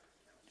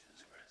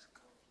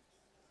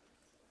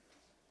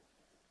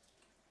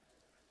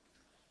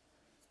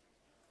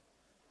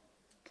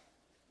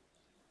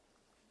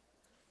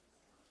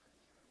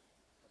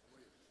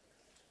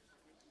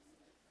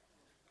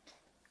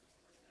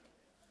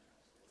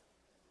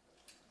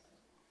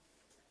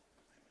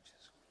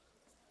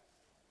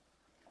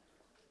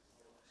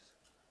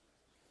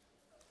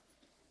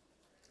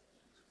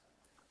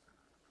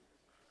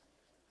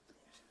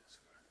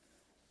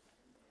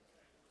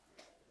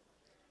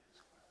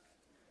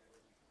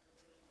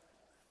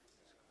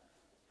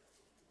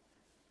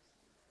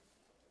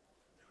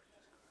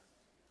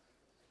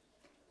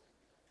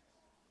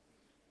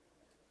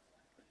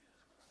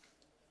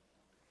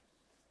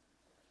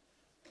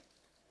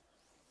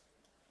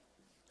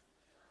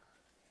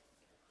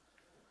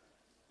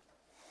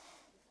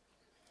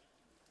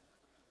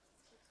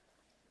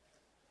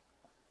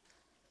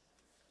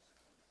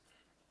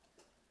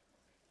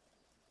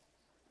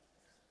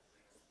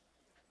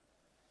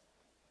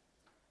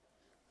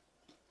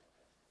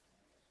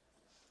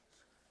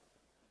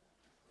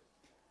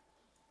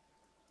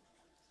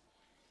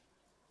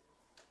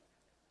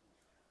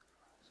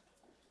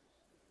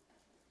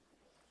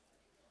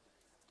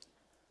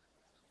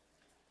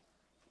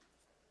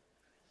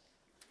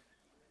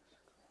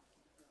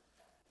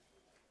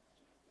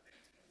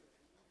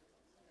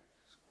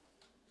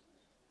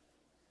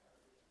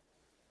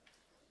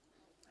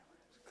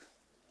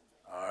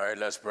 All right,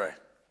 let's pray.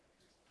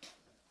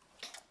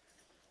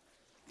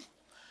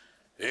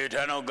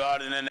 Eternal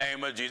God, in the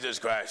name of Jesus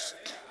Christ,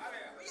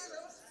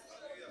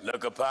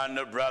 look upon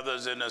the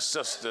brothers and the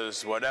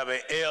sisters, whatever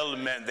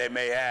ailment they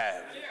may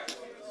have,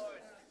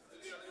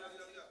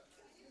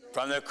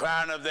 from the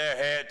crown of their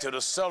head to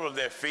the sole of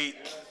their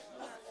feet,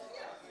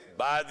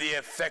 by the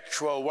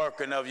effectual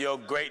working of your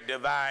great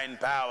divine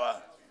power,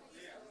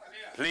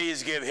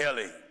 please give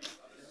healing.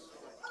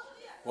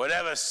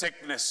 Whatever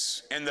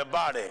sickness in the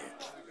body,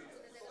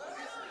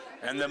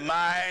 in the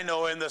mind,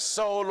 or in the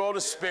soul or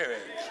the spirit,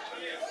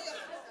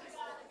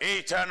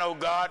 eternal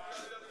God,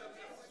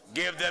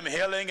 give them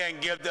healing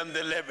and give them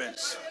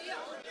deliverance.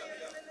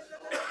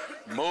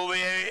 Move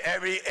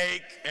every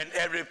ache and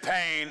every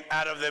pain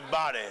out of their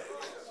body.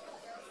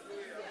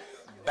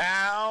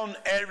 Bound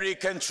every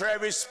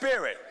contrary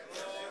spirit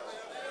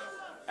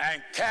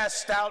and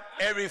cast out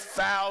every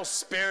foul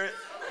spirit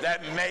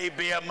that may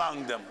be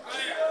among them.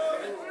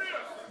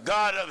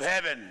 God of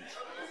heaven,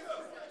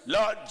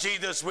 Lord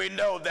Jesus, we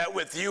know that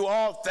with you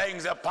all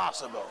things are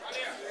possible.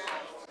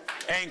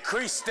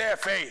 Increase their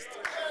faith.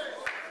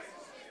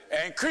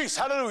 Increase,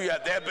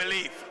 hallelujah, their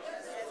belief.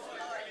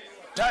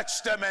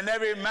 Touch them in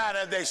every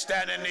manner they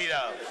stand in need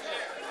of.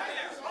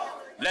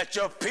 Let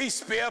your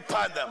peace be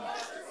upon them.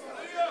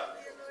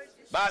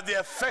 By the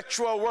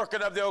effectual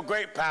working of your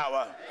great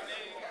power,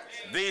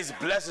 these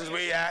blessings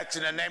we ask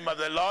in the name of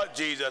the Lord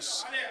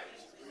Jesus.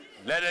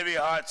 Let every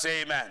heart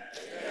say amen.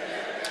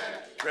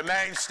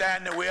 Remain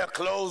standing. We are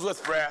closed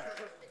with prayer.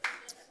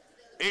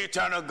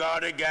 Eternal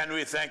God, again,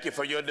 we thank you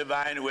for your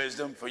divine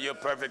wisdom, for your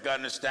perfect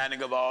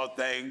understanding of all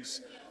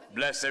things.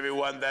 Bless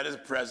everyone that is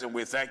present.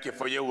 We thank you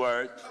for your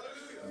word.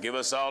 Give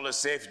us all a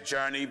safe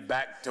journey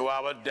back to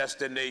our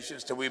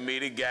destinations till we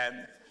meet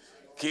again.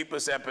 Keep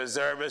us and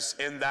preserve us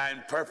in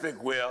thine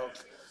perfect will.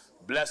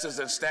 Bless us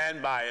and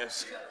stand by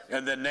us.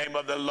 In the name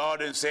of the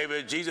Lord and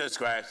Savior Jesus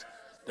Christ,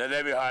 let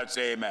every heart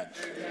say amen.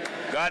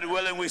 God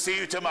willing, we see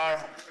you tomorrow.